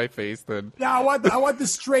evil in my face than. Yeah, I want the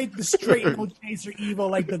straight no chaser evil,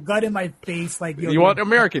 like the gut in my face, like you want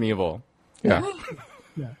American evil. Yeah.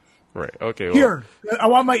 Yeah. Right. Okay. Pure. Well, I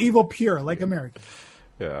want my evil pure, like American.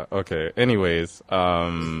 Yeah. Okay. Anyways,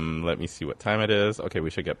 let me see what time it is. Okay, we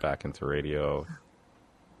should get back into radio.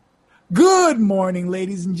 Good morning,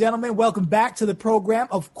 ladies and gentlemen. Welcome back to the program.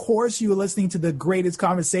 Of course, you are listening to the greatest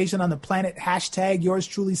conversation on the planet. Hashtag yours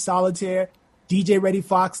truly solitaire. DJ Reddy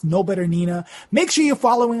Fox, No Better Nina. Make sure you're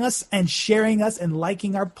following us and sharing us and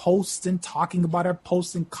liking our posts and talking about our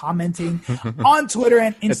posts and commenting on Twitter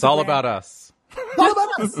and Instagram. It's all about us. It's all about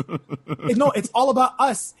us. No, it's all about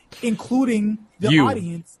us, including the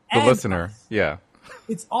audience. The listener. Us. Yeah.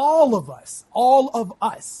 It's all of us. All of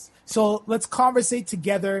us. So let's conversate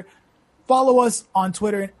together. Follow us on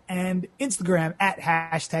Twitter and Instagram at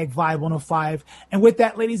hashtag Vibe105. And with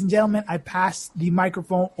that, ladies and gentlemen, I pass the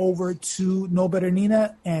microphone over to No Better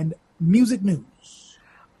Nina and Music News.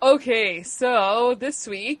 Okay, so this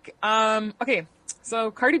week,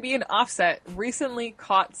 so Cardi B and Offset recently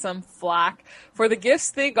caught some flack for the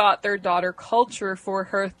gifts they got their daughter Culture for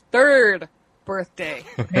her 3rd birthday.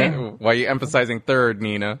 Why are you emphasizing 3rd,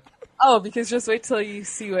 Nina? Oh, because just wait till you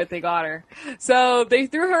see what they got her. So they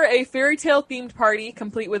threw her a fairy tale themed party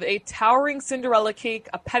complete with a towering Cinderella cake,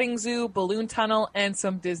 a petting zoo, balloon tunnel, and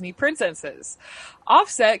some Disney princesses.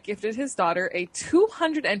 Offset gifted his daughter a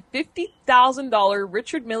 $250,000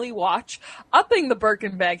 Richard Mille watch, upping the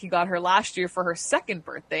Birkin bag he got her last year for her 2nd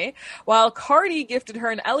birthday, while Cardi gifted her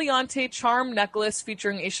an Eliante charm necklace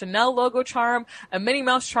featuring a Chanel logo charm, a Minnie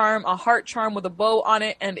Mouse charm, a heart charm with a bow on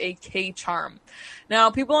it, and a K charm. Now,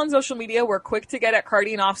 people on social media were quick to get at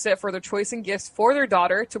Cardi and Offset for their choice in gifts for their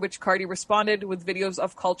daughter, to which Cardi responded with videos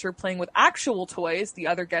of Culture playing with actual toys the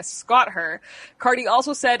other guests got her. Cardi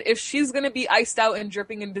also said if she's going to be iced out out and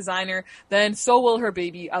dripping in designer, then so will her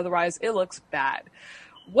baby. Otherwise, it looks bad.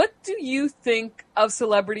 What do you think of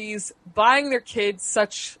celebrities buying their kids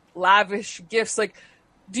such lavish gifts? Like,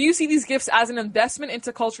 do you see these gifts as an investment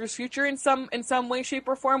into culture's future in some way, shape,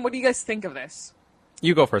 or form? What do you guys think of this?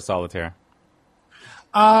 You go for Solitaire.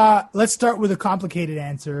 Let's start with a complicated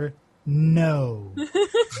answer. No.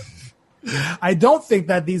 I don't think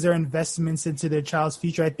that these are investments into their child's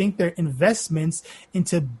future. I think they're investments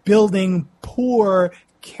into building poor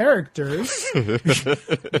characters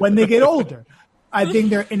when they get older. I think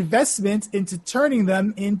they're investments into turning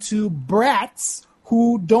them into brats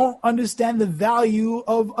who don't understand the value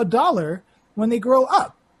of $1 when they grow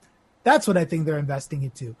up. That's what I think they're investing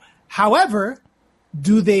into. However,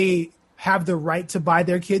 do they have the right to buy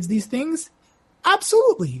their kids these things?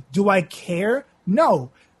 Absolutely. Do I care?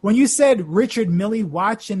 No. When you said Richard Mille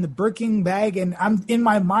watch and the Birkin bag, and I'm in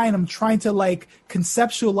my mind, I'm trying to like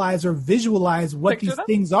conceptualize or visualize what these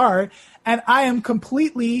things are, and I am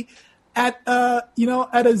completely at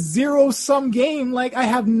a zero-sum game. Like, I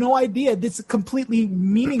have no idea. This is completely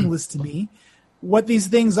meaningless to me what these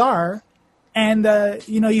things are, and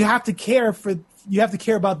you have to care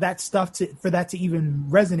about that stuff for that to even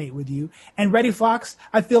resonate with you. And Reddy Fox,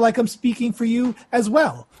 I feel like I'm speaking for you as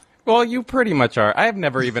well. Well, you pretty much are. I have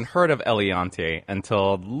never even heard of Eliantte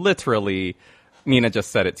until literally Nina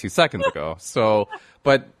just said it 2 seconds ago. So,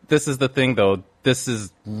 but this is the thing, though. This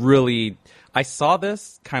is really, I saw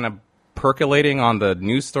this kind of percolating on the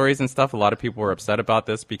news stories and stuff. A lot of people were upset about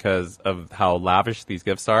this because of how lavish these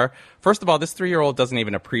gifts are. First of all, this 3-year-old doesn't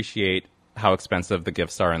even appreciate how expensive the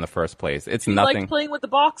gifts are in the first place. It's he nothing. Likes playing with the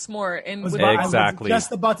box more. Exactly. I was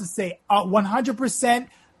just about to say 100%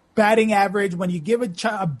 batting average when you give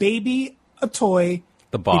a baby a toy.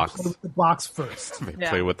 The box. They play with the box first.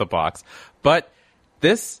 Play with the box. But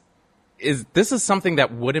this is something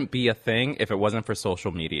that wouldn't be a thing if it wasn't for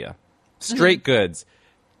social media. Straight goods.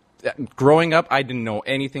 Growing up, I didn't know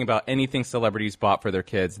anything about anything celebrities bought for their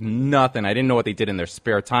kids. Nothing. I didn't know what they did in their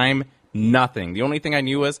spare time. Nothing. The only thing I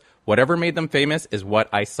knew was whatever made them famous is what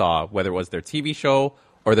I saw, whether it was their TV show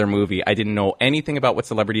or their movie. I didn't know anything about what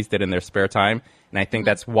celebrities did in their spare time. And I think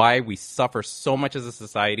that's why we suffer so much as a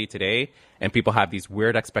society today. And people have these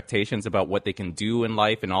weird expectations about what they can do in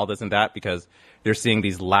life and all this and that, because they're seeing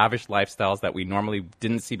these lavish lifestyles that we normally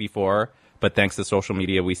didn't see before. But thanks to social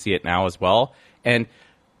media, we see it now as well. And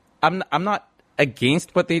I'm not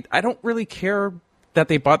against what I don't really care that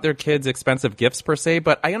they bought their kids expensive gifts per se,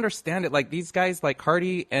 but I understand it. Like, these guys like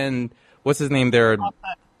Cardi and what's his name there?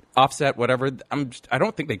 Offset, whatever. I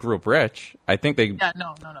don't think they grew up rich. I think they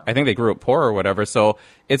no. I think they grew up poor or whatever. So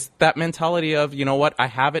it's that mentality of, you know what, I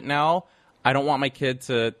have it now. I don't want my kid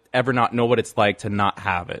to ever not know what it's like to not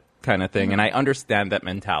have it, kind of thing. Mm-hmm. And I understand that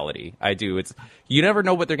mentality. I do. It's, you never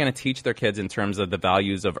know what they're going to teach their kids in terms of the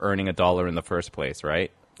values of earning $1 in the first place,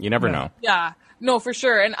 right? You never know. Yeah, no, for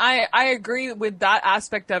sure. And I agree with that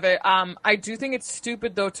aspect of it. I do think it's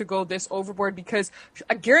stupid, though, to go this overboard, because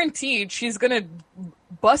I guaranteed she's going to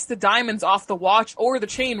bust the diamonds off the watch or the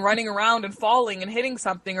chain running around and falling and hitting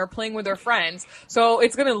something or playing with her friends. So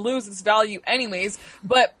it's going to lose its value anyways.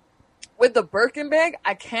 But with the Birkin bag,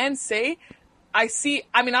 I can say I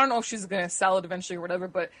don't know if she's going to sell it eventually or whatever,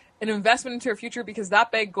 but an investment into her future, because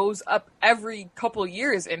that bag goes up every couple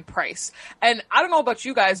years in price. And I don't know about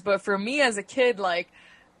you guys, but for me as a kid, like,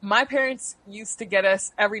 my parents used to get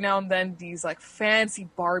us every now and then these like fancy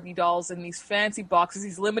Barbie dolls in these fancy boxes,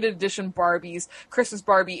 these limited edition Barbies, Christmas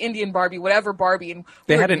Barbie, Indian Barbie, whatever Barbie. And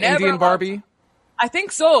they had an Indian Barbie? I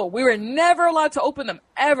think so. We were never allowed to open them,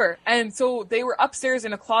 ever. And so they were upstairs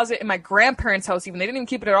in a closet in my grandparents' house even. They didn't even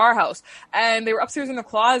keep it at our house. And they were upstairs in the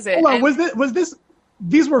closet. Hold on, was this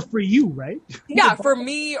these were for you, right? Yeah, for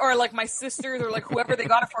me or like my sisters or like whoever they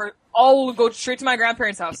got it for, all would go straight to my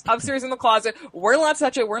grandparents' house, upstairs in the closet. We're not allowed to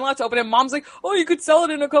touch it. We're not allowed to open it. Mom's like, oh, you could sell it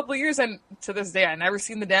in a couple of years. And to this day, I never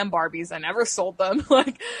seen the damn Barbies. I never sold them.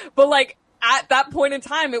 But at that point in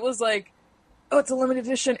time, it was like, oh, it's a limited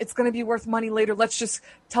edition. It's going to be worth money later. Let's just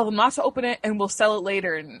tell them not to open it and we'll sell it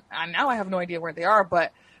later. And now I have no idea where they are.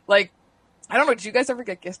 But like, I don't know. Did you guys ever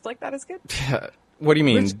get gifts like that as kids? What do you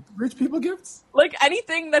mean? Rich people gifts? Like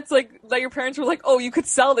anything that's like, that your parents were like, oh, you could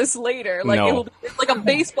sell this later. Like, no. Like a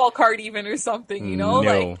baseball card even or something, you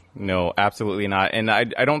know? No, absolutely not. And I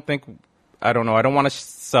don't know. I don't want to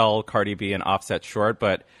sell Cardi B and Offset short,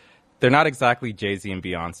 but they're not exactly Jay-Z and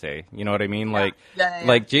Beyonce. You know what I mean? Yeah.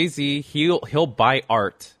 Like Jay-Z, he'll buy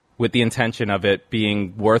art with the intention of it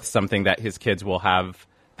being worth something that his kids will have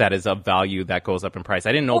that is of value that goes up in price.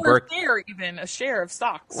 I didn't know or a share of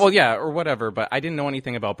stocks. Well, yeah, or whatever, but I didn't know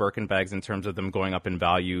anything about Birkin bags in terms of them going up in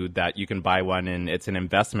value, that you can buy one and it's an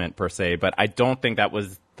investment per se, but I don't think that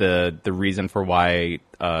was the reason for why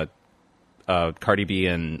Cardi B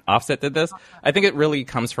and Offset did this. I think it really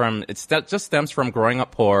comes from, just stems from growing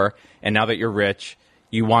up poor, and now that you're rich,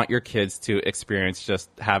 you want your kids to experience just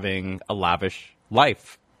having a lavish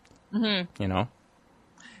life, you know?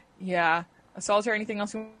 Yeah. Solitaire, anything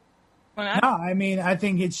else you want to add? No, I mean, I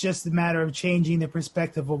think it's just a matter of changing the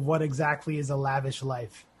perspective of what exactly is a lavish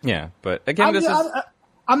life. Yeah, but again,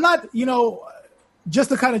 I'm not,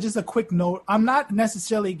 just a quick note. I'm not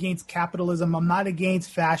necessarily against capitalism. I'm not against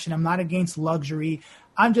fashion. I'm not against luxury.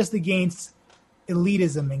 I'm just against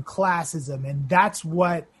elitism and classism. And that's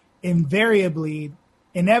what inevitably,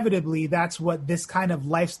 that's what this kind of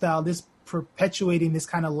lifestyle, this perpetuating this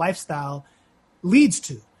kind of lifestyle leads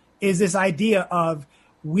to, is this idea of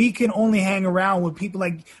we can only hang around with people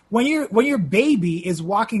like when your baby is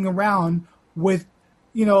walking around with,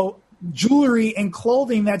 jewelry and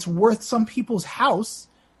clothing that's worth some people's house.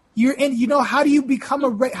 How do you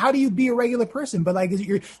how do you be a regular person? But like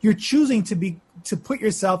you're choosing to put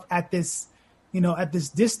yourself at this, at this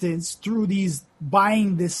distance through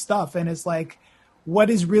buying this stuff. And it's like,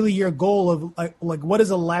 what is really your goal of like what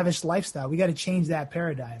is a lavish lifestyle? We got to change that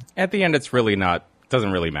paradigm. At the end, it's really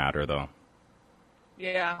doesn't really matter though.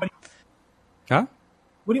 Yeah. Huh?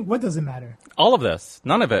 What does it matter? All of this.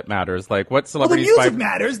 None of it matters. Like what celebrities the music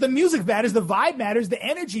matters. The music matters. The vibe matters. The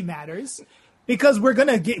energy matters. Because we're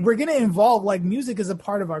gonna involve, like, music is a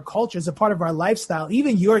part of our culture, it's a part of our lifestyle.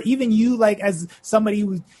 Even you, like, as somebody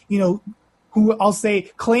who, who I'll say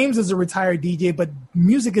claims as a retired DJ, but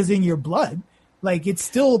music is in your blood. Like, it's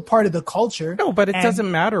still part of the culture. No, but it doesn't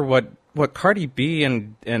matter what Cardi B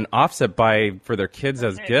and Offset buy for their kids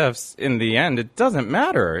as gifts. In the end, it doesn't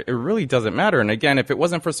matter. It really doesn't matter. And again, if it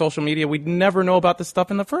wasn't for social media, we'd never know about this stuff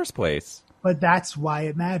in the first place. But that's why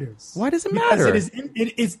it matters. Why does it matter? Because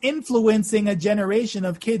it is influencing a generation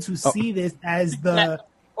of kids who see this as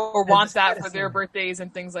or want that for their birthdays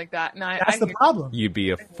and things like that. And that's the problem. You'd be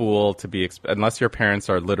a fool to be unless your parents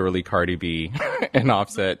are literally Cardi B and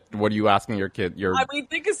Offset. What are you asking your kid? I mean,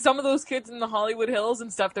 think of some of those kids in the Hollywood Hills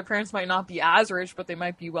and stuff. Their parents might not be as rich, but they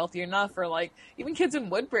might be wealthy enough. Or like even kids in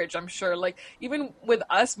Woodbridge, I'm sure. Like even with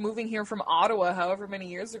us moving here from Ottawa, however many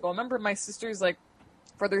years ago, I remember my sisters like,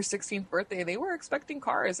 for their 16th birthday, they were expecting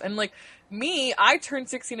cars. And like me, I turned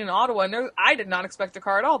 16 in Ottawa and I did not expect a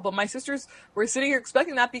car at all. But my sisters were sitting here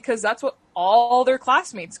expecting that because that's what all their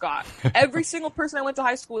classmates got. Every single person I went to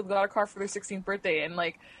high school with got a car for their 16th birthday. And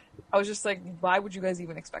like, I was just like, why would you guys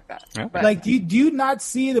even expect that? Yeah. But, like, do you not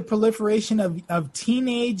see the proliferation of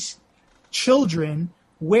teenage children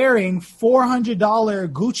wearing $400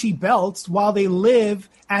 Gucci belts while they live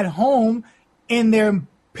at home in their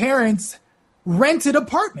parents' rented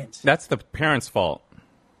apartment? That's the parents' fault.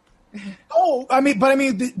 Oh,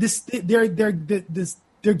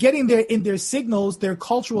 they're getting their signals, their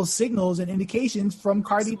cultural signals and indications from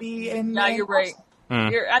Cardi B and. Yeah, you're right.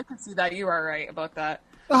 I can see that. You are right about that.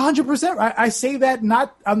 100%. I say that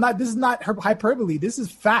this is not hyperbole. This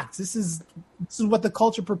is facts. This is what the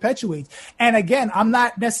culture perpetuates. And again, I'm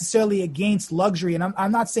not necessarily against luxury, and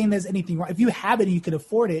I'm not saying there's anything wrong. If you have it and you can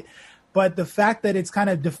afford it. But the fact that it's kind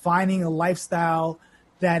of defining a lifestyle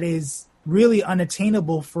that is really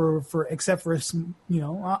unattainable for except for,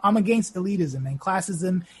 I'm against elitism, and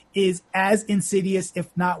classism is as insidious, if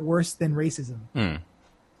not worse, than racism.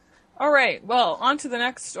 All right. Well, on to the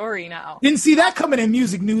next story now. Didn't see that coming in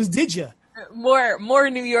music news, did you? More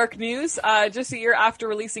New York news. Just a year after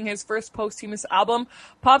releasing his first posthumous album,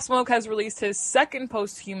 Pop Smoke has released his second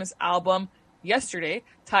posthumous album yesterday,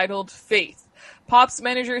 titled Faith. Pop's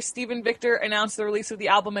manager, Stephen Victor, announced the release of the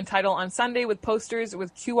album and title on Sunday with posters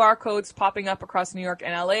with QR codes popping up across New York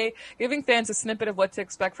and LA, giving fans a snippet of what to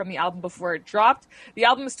expect from the album before it dropped. The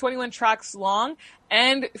album is 21 tracks long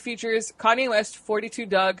and features Kanye West, 42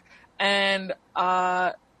 Doug, and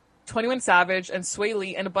 21 Savage, and Sway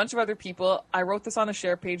Lee, and a bunch of other people. I wrote this on the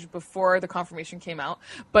share page before the confirmation came out,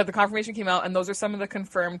 but the confirmation came out, and those are some of the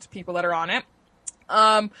confirmed people that are on it.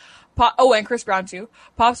 And Chris Brown too.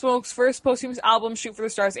 Pop Smoke's first posthumous album, Shoot for the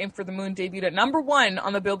Stars, Aim for the Moon, debuted at number 1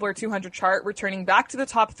 on the Billboard 200 chart, returning back to the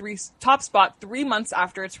top spot 3 months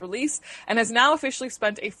after its release, and has now officially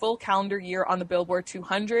spent a full calendar year on the Billboard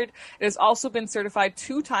 200. It has also been certified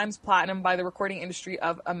 2 times platinum by the Recording Industry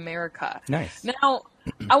of America. Nice. Now,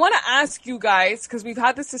 I want to ask you guys, because we've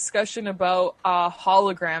had this discussion about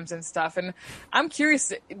holograms and stuff, and I'm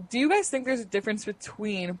curious, do you guys think there's a difference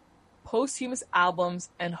between posthumous albums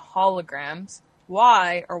and holograms?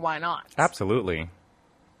 Why or why not? Absolutely.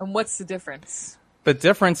 And what's the difference? The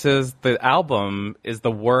difference is the album is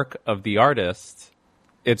the work of the artist.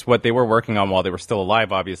 It's what they were working on while they were still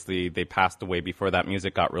alive. Obviously, they passed away before that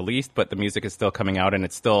music got released, but the music is still coming out, and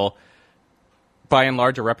it's still, by and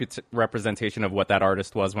large, a representation of what that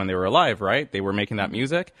artist was when they were alive, right? They were making that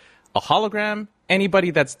music. A hologram,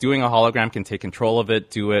 anybody that's doing a hologram can take control of it,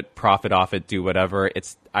 do it, profit off it, do whatever.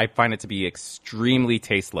 I find it to be extremely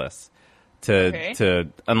tasteless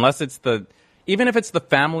unless it's even if it's the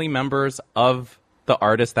family members of the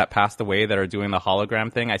artist that passed away that are doing the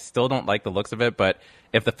hologram thing, I still don't like the looks of it. But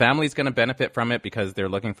if the family's going to benefit from it because they're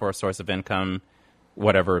looking for a source of income,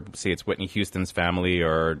 whatever, say it's Whitney Houston's family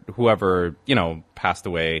or whoever, passed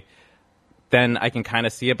away, then I can kind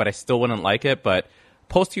of see it, but I still wouldn't like it. But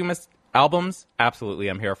posthumous albums, absolutely,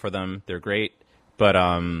 I'm here for them. They're great. But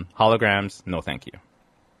holograms, no thank you.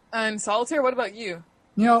 And Solitaire, what about you?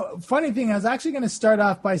 Funny thing, I was actually going to start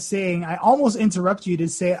off by saying, I almost interrupt you to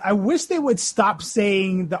say, I wish they would stop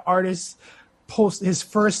saying the artist his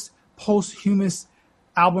first posthumous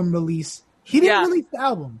album release. He didn't release the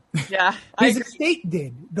album. Yeah. His estate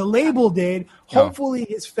did. The label did. Hopefully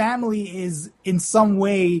his family is in some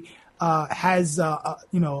way has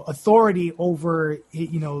authority over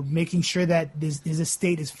making sure that his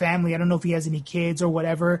estate, his family, I don't know if he has any kids or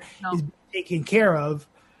whatever, is taken care of.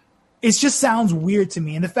 It just sounds weird to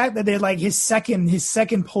me. And the fact that they're like his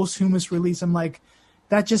second posthumous release, I'm like,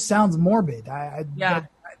 that just sounds morbid. That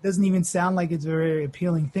doesn't even sound like it's a very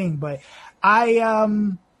appealing thing. But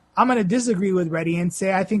I'm going to disagree with Reddy and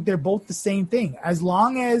say I think they're both the same thing. As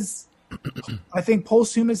long as I think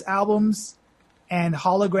posthumous albums and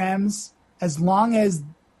holograms, as long as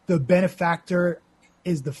the benefactor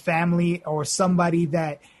is the family or somebody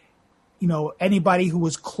that, anybody who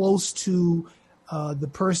was close to the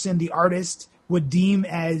person, the artist, would deem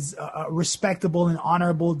as a respectable and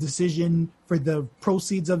honorable decision for the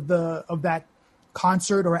proceeds of that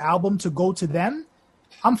concert or album to go to them,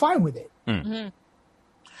 I'm fine with it. Mm-hmm.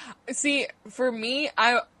 See, for me,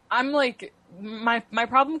 I'm like, my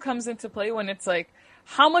problem comes into play when it's like,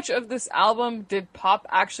 how much of this album did Pop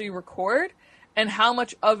actually record, and how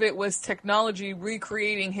much of it was technology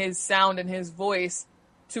recreating his sound and his voice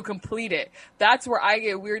to complete it? That's where I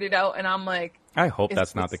get weirded out, and I'm like, I hope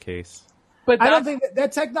that's not the case. But I don't think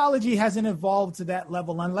that technology hasn't evolved to that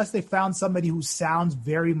level unless they found somebody who sounds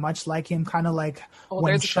very much like him, kind of like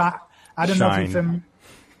when Shine. I don't know if you're familiar.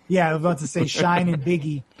 Yeah, I was about to say Shine and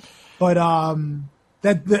Biggie, but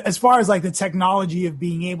as far as like the technology of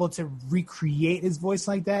being able to recreate his voice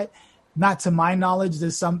like that, not to my knowledge.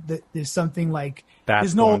 There's something like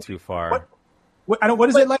that's going too far. What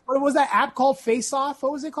is it like? What was that app called? Face Off?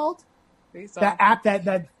 What was it called? That app that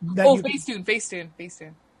Facetune.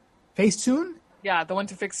 Facetune? Yeah, the one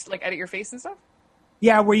to fix edit your face and stuff.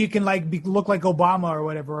 Yeah, where you can look like Obama or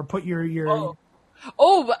whatever, or put your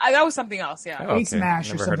but that was something else. Yeah, face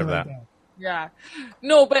mash or something like that. Yeah,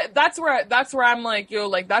 no, but that's where I'm like,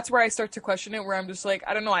 that's where I start to question it. Where I'm just like,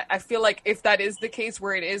 I don't know. I feel like if that is the case,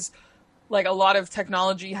 where it is like a lot of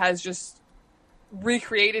technology has just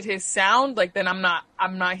recreated his sound, then I'm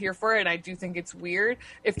not here for it. And I do think it's weird.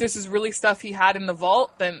 If this is really stuff he had in the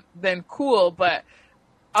vault, then cool. But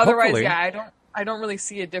otherwise, hopefully. I don't really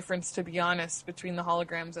see a difference, to be honest, between the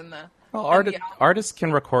holograms and the. Well, artists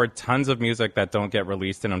can record tons of music that don't get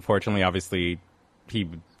released, and unfortunately, obviously, he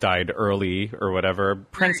died early or whatever.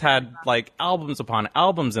 Prince had albums upon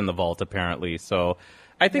albums in the vault, apparently. So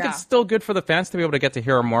I think it's still good for the fans to be able to get to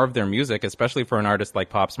hear more of their music, especially for an artist like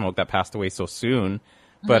Pop Smoke that passed away so soon.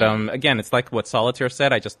 But again, it's like what Solitaire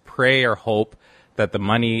said. I just pray or hope that the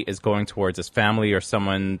money is going towards his family or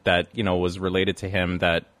someone that, was related to him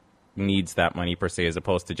that needs that money per se, as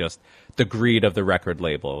opposed to just the greed of the record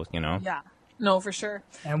label, Yeah, no, for sure.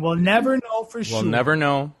 And we'll never know for sure. We'll never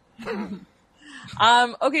know.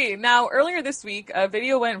 Okay, now earlier this week, a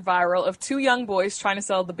video went viral of two young boys trying to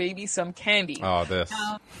sell the baby some candy. Oh, this.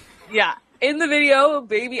 Yeah. In the video,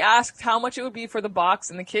 baby asked how much it would be for the box,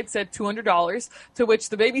 and the kid said $200, to which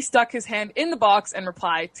the baby stuck his hand in the box and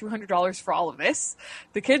replied, $200 for all of this?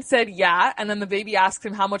 The kid said, yeah, and then the baby asked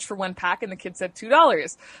him how much for one pack, and the kid said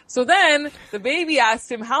 $2. So then, the baby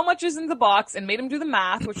asked him how much is in the box, and made him do the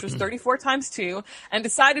math, which was 34 times 2, and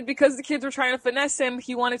decided because the kids were trying to finesse him,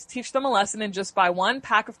 he wanted to teach them a lesson and just buy one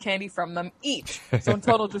pack of candy from them each. So in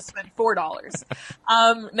total, just spent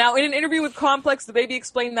 $4. Now, in an interview with Complex, the baby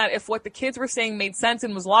explained that if what the kids kids were saying made sense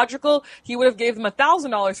and was logical, he would have gave them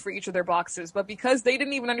 $1,000 for each of their boxes. But because they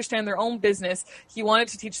didn't even understand their own business, he wanted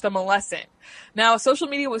to teach them a lesson. Now, social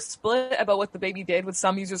media was split about what the baby did, with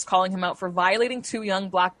some users calling him out for violating 2 young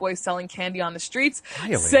black boys selling candy on the streets,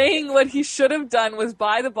 saying what he should have done was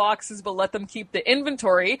buy the boxes but let them keep the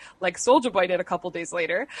inventory, like Soulja Boy did a couple days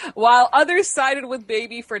later, while others sided with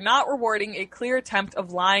baby for not rewarding a clear attempt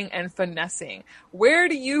of lying and finessing. Where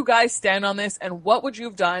do you guys stand on this, and what would you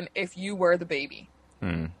have done if you were the baby?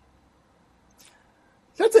 That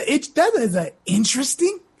is an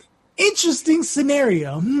interesting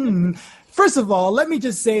scenario. First of all, let me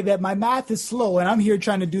just say that my math is slow, and I'm here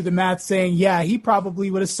trying to do the math saying, yeah, he probably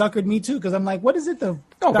would have suckered me too, because I'm like, what is it? No,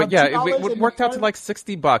 but yeah, it worked out to like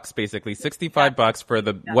 $60, basically $65 for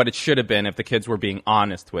what it should have been if the kids were being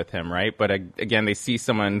honest with him, right? But again, they see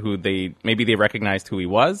someone who they recognized who he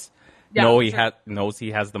was, knows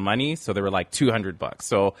he has the money, so they were like $200.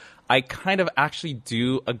 So I kind of actually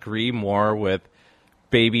do agree more with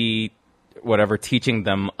baby teaching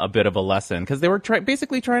them a bit of a lesson, because they were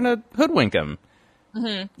basically trying to hoodwink him.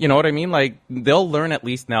 Mm-hmm. You know what I mean? Like, they'll learn at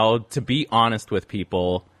least now to be honest with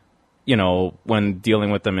people, you know, when dealing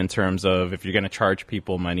with them in terms of if you're going to charge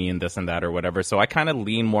people money and this and that or whatever. So I kind of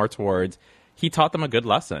lean more towards he taught them a good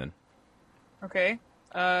lesson. Okay.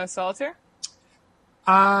 Solitaire?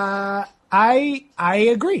 I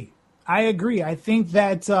agree. I think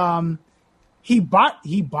that he bought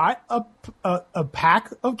a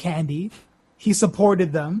pack of candy. He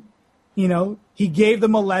supported them. You know, he gave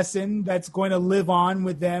them a lesson that's going to live on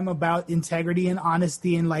with them about integrity and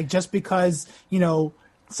honesty. And like, just because, you know,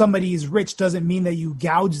 somebody is rich doesn't mean that you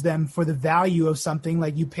gouge them for the value of something.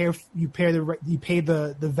 Like, you pay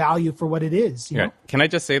the value for what it is. You know? Can I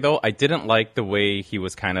just say though, I didn't like the way he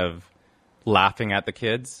was kind of laughing at the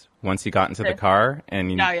kids once he got into the car,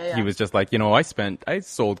 and he was just like, you know, I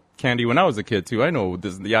sold candy when I was a kid too. I know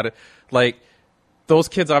this, yada. Like, those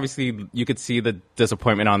kids, obviously, you could see the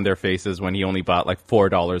disappointment on their faces when he only bought like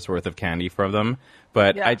 $4 worth of candy from them.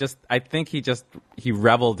 But I think he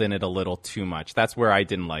reveled in it a little too much. That's where I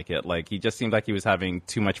didn't like it. Like, he just seemed like he was having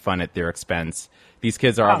too much fun at their expense. These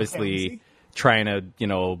kids are obviously trying to, you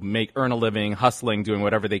know, earn a living, hustling, doing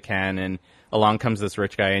whatever they can, and along comes this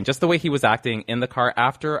rich guy. And just the way he was acting in the car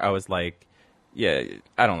after, I was like, yeah,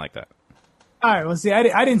 I don't like that. All right, well, see, I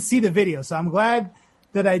didn't see the video, so I'm glad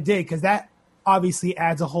that I did, because that obviously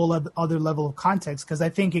adds a whole other level of context, because I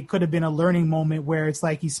think it could have been a learning moment where it's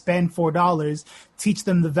like you spend $4, teach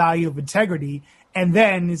them the value of integrity, and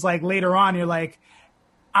then it's like later on you're like,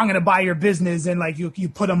 I'm going to buy your business, and like you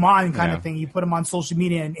put them on kind of thing. You put them on social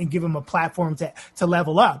media and give them a platform to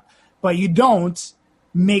level up, but you don't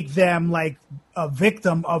make them like a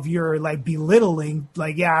victim of your like belittling.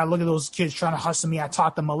 Like, yeah, look at those kids trying to hustle me. I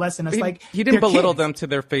taught them a lesson. It's like he didn't belittle them to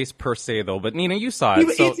their face per se, though. But Nina, you saw it.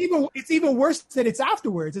 It's even worse that it's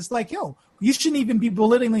afterwards. It's like, yo, you shouldn't even be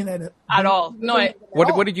belittling that at all. No,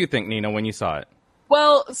 what did you think, Nina, when you saw it?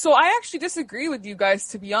 Well, so I actually disagree with you guys,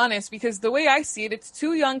 to be honest, because the way I see it, it's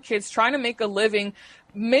 2 young kids trying to make a living.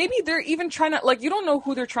 Maybe they're even trying to, like, you don't know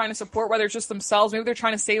who they're trying to support, whether it's just themselves. Maybe they're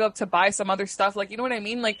trying to save up to buy some other stuff. Like, you know what I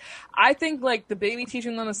mean? Like, I think, like, the baby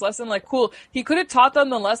teaching them this lesson, like, cool. He could have taught them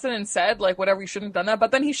the lesson and said, like, whatever, you shouldn't have done that.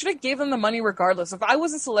 But then he should have gave them the money regardless. If I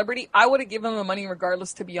was a celebrity, I would have given them the money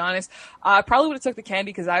regardless, to be honest. I probably would have took the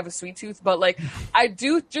candy because I have a sweet tooth. But, like, I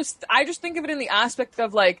just think of it in the aspect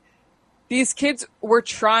of, like, these kids were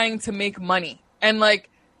trying to make money. And, like,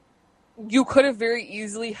 you could have very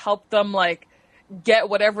easily helped them, like, get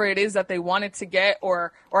whatever it is that they wanted to get,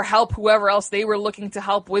 or help whoever else they were looking to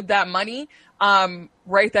help with that money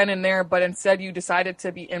right then and there. But instead you decided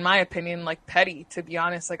to be, in my opinion, like, petty, to be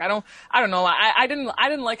honest. Like, I don't know. I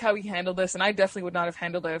didn't like how he handled this, and I definitely would not have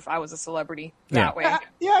handled it if I was a celebrity that way.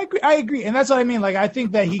 I agree. And that's what I mean. Like, I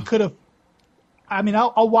think that he could have, I mean,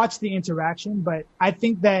 I'll watch the interaction, but I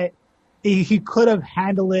think that he could have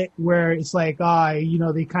handled it where it's like, you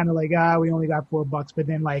know, they kind of like, we only got $4, but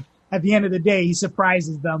then, like, at the end of the day, he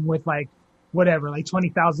surprises them with like whatever, like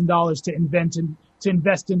 $20,000 to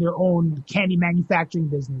invest in their own candy manufacturing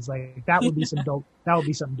business. Like, that would be some dope. That would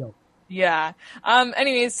be something dope. Yeah.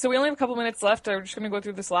 Anyways, so we only have a couple minutes left. I'm just going to go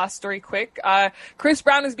through this last story quick. Chris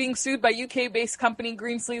Brown is being sued by UK-based company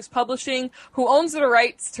Greensleeves Publishing, who owns the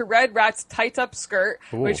rights to Red Rat's Tight Up Skirt,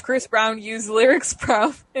 which Chris Brown used lyrics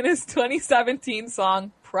from in his 2017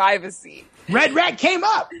 song Privacy. Red Rat came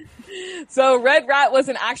up. So Red Rat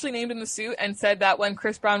wasn't actually named in the suit and said that when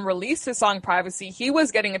Chris Brown released his song Privacy, he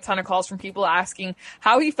was getting a ton of calls from people asking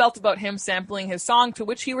how he felt about him sampling his song, to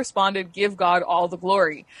which he responded, "Give God all the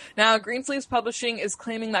glory." Now, Greensleeves Publishing is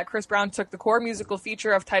claiming that Chris Brown took the core musical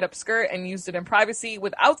feature of Tied Up Skirt and used it in Privacy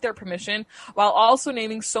without their permission, while also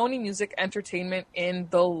naming Sony Music Entertainment in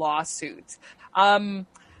the lawsuit.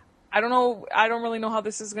 I don't know. I don't really know how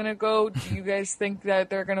this is going to go. Do you guys think that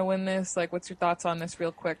they're going to win this? Like, what's your thoughts on this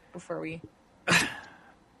real quick before we...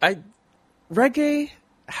 Reggae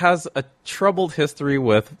has a troubled history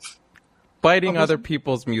with biting other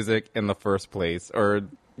people's music in the first place, or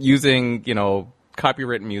using,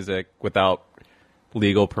 copyrighted music without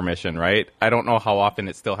legal permission, right? I don't know how often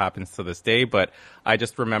it still happens to this day, but I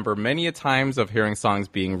just remember many a times of hearing songs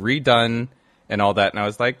being redone and all that, and I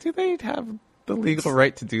was like, do they have the legal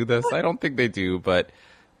right to do this? I don't think they do, but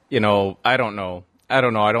I don't know. I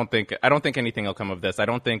don't think anything will come of this. I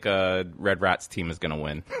don't think Red Rat's team is going to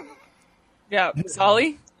win. Yeah,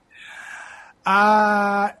 Solly?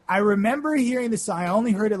 I remember hearing this song. I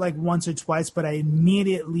only heard it like once or twice, but I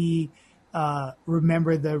immediately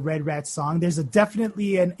remember the Red Rat song. There's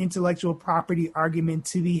definitely an intellectual property argument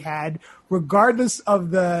to be had, regardless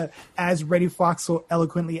of as Reddy Fox so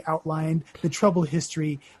eloquently outlined, the troubled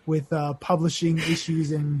history with publishing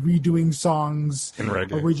issues and redoing songs,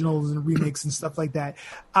 originals and remakes and stuff like that.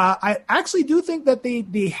 I actually do think that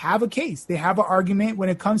they have a case. They have an argument when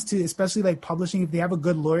it comes to, especially like publishing. If they have a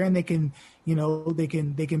good lawyer and they can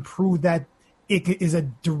prove that it is a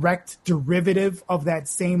direct derivative of that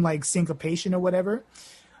same like syncopation or whatever.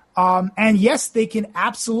 And yes, they can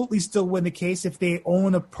absolutely still win the case if they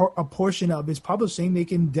own a portion of his publishing. They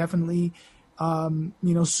can definitely,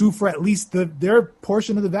 sue for at least their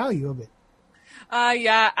portion of the value of it.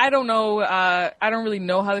 Yeah, I don't know. I don't really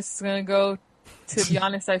know how this is going to go. To be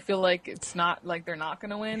honest, I feel like it's not like they're not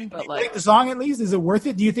going to win, but like the song, at least, is it worth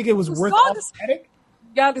it? Do you think it was worth all the static?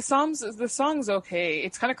 Yeah, the song's okay.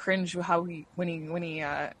 It's kind of cringe how when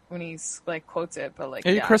he's like quotes it, but like.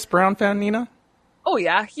 Are you a Chris Brown fan, Nina? Oh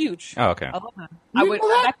yeah, huge. Oh, okay. I love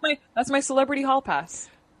that. That's my celebrity hall pass.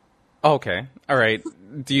 Okay, all right.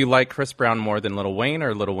 Do you like Chris Brown more than Lil Wayne,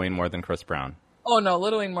 or Lil Wayne more than Chris Brown? Oh no,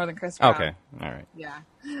 Lil Wayne more than Chris Brown. Okay, all right. Yeah.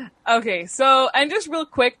 Okay, so, and just real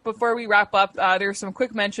quick before we wrap up, there's some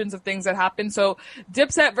quick mentions of things that happened. So,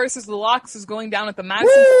 Dipset versus The Lox is going down at the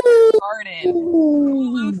Madison Garden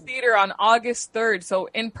Hulu Theater on August 3rd, so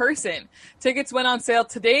in person. Tickets went on sale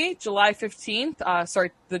today, July 15th.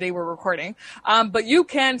 Sorry, the day we're recording. But you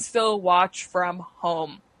can still watch from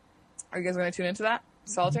home. Are you guys going to tune into that?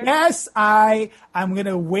 Solitaire? Yes, I'm going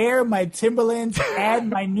to wear my Timberlands and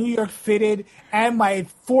my New York Fitted and my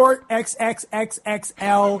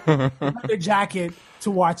 4XXXXL leather jacket to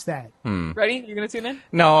watch that. Ready? You're going to tune in?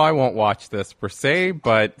 No, I won't watch this per se,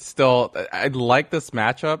 but still, I like this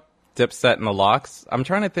matchup, Dipset and The Lox. I'm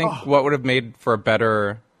trying to think what would have made for a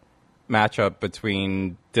better matchup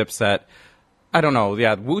between Dipset. I don't know.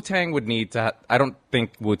 Yeah, Wu-Tang would need to... I don't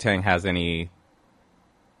think Wu-Tang has any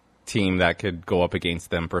team that could go up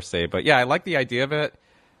against them per se, but yeah, I like the idea of it.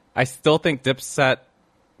 I still think Dipset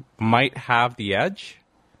might have the edge,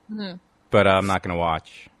 but I'm not going to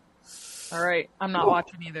watch. All right, I'm not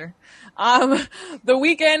watching either. The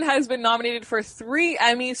Weeknd has been nominated for 3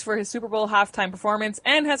 Emmys for his Super Bowl halftime performance,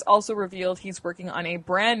 and has also revealed he's working on a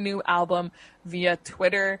brand new album via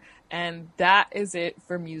Twitter, and that is it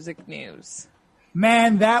for music news.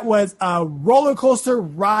 Man, that was a roller coaster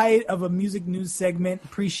ride of a music news segment.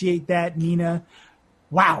 Appreciate that, Nina.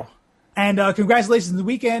 Wow. And congratulations to The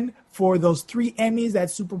Weeknd for those 3 Emmys.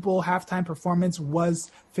 That Super Bowl halftime performance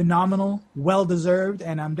was phenomenal, well-deserved,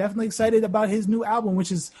 and I'm definitely excited about his new album,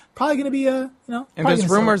 which is probably going to be And there's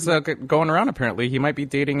rumors going around, apparently. He might be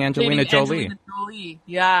dating Angelina Jolie. Angelina Jolie,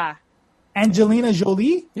 yeah. Angelina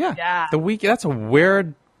Jolie? Yeah. The Weeknd, that's a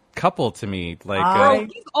weird couple to me. Like,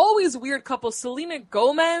 he's always weird couple. Selena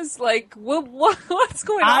Gomez, like, what's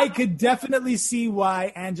going on? I could definitely see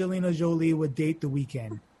why Angelina Jolie would date The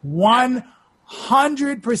Weeknd.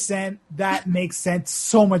 100%. That makes sense.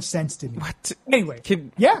 So much sense to me. What? Anyway,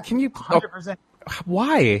 can you 100%?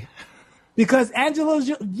 Why? Because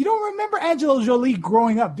you don't remember Angela Jolie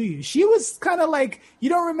growing up, do you? She was kind of like, you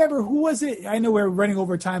don't remember, who was it? I know we're running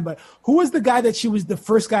over time, but who was the guy that she was the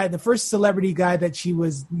first celebrity guy that she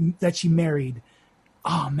married?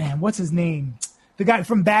 Oh man, what's his name? The guy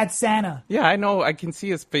from Bad Santa. Yeah, I know. I can see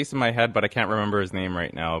his face in my head, but I can't remember his name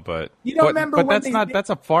right now. But you don't remember? But that's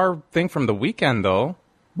a far thing from The Weeknd, though.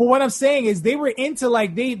 But what I'm saying is they were into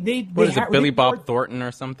like they What is it, Billy Bob Thornton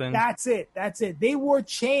or something? That's it. They wore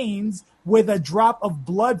chains with a drop of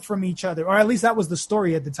blood from each other, or at least that was the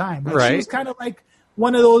story at the time. Like, right. She was kind of like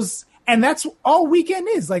one of those, and that's all Weeknd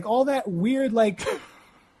is, like all that weird like.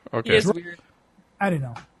 Okay. It's weird. I don't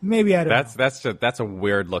know. Maybe I don't know. That's a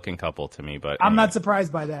weird looking couple to me, but I'm not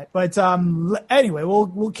surprised by that. But anyway,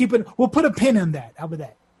 we'll keep it. We'll put a pin in that. How about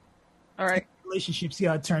that? All right. Relationship. See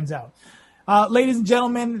how it turns out. Ladies and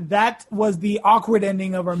gentlemen, that was the awkward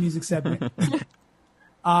ending of our music segment.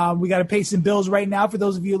 We got to pay some bills right now. For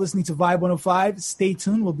those of you listening to Vibe 105, stay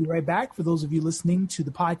tuned. We'll be right back. For those of you listening to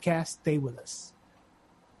the podcast, stay with us.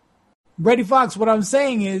 Reddy Fox, what I'm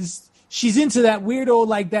saying is she's into that weirdo,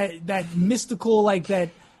 like that mystical, like that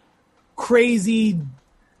crazy,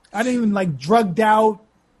 I don't even like drugged out.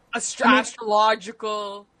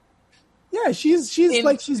 Astrological. Yeah, she's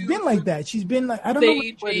like, she's been like that. She's been like, I don't know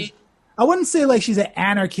what it is. I wouldn't say like she's an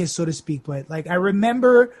anarchist, so to speak, but like I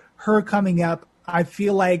remember her coming up. I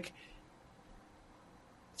feel like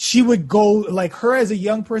she would go, like her as a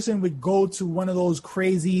young person would go to one of those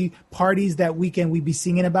crazy parties that weekend we'd be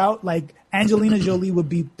singing about. Like Angelina Jolie would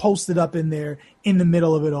be posted up in there in the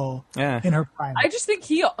middle of it all in her prime. I just think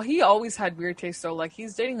he always had weird taste though. Like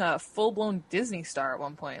he's dating a full blown Disney star at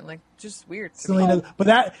one point. Like just weird. Selena,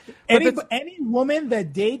 but any woman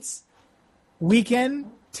that dates Weeknd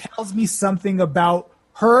tells me something about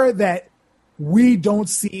her that we don't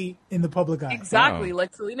see in the public eye. Exactly.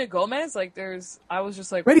 Like Selena Gomez, like I was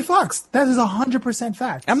just like... Reddy Fox, that is 100%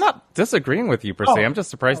 fact. I'm not disagreeing with you per se. I'm just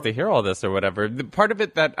surprised to hear all this or whatever. The part of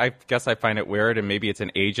it that I guess I find it weird, and maybe it's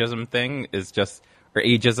an ageism thing, is just, or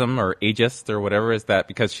ageism or ageist or whatever, is that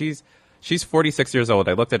because she's 46 years old.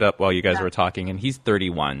 I looked it up while you guys were talking, and he's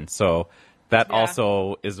 31. So that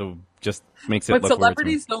also is just makes it look weird. But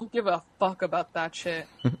celebrities don't give a fuck about that shit.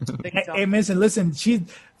 Hey, listen, she's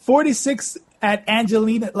 46 at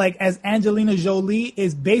Angelina, like as Angelina Jolie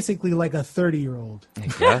is basically like a 30-year-old. I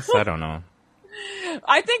guess, I don't know.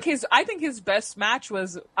 I think his best match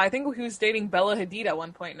was, I think he was dating Bella Hadid at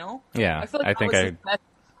one point, no? Yeah. I feel like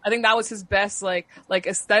I think that was his best, like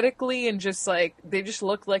aesthetically, and just like they just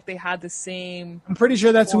looked like they had the same. I'm pretty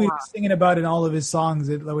sure that's who he was singing about in all of his songs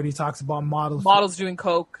when he talks about models doing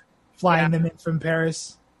coke, flying them in from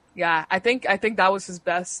Paris. Yeah, I think that was his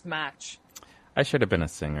best match. I should have been a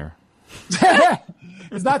singer.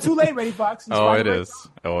 It's not too late, Reddy Fox. It is. It is.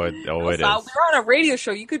 We're on a radio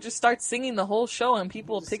show. You could just start singing the whole show, and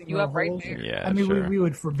people will pick you up right there. Yeah, I mean, sure. we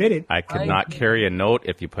would forbid it. I could not carry a note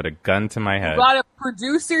if you put a gun to my head. You got a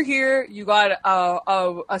producer here. You got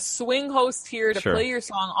a swing host here to play your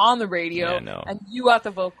song on the radio, and you got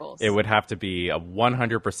the vocals. It would have to be a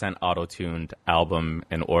 100% auto-tuned album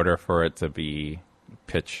in order for it to be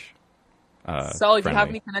pitch. So, do you have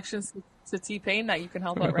any connections to T-Pain that you can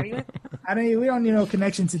help out ready with? We don't need no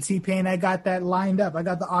connection to T-Pain. I got that lined up. I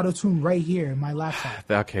got the auto-tune right here in my laptop.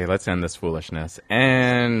 Okay, let's end this foolishness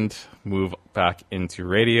and move back into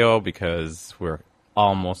radio because we're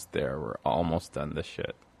almost there. We're almost done this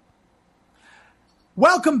shit.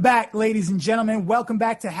 Welcome back, ladies and gentlemen. Welcome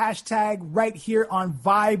back to Hashtag right here on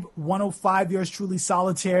Vibe 105. Yours truly,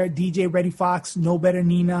 Solitaire, DJ Reddy Fox, No Better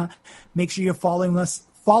Nina. Make sure you're following us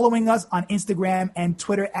on Instagram and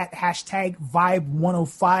Twitter at Hashtag Vibe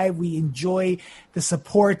 105. We enjoy the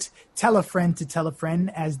support. Tell a friend to tell a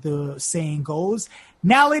friend, as the saying goes.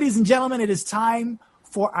 Now, ladies and gentlemen, it is time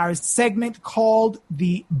for our segment called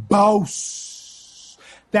the BOSS.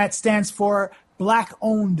 That stands for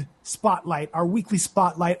Black-Owned Spotlight, our weekly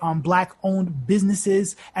spotlight on Black-owned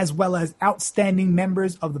businesses as well as outstanding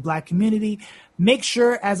members of the Black community. Make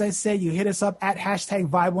sure, as I said, you hit us up at Hashtag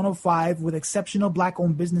Vibe 105 with exceptional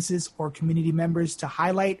Black-owned businesses or community members to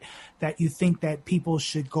highlight that you think that people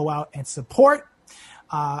should go out and support.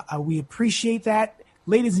 We appreciate that.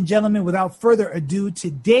 Ladies and gentlemen, without further ado,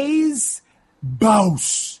 today's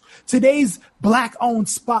BOSS, today's Black-owned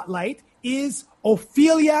spotlight is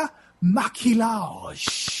Ophelia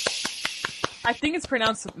Maquillage. I think it's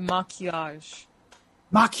pronounced maquillage.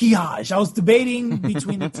 Maquillage. I was debating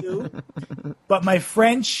between the two, but my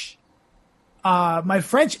French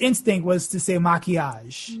instinct was to say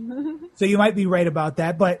maquillage. So you might be right about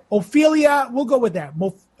that. But Ophelia, we'll go with that.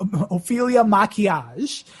 Ophelia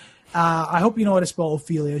Maquillage. I hope you know how to spell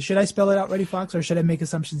Ophelia. Should I spell it out, Reddy Fox, or should I make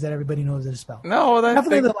assumptions that everybody knows how to spell? No,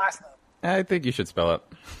 definitely the last name. I think you should spell it.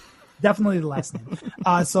 Definitely the last name.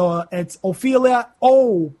 So it's Ophelia,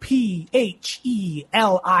 Ophelia,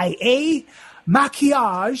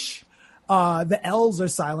 Maquillage. The L's are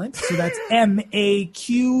silent, so that's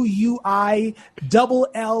Maquillage.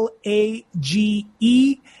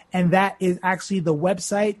 and that is actually the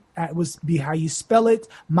website. That was be how you spell it,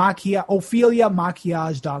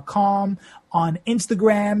 OpheliaMaquillage.com. On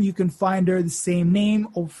Instagram, you can find her the same name,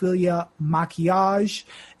 Ophelia Maquillage.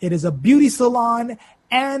 It is a beauty salon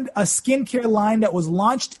and a skincare line that was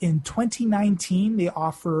launched in 2019. They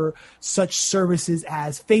offer such services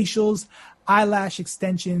as facials, eyelash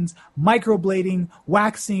extensions, microblading,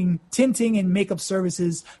 waxing, tinting, and makeup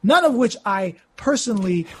services, none of which I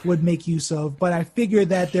personally would make use of, but I figure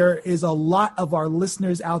that there is a lot of our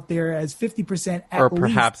listeners out there, as 50% at or least.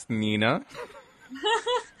 perhaps Nina.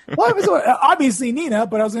 Well, obviously Nina,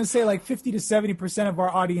 but I was going to say like 50 to 70% of our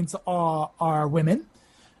audience are women.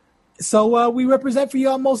 So we represent for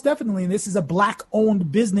y'all most definitely. And this is a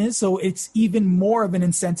Black-owned business, so it's even more of an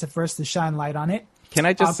incentive for us to shine light on it. Can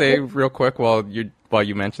I just say real quick while you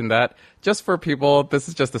mentioned that, just for people, this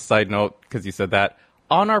is just a side note because you said that,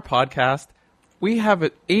 on our podcast, we have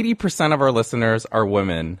 80% of our listeners are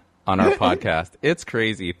women on our podcast. It's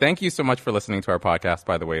crazy. Thank you so much for listening to our podcast,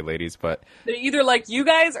 by the way, ladies. But they either like you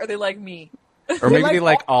guys or they like me. Or maybe they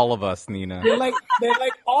like all of us, Nina. They like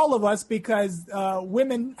all of us because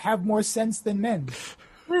women have more sense than men.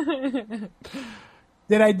 Am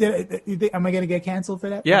I going to get canceled for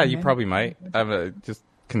that? Yeah, you probably might. Just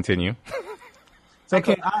continue. It's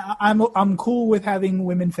okay. I'm cool with having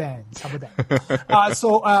women fans. How about that?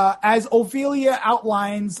 So as Ophelia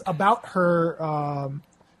outlines about her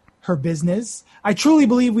business, I truly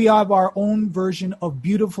believe we have our own version of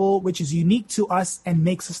beautiful, which is unique to us and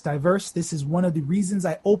makes us diverse. This is one of the reasons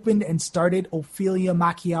I opened and started Ophelia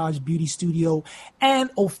Maquillage Beauty Studio and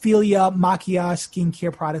Ophelia Maquillage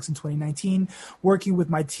Skincare Products in 2019. Working with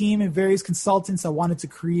my team and various consultants, I wanted to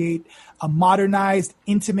create a modernized,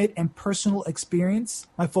 intimate, and personal experience.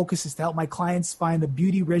 My focus is to help my clients find a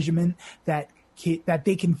beauty regimen that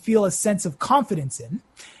they can feel a sense of confidence in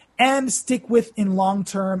and stick with in long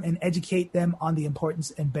term, and educate them on the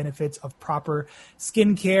importance and benefits of proper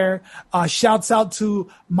skincare. Shouts out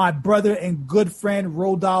to my brother and good friend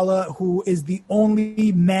Rodala, who is the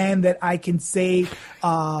only man that I can say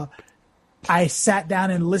I sat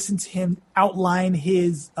down and listened to him outline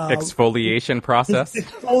his exfoliation process.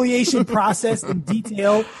 Exfoliation process in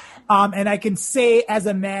detail. And I can say, as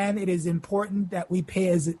a man, it is important that we pay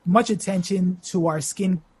as much attention to our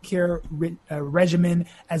skin care regimen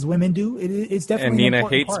as women do. It's definitely and Nina an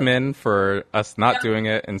important hates part. Men for us not doing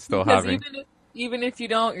it and still Because having even if you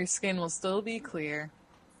don't, your skin will still be clear.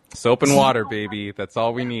 soap and water, baby. That's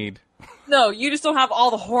all we need. No, you just don't have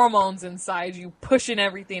all the hormones inside you pushing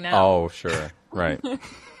everything out. Oh, sure. Right.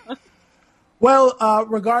 Well,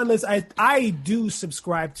 regardless, I do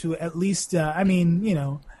subscribe to at least, at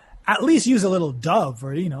least use a little Dove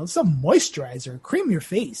or, some moisturizer. Cream your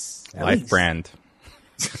face. Life brand.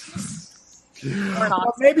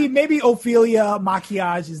 Well, maybe Ophelia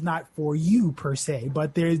Maquillage is not for you per se,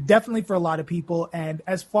 but there's definitely for a lot of people. And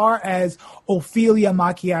as far as Ophelia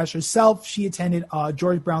Maquillage herself, she attended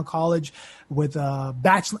George Brown College with a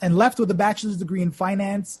bachelor and left with a bachelor's degree in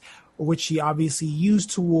finance, which she obviously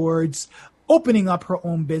used towards opening up her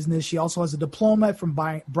own business. She also has a diploma from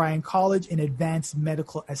Bryan College in advanced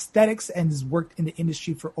medical aesthetics and has worked in the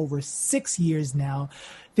industry for over 6 years now.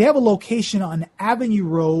 They have a location on Avenue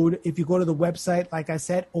Road. If you go to the website, like I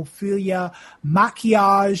said,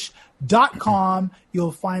 OpheliaMaquillage.com,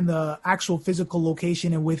 you'll find the actual physical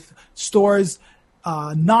location. And with stores,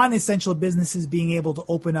 non-essential businesses being able to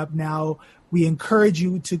open up now, we encourage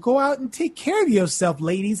you to go out and take care of yourself,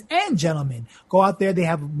 ladies and gentlemen. Go out there. They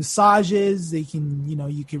have massages. They can,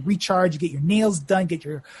 you can recharge, get your nails done, get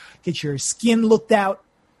your skin looked out,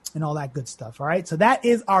 and all that good stuff. All right. So that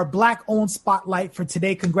is our Black-owned spotlight for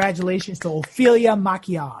today. Congratulations to Ophelia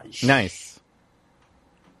Maquillage. Nice.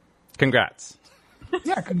 Congrats.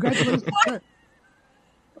 Yeah, congratulations.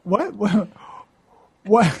 What? Why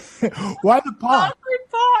the pause? Awkward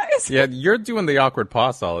pause. Yeah, you're doing the awkward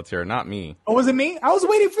pause, Solitaire, not me. Oh, was it me? I was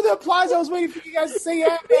waiting for the applause. I was waiting for you guys to say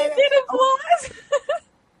yeah. Did applause?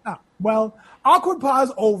 Well, awkward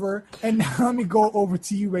pause over, and now let me go over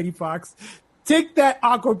to you, Reddy Fox. Take that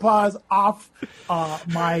awkward pause off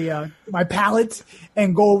my palette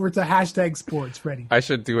and go over to hashtag sports, Reddy. I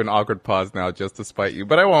should do an awkward pause now just to spite you,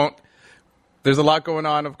 but I won't. There's a lot going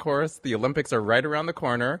on, of course. The Olympics are right around the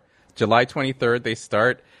corner. July 23rd, they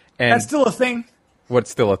start. And that's still a thing. What's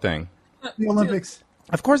still a thing? The Olympics.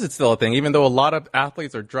 Of course it's still a thing, even though a lot of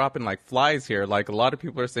athletes are dropping like flies here. Like a lot of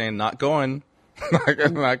people are saying, not going.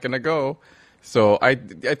 I'm not going to go. So I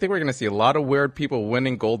think we're going to see a lot of weird people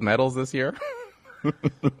winning gold medals this year.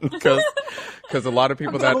 because a lot of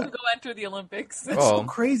people that go enter the Olympics. It's so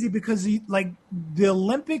crazy because the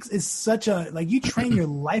Olympics is such a you train your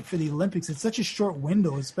life for the Olympics. It's such a short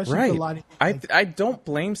window, especially for a lot of. I don't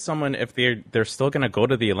blame someone if they're still going to go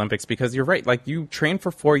to the Olympics, because you're right. Like, you train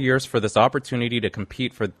for 4 years for this opportunity to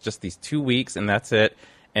compete for just these 2 weeks, and that's it.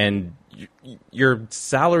 And your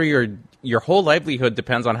salary or your whole livelihood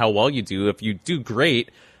depends on how well you do. If you do great,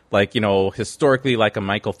 like, historically, like a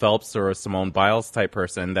Michael Phelps or a Simone Biles type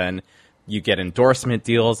person, then you get endorsement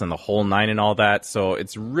deals and the whole nine and all that. So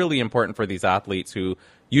it's really important for these athletes who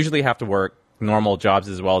usually have to work normal jobs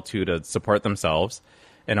as well, too, to support themselves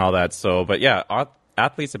and all that. So, but yeah,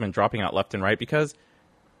 athletes have been dropping out left and right because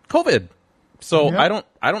COVID. So yeah.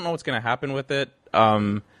 I don't know what's going to happen with it.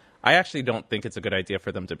 I actually don't think it's a good idea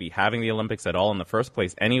for them to be having the Olympics at all in the first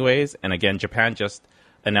place anyways. And again, Japan just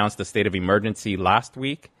announced a state of emergency last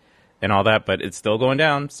week and all that, but it's still going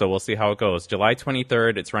down. So we'll see how it goes. July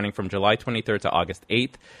 23rd. It's running from July 23rd to August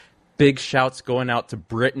 8th. Big shouts going out to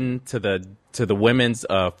Britain, to the women's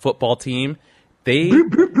football team.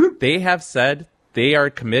 They have said they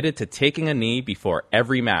are committed to taking a knee before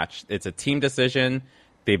every match. It's a team decision.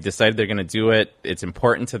 They've decided they're going to do it. It's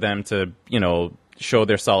important to them to, show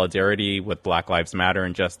their solidarity with Black Lives Matter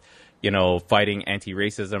and just, fighting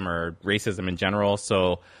anti-racism or racism in general.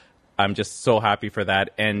 So I'm just so happy for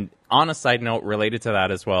that. And on a side note related to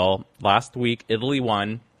that as well, last week, Italy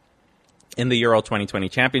won in the Euro 2020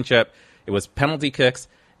 Championship. It was penalty kicks.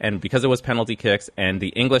 And because it was penalty kicks and the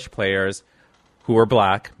English players who were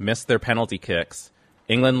black missed their penalty kicks,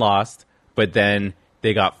 England lost, but then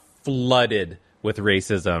they got flooded with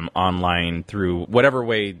racism online through whatever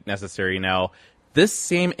way necessary. Now, this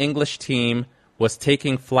same English team was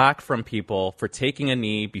taking flack from people for taking a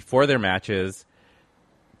knee before their matches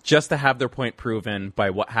just to have their point proven by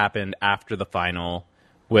what happened after the final,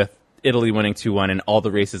 with Italy winning 2-1 and all the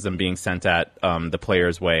racism being sent at the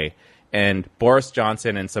players' way. And Boris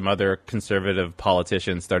Johnson and some other conservative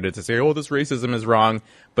politicians started to say, oh, this racism is wrong,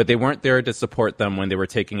 but they weren't there to support them when they were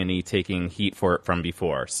taking a knee, taking heat for it from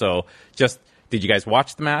before. So did you guys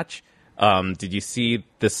watch the match? Did you see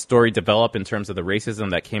this story develop in terms of the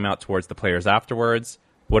racism that came out towards the players afterwards?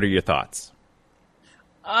 What are your thoughts?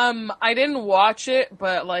 I didn't watch it,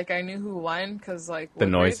 but I knew who won because the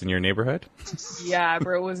noise in your neighborhood. Yeah,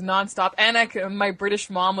 bro, it was nonstop, and my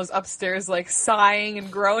British mom was upstairs sighing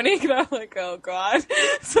and groaning, and I'm like, oh god.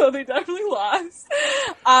 So they definitely lost.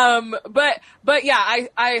 But yeah,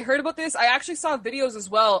 I heard about this. I actually saw videos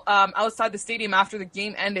as well. Outside the stadium after the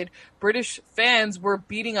game ended, British fans were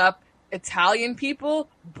beating up Italian people,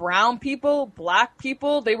 brown people, black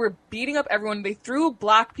people. They were beating up everyone. They threw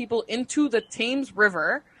black people into the Thames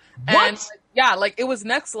River. What? And yeah, it was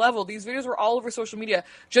next level. These videos were all over social media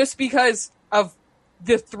just because of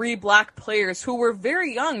the 3 black players who were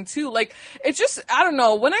very young too. It's just, I don't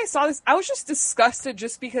know. When I saw this, I was just disgusted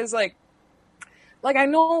just because I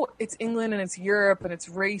know it's England and it's Europe and it's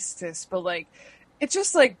racist, but it's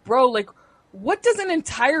just bro, what does an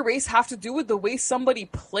entire race have to do with the way somebody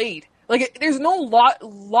played? There's no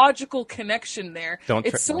logical connection there.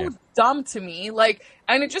 It's so dumb to me.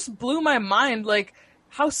 And it just blew my mind.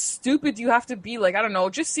 How stupid do you have to be? I don't know.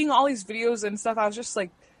 Just seeing all these videos and stuff, I was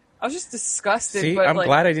just disgusted. See, I'm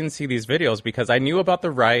glad I didn't see these videos because I knew about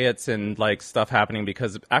the riots and stuff happening,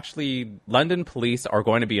 because actually London police are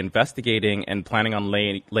going to be investigating and planning on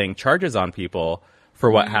laying charges on people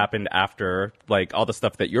for what happened after all the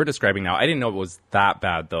stuff that you're describing now. I didn't know it was that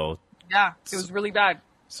bad though. Yeah, it was really bad.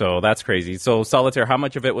 So that's crazy. So Solitaire, how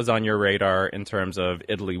much of it was on your radar in terms of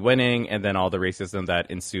Italy winning and then all the racism that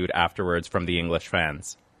ensued afterwards from the English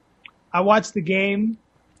fans? I watched the game.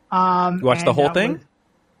 You watched the whole thing?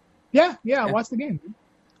 I watched the game.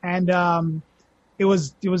 And it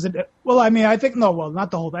was I think not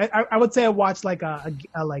the whole thing. I would say I watched a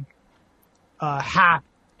half.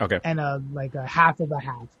 Okay. And a half of a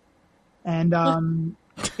half. And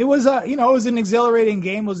it was it was an exhilarating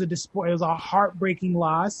game. It was a heartbreaking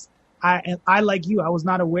loss. I like you, I was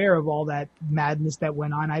not aware of all that madness that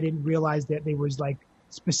went on. I didn't realize that they was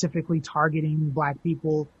specifically targeting black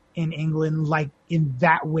people in England in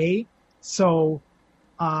that way. So,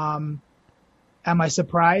 am I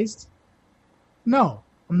surprised? No,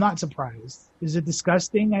 I'm not surprised. Is it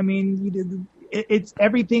disgusting? I mean, it's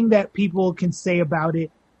everything that people can say about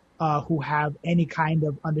it, who have any kind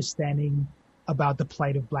of understanding about the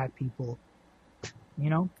plight of black people.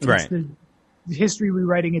 Right. The history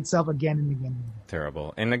rewriting itself again and again.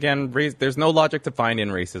 Terrible. And again, there's no logic to find in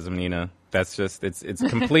racism, Nina. That's just, it's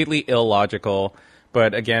completely illogical.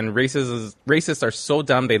 But again, racists are so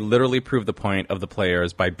dumb, they literally prove the point of the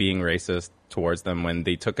players by being racist towards them when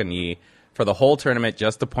they took a knee for the whole tournament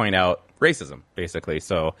just to point out racism, basically.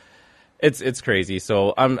 So it's crazy.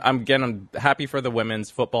 So I'm happy for the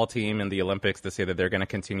women's football team in the Olympics to say that they're going to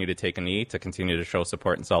continue to take a knee, to continue to show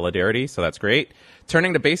support and solidarity. So that's great.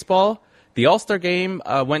 Turning to baseball, the All-Star game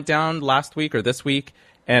went down last week or this week,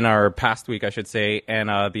 and our past week, I should say. And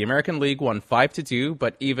the American League won 5-2,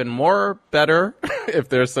 but even more better, if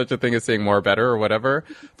there's such a thing as saying more better or whatever,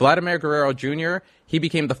 Vladimir Guerrero Jr., he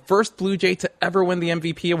became the first Blue Jay to ever win the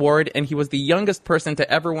MVP award, and he was the youngest person to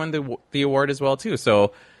ever win the award as well, too.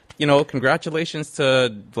 So, congratulations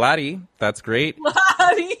to Vladdy. That's great.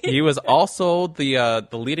 Vladdy. He was also the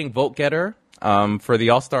leading vote getter for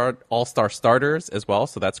the All-Star starters as well,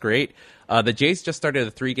 so that's great. The Jays just started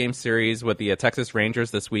a 3-game series with the Texas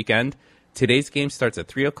Rangers this weekend. Today's game starts at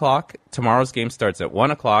 3 o'clock. Tomorrow's game starts at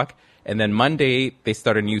 1 o'clock. And then Monday, they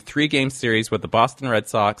start a new 3-game series with the Boston Red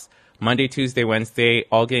Sox. Monday, Tuesday, Wednesday,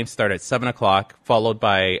 all games start at 7 o'clock, followed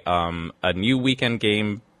by a new weekend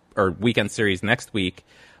game or weekend series next week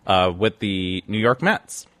with the New York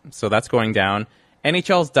Mets. So that's going down.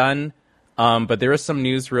 NHL's done, but there is some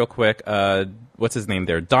news real quick. What's his name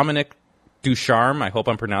there? Dominic Ducharme. I hope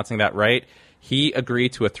I'm pronouncing that right. He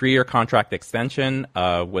agreed to a 3-year contract extension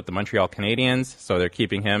with the Montreal Canadiens, so they're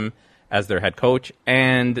keeping him as their head coach.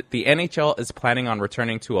 And the NHL is planning on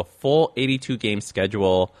returning to a full 82-game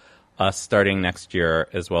schedule starting next year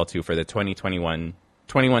as well, too, for the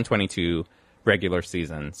 21-22 regular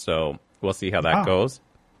season. So we'll see how that goes.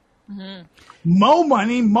 Mm-hmm. More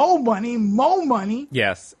money, more money, more money.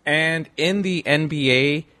 Yes, and in the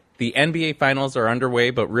NBA finals are underway,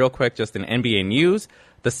 but real quick, just in NBA news,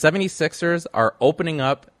 the 76ers are opening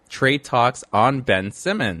up trade talks on Ben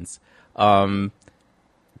Simmons.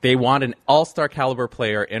 They want an all-star caliber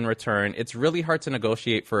player in return. It's really hard to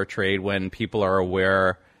negotiate for a trade when people are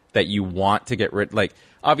aware that you want to get rid. Like,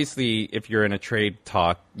 obviously, if you're in a trade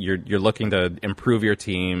talk, you're looking to improve your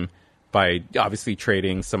team by obviously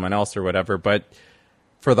trading someone else or whatever. But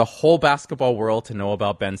for the whole basketball world to know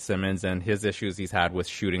about Ben Simmons and his issues he's had with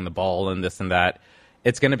shooting the ball and this and that,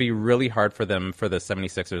 it's going to be really hard for the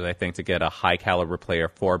 76ers, I think, to get a high-caliber player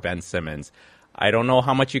for Ben Simmons. I don't know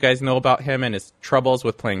how much you guys know about him and his troubles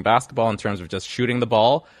with playing basketball in terms of just shooting the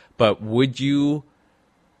ball, but would you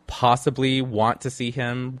possibly want to see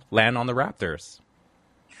him land on the Raptors?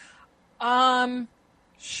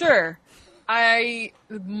 Sure. I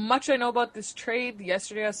know about this trade.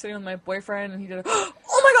 Yesterday I was sitting with my boyfriend and he did,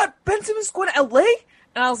 oh my God, Ben Simmons is going to LA?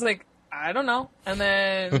 And I was like, I don't know. And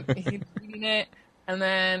then he's reading it. And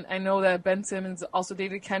then I know that Ben Simmons also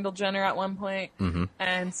dated Kendall Jenner at one point. Mm-hmm.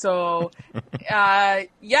 And so, he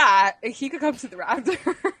could come to the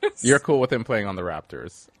Raptors. You're cool with him playing on the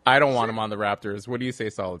Raptors. I don't want him on the Raptors. What do you say,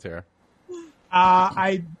 Solitaire?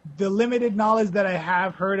 The limited knowledge that I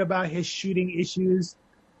have heard about his shooting issues,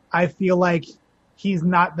 I feel like he's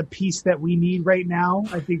not the piece that we need right now.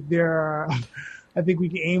 I think I think we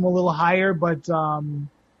can aim a little higher, but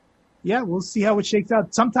we'll see how it shakes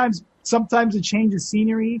out. Sometimes a change of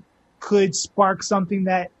scenery could spark something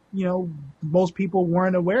that, most people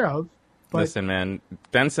weren't aware of. But listen, man,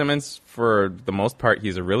 Ben Simmons, for the most part,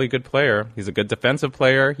 he's a really good player. He's a good defensive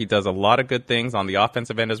player. He does a lot of good things on the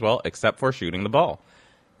offensive end as well, except for shooting the ball.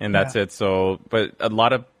 And that's it. So, but a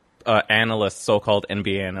lot of analysts, so-called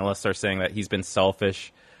NBA analysts, are saying that he's been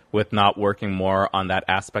selfish with not working more on that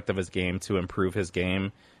aspect of his game to improve his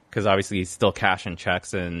game. Because obviously he's still cashing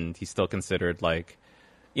checks and he's still considered like,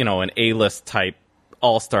 an A-list type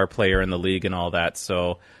all-star player in the league and all that.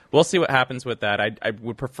 So we'll see what happens with that. I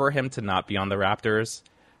would prefer him to not be on the Raptors.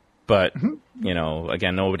 But,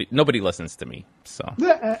 again, nobody listens to me. So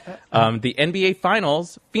the NBA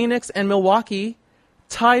Finals, Phoenix and Milwaukee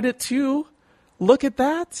tied at 2. Look at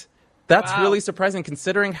that. That's really surprising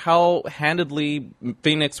considering how handedly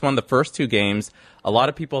Phoenix won the first 2 games. A lot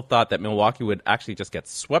of people thought that Milwaukee would actually just get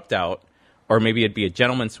swept out, or maybe it'd be a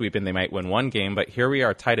gentleman's sweep and they might win 1 game. But here we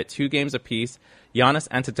are tied at 2 games apiece. Giannis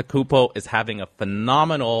Antetokounmpo is having a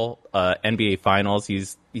phenomenal NBA Finals.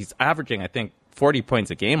 He's averaging, I think, 40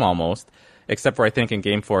 points a game almost, except for I think in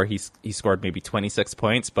Game 4 he scored maybe 26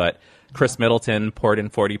 points. But Chris Middleton poured in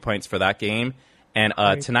 40 points for that game. And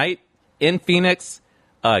tonight in Phoenix,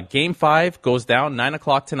 Game 5 goes down 9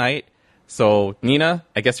 o'clock tonight. So, Nina,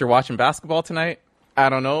 I guess you're watching basketball tonight? I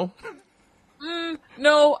don't know.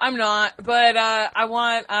 No, I'm not. But I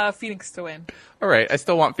want Phoenix to win. All right. I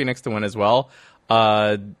still want Phoenix to win as well.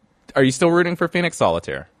 Are you still rooting for Phoenix,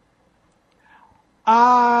 Solitaire?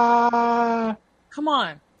 Come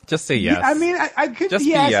on. Just say yes. I mean, I could. Just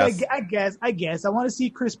yes. I guess. I want to see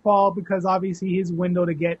Chris Paul because obviously his window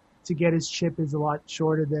to get his chip is a lot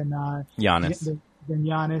shorter than Giannis. Than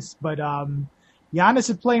Giannis, but Giannis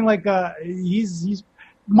is playing like he's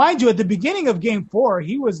mind you, at the beginning of Game 4,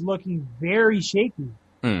 he was looking very shaky.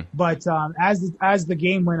 But as the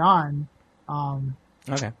game went on,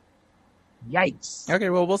 okay. Yikes. Okay,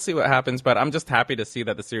 well, we'll see what happens, but I'm just happy to see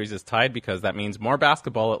that the series is tied because that means more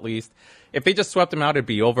basketball at least. If they just swept them out, it'd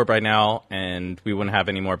be over by now, and we wouldn't have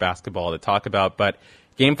any more basketball to talk about. But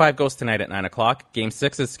Game 5 goes tonight at 9 o'clock. Game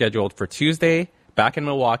 6 is scheduled for Tuesday, back in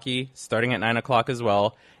Milwaukee, starting at 9 o'clock as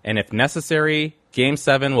well. And if necessary, Game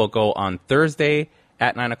 7 will go on Thursday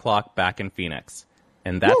at 9 o'clock back in Phoenix.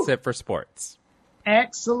 And that's it for sports.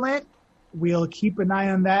 Excellent. We'll keep an eye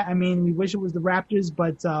on that. I mean, we wish it was the Raptors,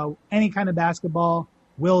 but any kind of basketball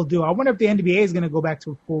will do. I wonder if the NBA is going to go back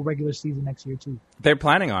to a full regular season next year, too. They're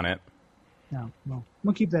planning on it. No, well,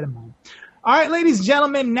 we'll keep that in mind. All right, ladies and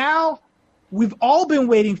gentlemen, now we've all been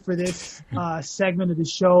waiting for this segment of the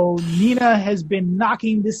show. Nina has been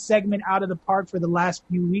knocking this segment out of the park for the last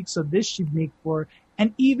few weeks, so this should make for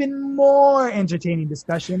an even more entertaining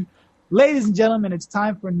discussion. Ladies and gentlemen, it's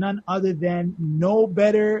time for none other than No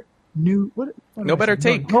Better Take. No Better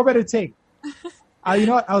Take. You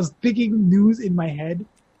know what? I was thinking news in my head.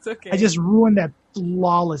 It's okay. I just ruined that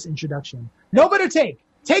flawless introduction. No Better Take.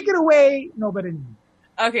 Take it away. No Better News.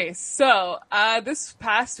 Okay, so this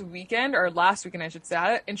past weekend, or last weekend I should say, I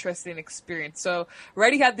had an interesting experience. So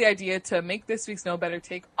Reddy had the idea to make this week's No Better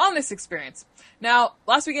Take on this experience. Now,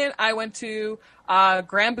 last weekend I went to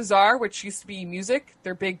Grand Bazaar, which used to be music,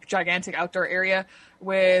 their big, gigantic outdoor area,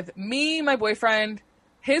 with me, my boyfriend,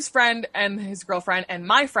 his friend and his girlfriend, and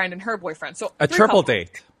my friend and her boyfriend. So a triple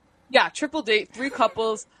date. Yeah, triple date, 3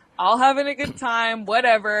 couples, all having a good time,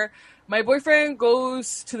 whatever. My boyfriend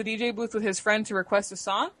goes to the DJ booth with his friend to request a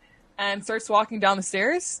song and starts walking down the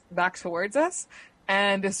stairs back towards us.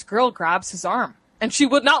 And this girl grabs his arm and she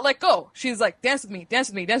would not let go. She's like, dance with me, dance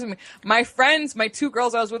with me, dance with me. My friends, my 2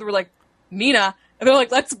 girls I was with were like, Nina. And they're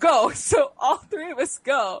like, let's go. So all 3 of us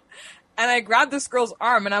go. And I grabbed this girl's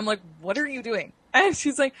arm and I'm like, what are you doing? And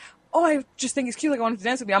she's like, oh, I just think he's cute. Like, I wanted to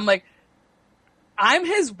dance with me. I'm like, I'm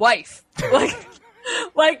his wife.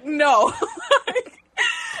 Like, no.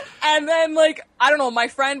 And then, like, I don't know, my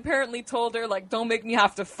friend apparently told her, like, don't make me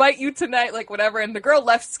have to fight you tonight, like, whatever. And the girl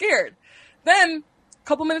left scared. Then, a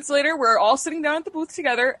couple minutes later, we're all sitting down at the booth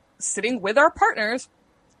together, sitting with our partners.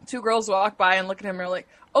 2 girls walk by and look at him and are like,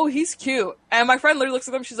 oh, he's cute. And my friend literally looks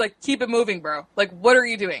at them. She's like, keep it moving, bro. Like, what are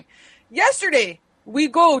you doing? Yesterday, we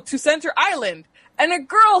go to Center Island. And a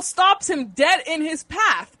girl stops him dead in his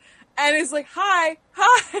path and is like, hi.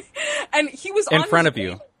 And he was in front of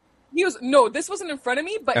you. No, this wasn't in front of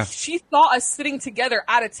me, but she saw us sitting together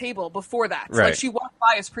at a table before that. Right. Like, she walked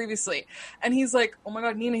by us previously. And he's like, oh my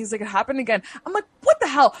God, Nina. He's like, it happened again. I'm like, what the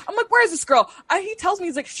hell? I'm like, where is this girl? He tells me,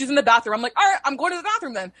 he's like, she's in the bathroom. I'm like, all right, I'm going to the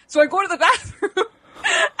bathroom then. So I go to the bathroom.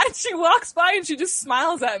 And she walks by and she just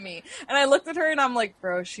smiles at me. And I looked at her and I'm like,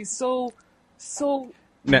 bro, she's so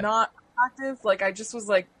not active. Like, I just was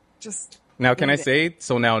like, now can I say,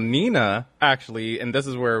 so now Nina actually, and this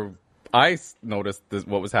is where I noticed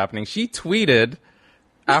what was happening, she tweeted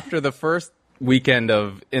after the first weekend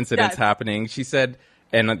of incidents happening, she said,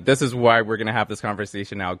 and this is why we're going to have this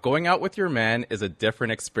conversation now, going out with your man is a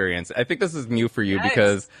different experience. I think this is new for you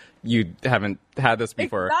because you haven't had this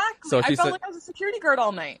before. Exactly. So she I felt said, like I was a security guard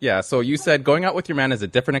all night. Yeah, so you said going out with your man is a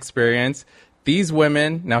different experience. These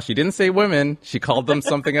women, now she didn't say women, she called them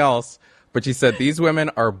something else. But she said, these women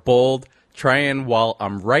are bold, trying while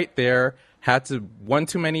I'm right there. Had to one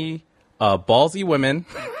too many ballsy women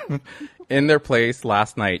in their place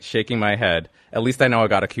last night, shaking my head. At least I know I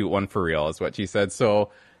got a cute one for real, is what she said.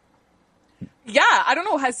 So, yeah, I don't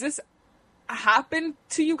know. Has this happened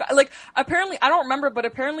to you guys? Like, apparently, I don't remember, but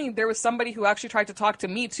apparently there was somebody who actually tried to talk to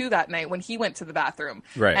me too that night when he went to the bathroom.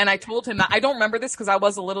 Right. And I told him that I don't remember this because I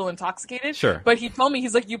was a little intoxicated. Sure. But he told me,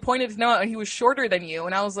 he's like, you pointed him out and he was shorter than you.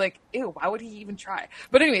 And I was like, ew, why would he even try?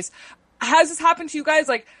 But anyways, has this happened to you guys?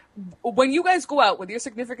 Like, when you guys go out with your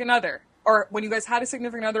significant other, or when you guys had a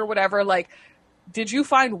significant other or whatever, like, did you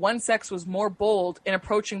find one sex was more bold in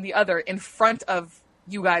approaching the other in front of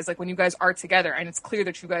you guys, like when you guys are together and it's clear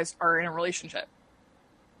that you guys are in a relationship?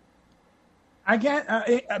 I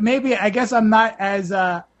guess I'm not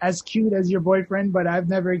as cute as your boyfriend, but I've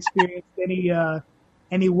never experienced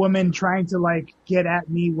any woman trying to like get at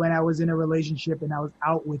me when I was in a relationship and I was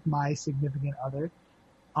out with my significant other.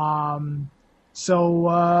 No,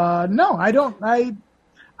 I don't.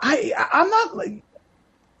 I'm not like.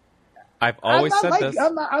 I've always said this.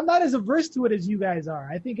 I'm not as averse to it as you guys are.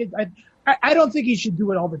 I think I don't think you should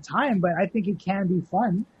do it all the time, but I think it can be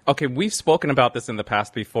fun. Okay, we've spoken about this in the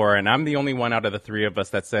past before, and I'm the only one out of the 3 of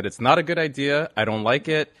us that said it's not a good idea. I don't like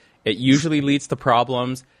it. It usually leads to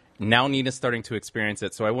problems. now Nina's starting to experience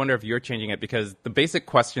it. So I wonder if you're changing it, because the basic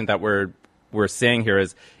question that we're saying here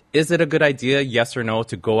is it a good idea, yes or no,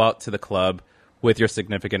 to go out to the club with your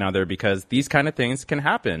significant other? Because these kind of things can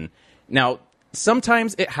happen. Now,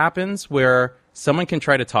 sometimes it happens where someone can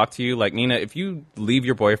try to talk to you. Like, Nina, if you leave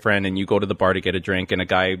your boyfriend and you go to the bar to get a drink, and a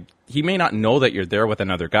guy, he may not know that you're there with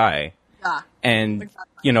another guy. Yeah. And,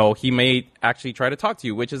 you know, he may actually try to talk to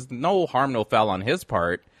you, which is no harm, no foul on his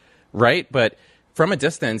part, right? But from a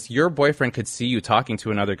distance, your boyfriend could see you talking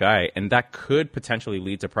to another guy, and that could potentially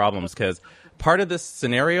lead to problems. Because part of this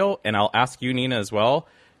scenario, and I'll ask you, Nina, as well,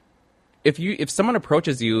 if someone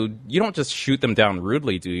approaches you, you don't just shoot them down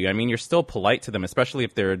rudely, do you? I mean, you're still polite to them, especially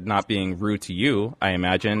if they're not being rude to you, I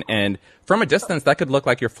imagine. And from a distance, that could look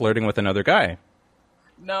like you're flirting with another guy.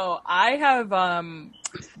 No, I have,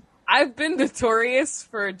 I've been notorious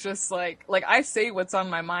for just like I say what's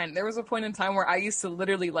on my mind. There was a point in time where I used to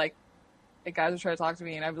literally like guys would try to talk to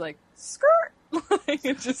me and I'd be like, skirt, like,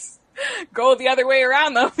 and just go the other way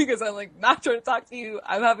around though, because I'm like, not trying to talk to you.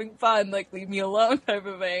 I'm having fun. Like, leave me alone type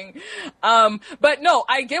of thing. But no,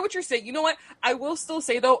 I get what you're saying. You know what? I will still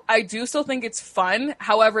say though, I do still think it's fun.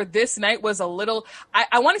 However, this night was a little,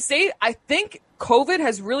 I want to say, I think COVID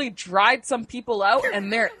has really dried some people out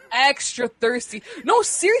and they're extra thirsty. No,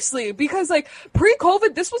 seriously, because like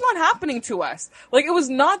pre-COVID, this was not happening to us. Like, it was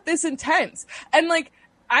not this intense. And like,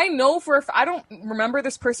 I know I don't remember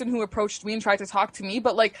this person who approached me and tried to talk to me,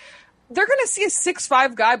 but like, they're going to see a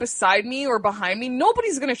 6'5" guy beside me or behind me.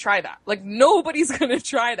 Nobody's going to try that. Like, nobody's going to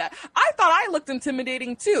try that. I thought I looked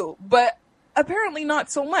intimidating too, but apparently not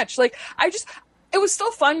so much. Like, it was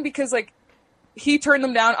still fun because like, he turned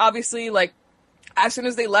them down, obviously, like, as soon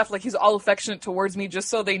as they left, like, he's all affectionate towards me just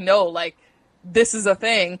so they know, like, this is a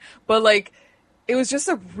thing. But like, it was just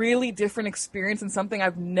a really different experience and something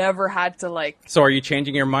I've never had to like. So are you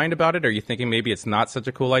changing your mind about it? Are you thinking maybe it's not such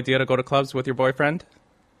a cool idea to go to clubs with your boyfriend?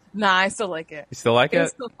 Nah, I still like it. You still like it?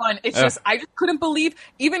 It's still fun. It's just, I just couldn't believe,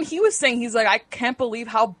 even he was saying, he's like, I can't believe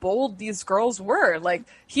how bold these girls were. Like,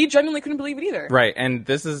 he genuinely couldn't believe it either. Right. And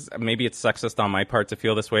this is, maybe it's sexist on my part to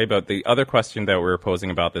feel this way, but the other question that we're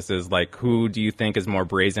posing about this is like, who do you think is more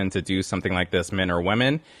brazen to do something like this, men or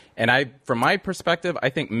women? And from my perspective, I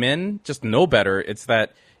think men just know better. It's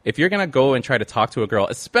that if you're going to go and try to talk to a girl,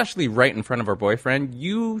 especially right in front of her boyfriend,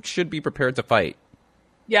 you should be prepared to fight.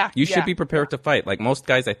 Yeah. You should be prepared to fight. Like, most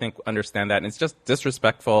guys, I think, understand that. And it's just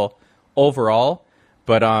disrespectful overall.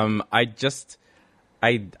 But I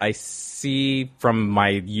see from my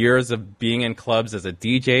years of being in clubs as a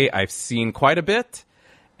DJ, I've seen quite a bit.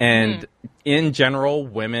 And in general,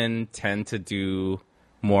 women tend to do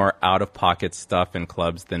more out-of-pocket stuff in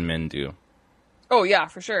clubs than men do. Oh yeah,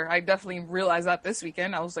 for sure. I definitely realized that this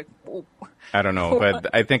weekend. I was like, whoa. I don't know,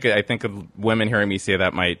 but I think women hearing me say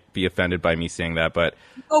that might be offended by me saying that, but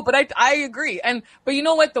oh, but I agree. But you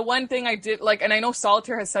know what? The one thing I did like, and I know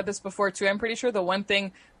Solitaire has said this before too. I'm pretty sure the one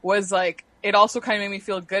thing was like, it also kind of made me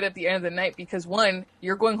feel good at the end of the night because one,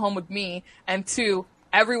 you're going home with me, and two,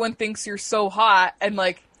 everyone thinks you're so hot, and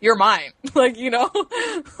like, you're mine. Like, you know,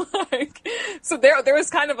 like, so there was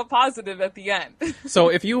kind of a positive at the end. So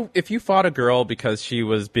if you fought a girl because she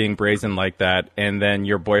was being brazen like that, and then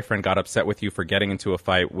your boyfriend got upset with you for getting into a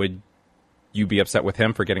fight, would you be upset with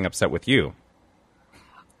him for getting upset with you?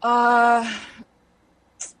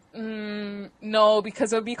 No,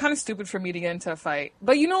 because it would be kind of stupid for me to get into a fight.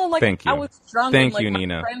 But you know, like, Thank you. I was drunk. Thank and, like, you, my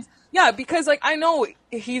Nina. friends, yeah, because like I know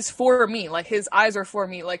he's for me. Like, his eyes are for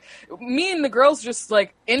me. Like, me and the girls just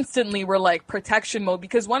like instantly were like protection mode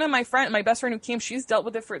because one of my best friend who came, she's dealt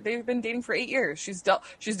with it they've been dating for 8 years. She's dealt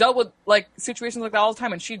with like situations like that all the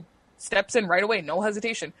time, and she steps in right away, no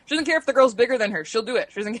hesitation. She doesn't care if the girl's bigger than her. She'll do it.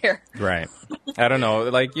 She doesn't care. Right. I don't know.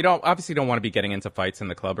 Like, you obviously don't want to be getting into fights in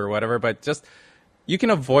the club or whatever, but just, you can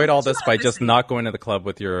avoid all this by just not going to the club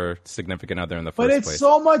with your significant other in the first place. But it's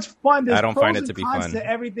so much fun. There's I don't find it to be fun. To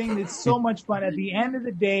everything. It's so much fun. At the end of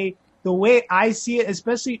the day, the way I see it,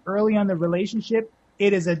 especially early on in the relationship,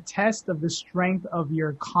 it is a test of the strength of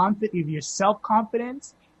your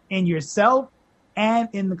self-confidence in yourself and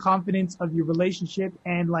in the confidence of your relationship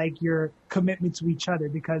and like your commitment to each other.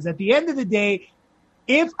 Because at the end of the day,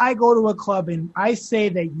 if I go to a club and I say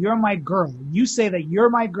that you're my girl, you say that you're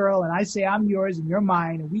my girl, and I say I'm yours and you're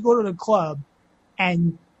mine, and we go to the club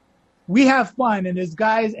and we have fun, and there's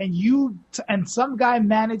guys, and some guy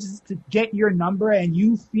manages to get your number and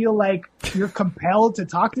you feel like you're compelled to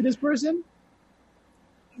talk to this person,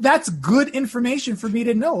 that's good information for me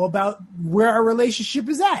to know about where our relationship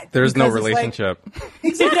is at. There's no relationship. Like,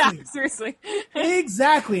 exactly. Yeah, seriously.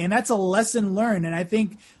 Exactly. And that's a lesson learned. And I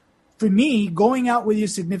think for me, going out with your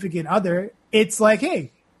significant other, it's like,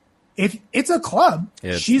 hey, if it's a club,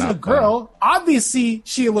 she's a girl. Fun. Obviously,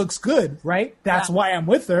 she looks good, right? That's why I'm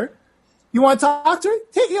with her. You want to talk to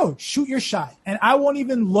her? Shoot your shot. And I won't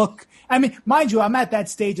even look. I mean, mind you, I'm at that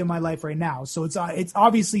stage in my life right now. So it's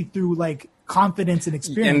obviously through like confidence and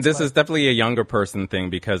experience. And this is definitely a younger person thing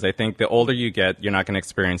because I think the older you get, you're not going to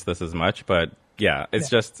experience this as much. But yeah, it's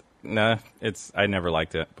just, I never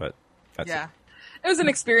liked it, but that's it. It was an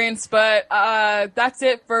experience, but that's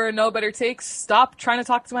it for No Better Takes. Stop trying to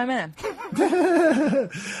talk to my man.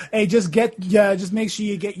 Hey, just make sure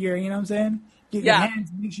you get your, you know what I'm saying? Get your hands,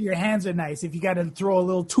 make sure your hands are nice. If you got to throw a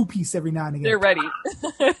little 2-piece every now and again. They're ready.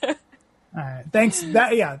 All right. Thanks.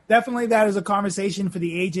 Definitely that is a conversation for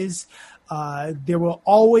the ages. There will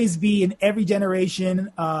always be in every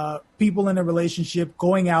generation people in a relationship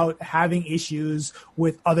going out, having issues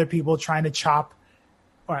with other people trying to chop,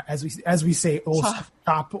 or as we say,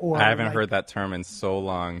 chop. Or I haven't heard that term in so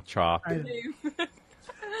long. Chop.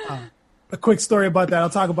 A quick story about that. I'll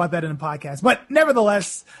talk about that in a podcast. But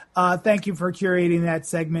nevertheless, thank you for curating that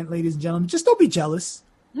segment, ladies and gentlemen. Just don't be jealous.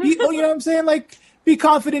 You know what I'm saying? Like, be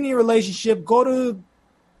confident in your relationship. Go to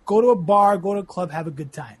a bar, go to a club, have a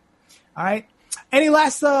good time. All right. Any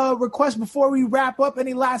last requests before we wrap up?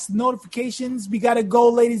 Any last notifications? We got to go,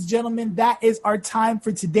 ladies and gentlemen. That is our time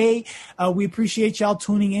for today. We appreciate y'all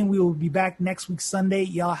tuning in. We will be back next week, Sunday.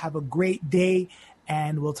 Y'all have a great day,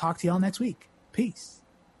 and we'll talk to y'all next week. Peace.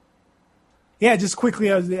 Yeah, just quickly,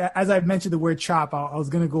 as I mentioned the word chop, I was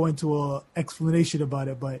going to go into an explanation about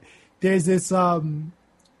it, but there's this,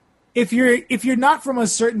 if you're not from a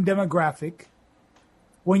certain demographic,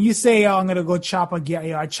 when you say, I'm going to go chop a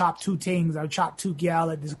gal, I chop 2 things, I chop 2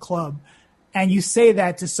 gal at this club, and you say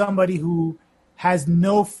that to somebody who has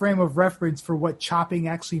no frame of reference for what chopping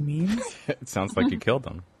actually means. It sounds like you killed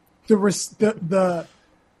them. The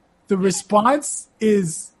response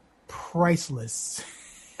is priceless.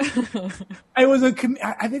 It was I think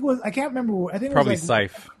it was, I can't remember. I think it probably was like,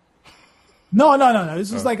 Syph. No.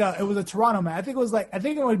 This was it was a Toronto man. I think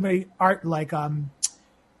it would be art like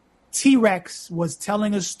T-Rex was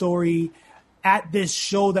telling a story at this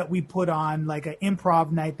show that we put on, like an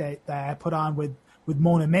improv night that I put on with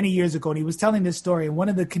Mona many years ago. And he was telling this story, and one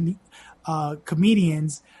of the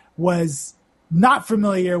comedians was not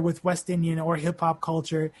familiar with West Indian or hip hop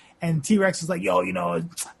culture, and T-Rex was like,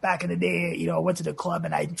 back in the day, I went to the club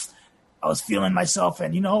and I was feeling myself,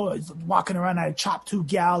 and I was walking around, I chopped 2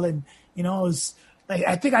 gal, and it was like,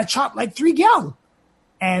 I think I chopped like 3 gal.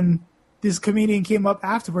 And this comedian came up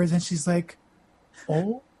afterwards and she's like,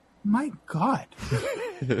 oh my God.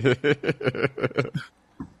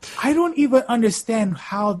 I don't even understand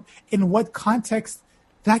how, in what context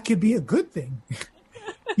that could be a good thing.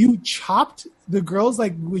 You chopped the girls,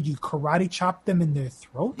 like, would you karate chop them in their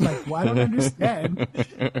throat? Like, well, I don't understand.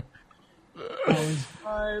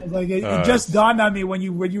 It just dawned on me when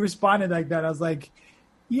you responded like that. I was like,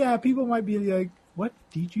 yeah, people might be like, what?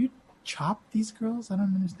 Did you chop these girls? I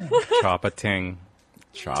don't understand. Chop a ting.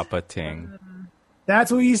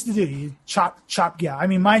 That's what we used to do. You chop. Yeah. I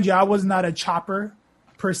mean, mind you, I was not a chopper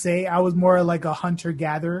per se. I was more like a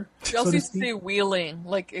hunter-gatherer. We also used to say wheeling,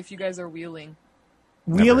 like if you guys are wheeling.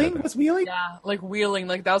 Wheeling? What's wheeling? Yeah, like wheeling.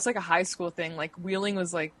 Like that was like a high school thing. Like wheeling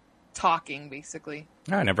was like talking, basically.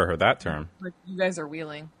 I never heard that term. Like you guys are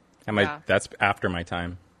wheeling. That's after my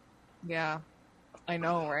time. Yeah, I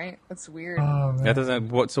know, right? That's weird. That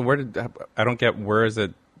doesn't. So I don't get, where does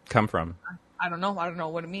it come from? I don't know. I don't know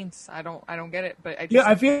what it means. I don't get it. But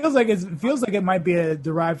it feels like it might be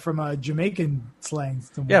derived from a Jamaican slang.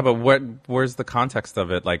 Somewhere. Yeah, but where's the context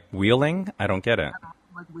of it? Like wheeling? I don't get it.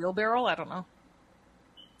 Like wheelbarrow? I don't know.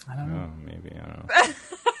 I don't know. Maybe I don't know.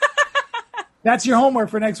 That's your homework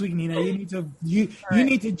for next week, Nina. You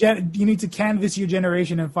need to canvas your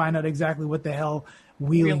generation and find out exactly what the hell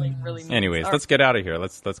wheeling really means. Anyways, let's get out of here.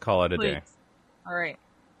 Let's call it a day. All right.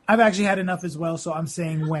 I've actually had enough as well, so I'm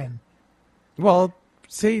saying when. Well,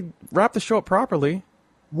 wrap the show up properly.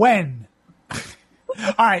 When?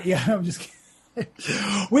 All right, yeah, I'm just kidding.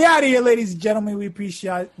 We out of here, ladies and gentlemen. We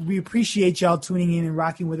appreciate y'all tuning in and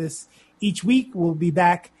rocking with us each week. We'll be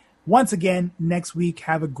back once again next week.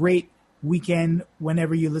 Have a great weekend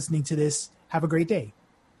whenever you're listening to this. Have a great day.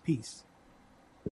 Peace.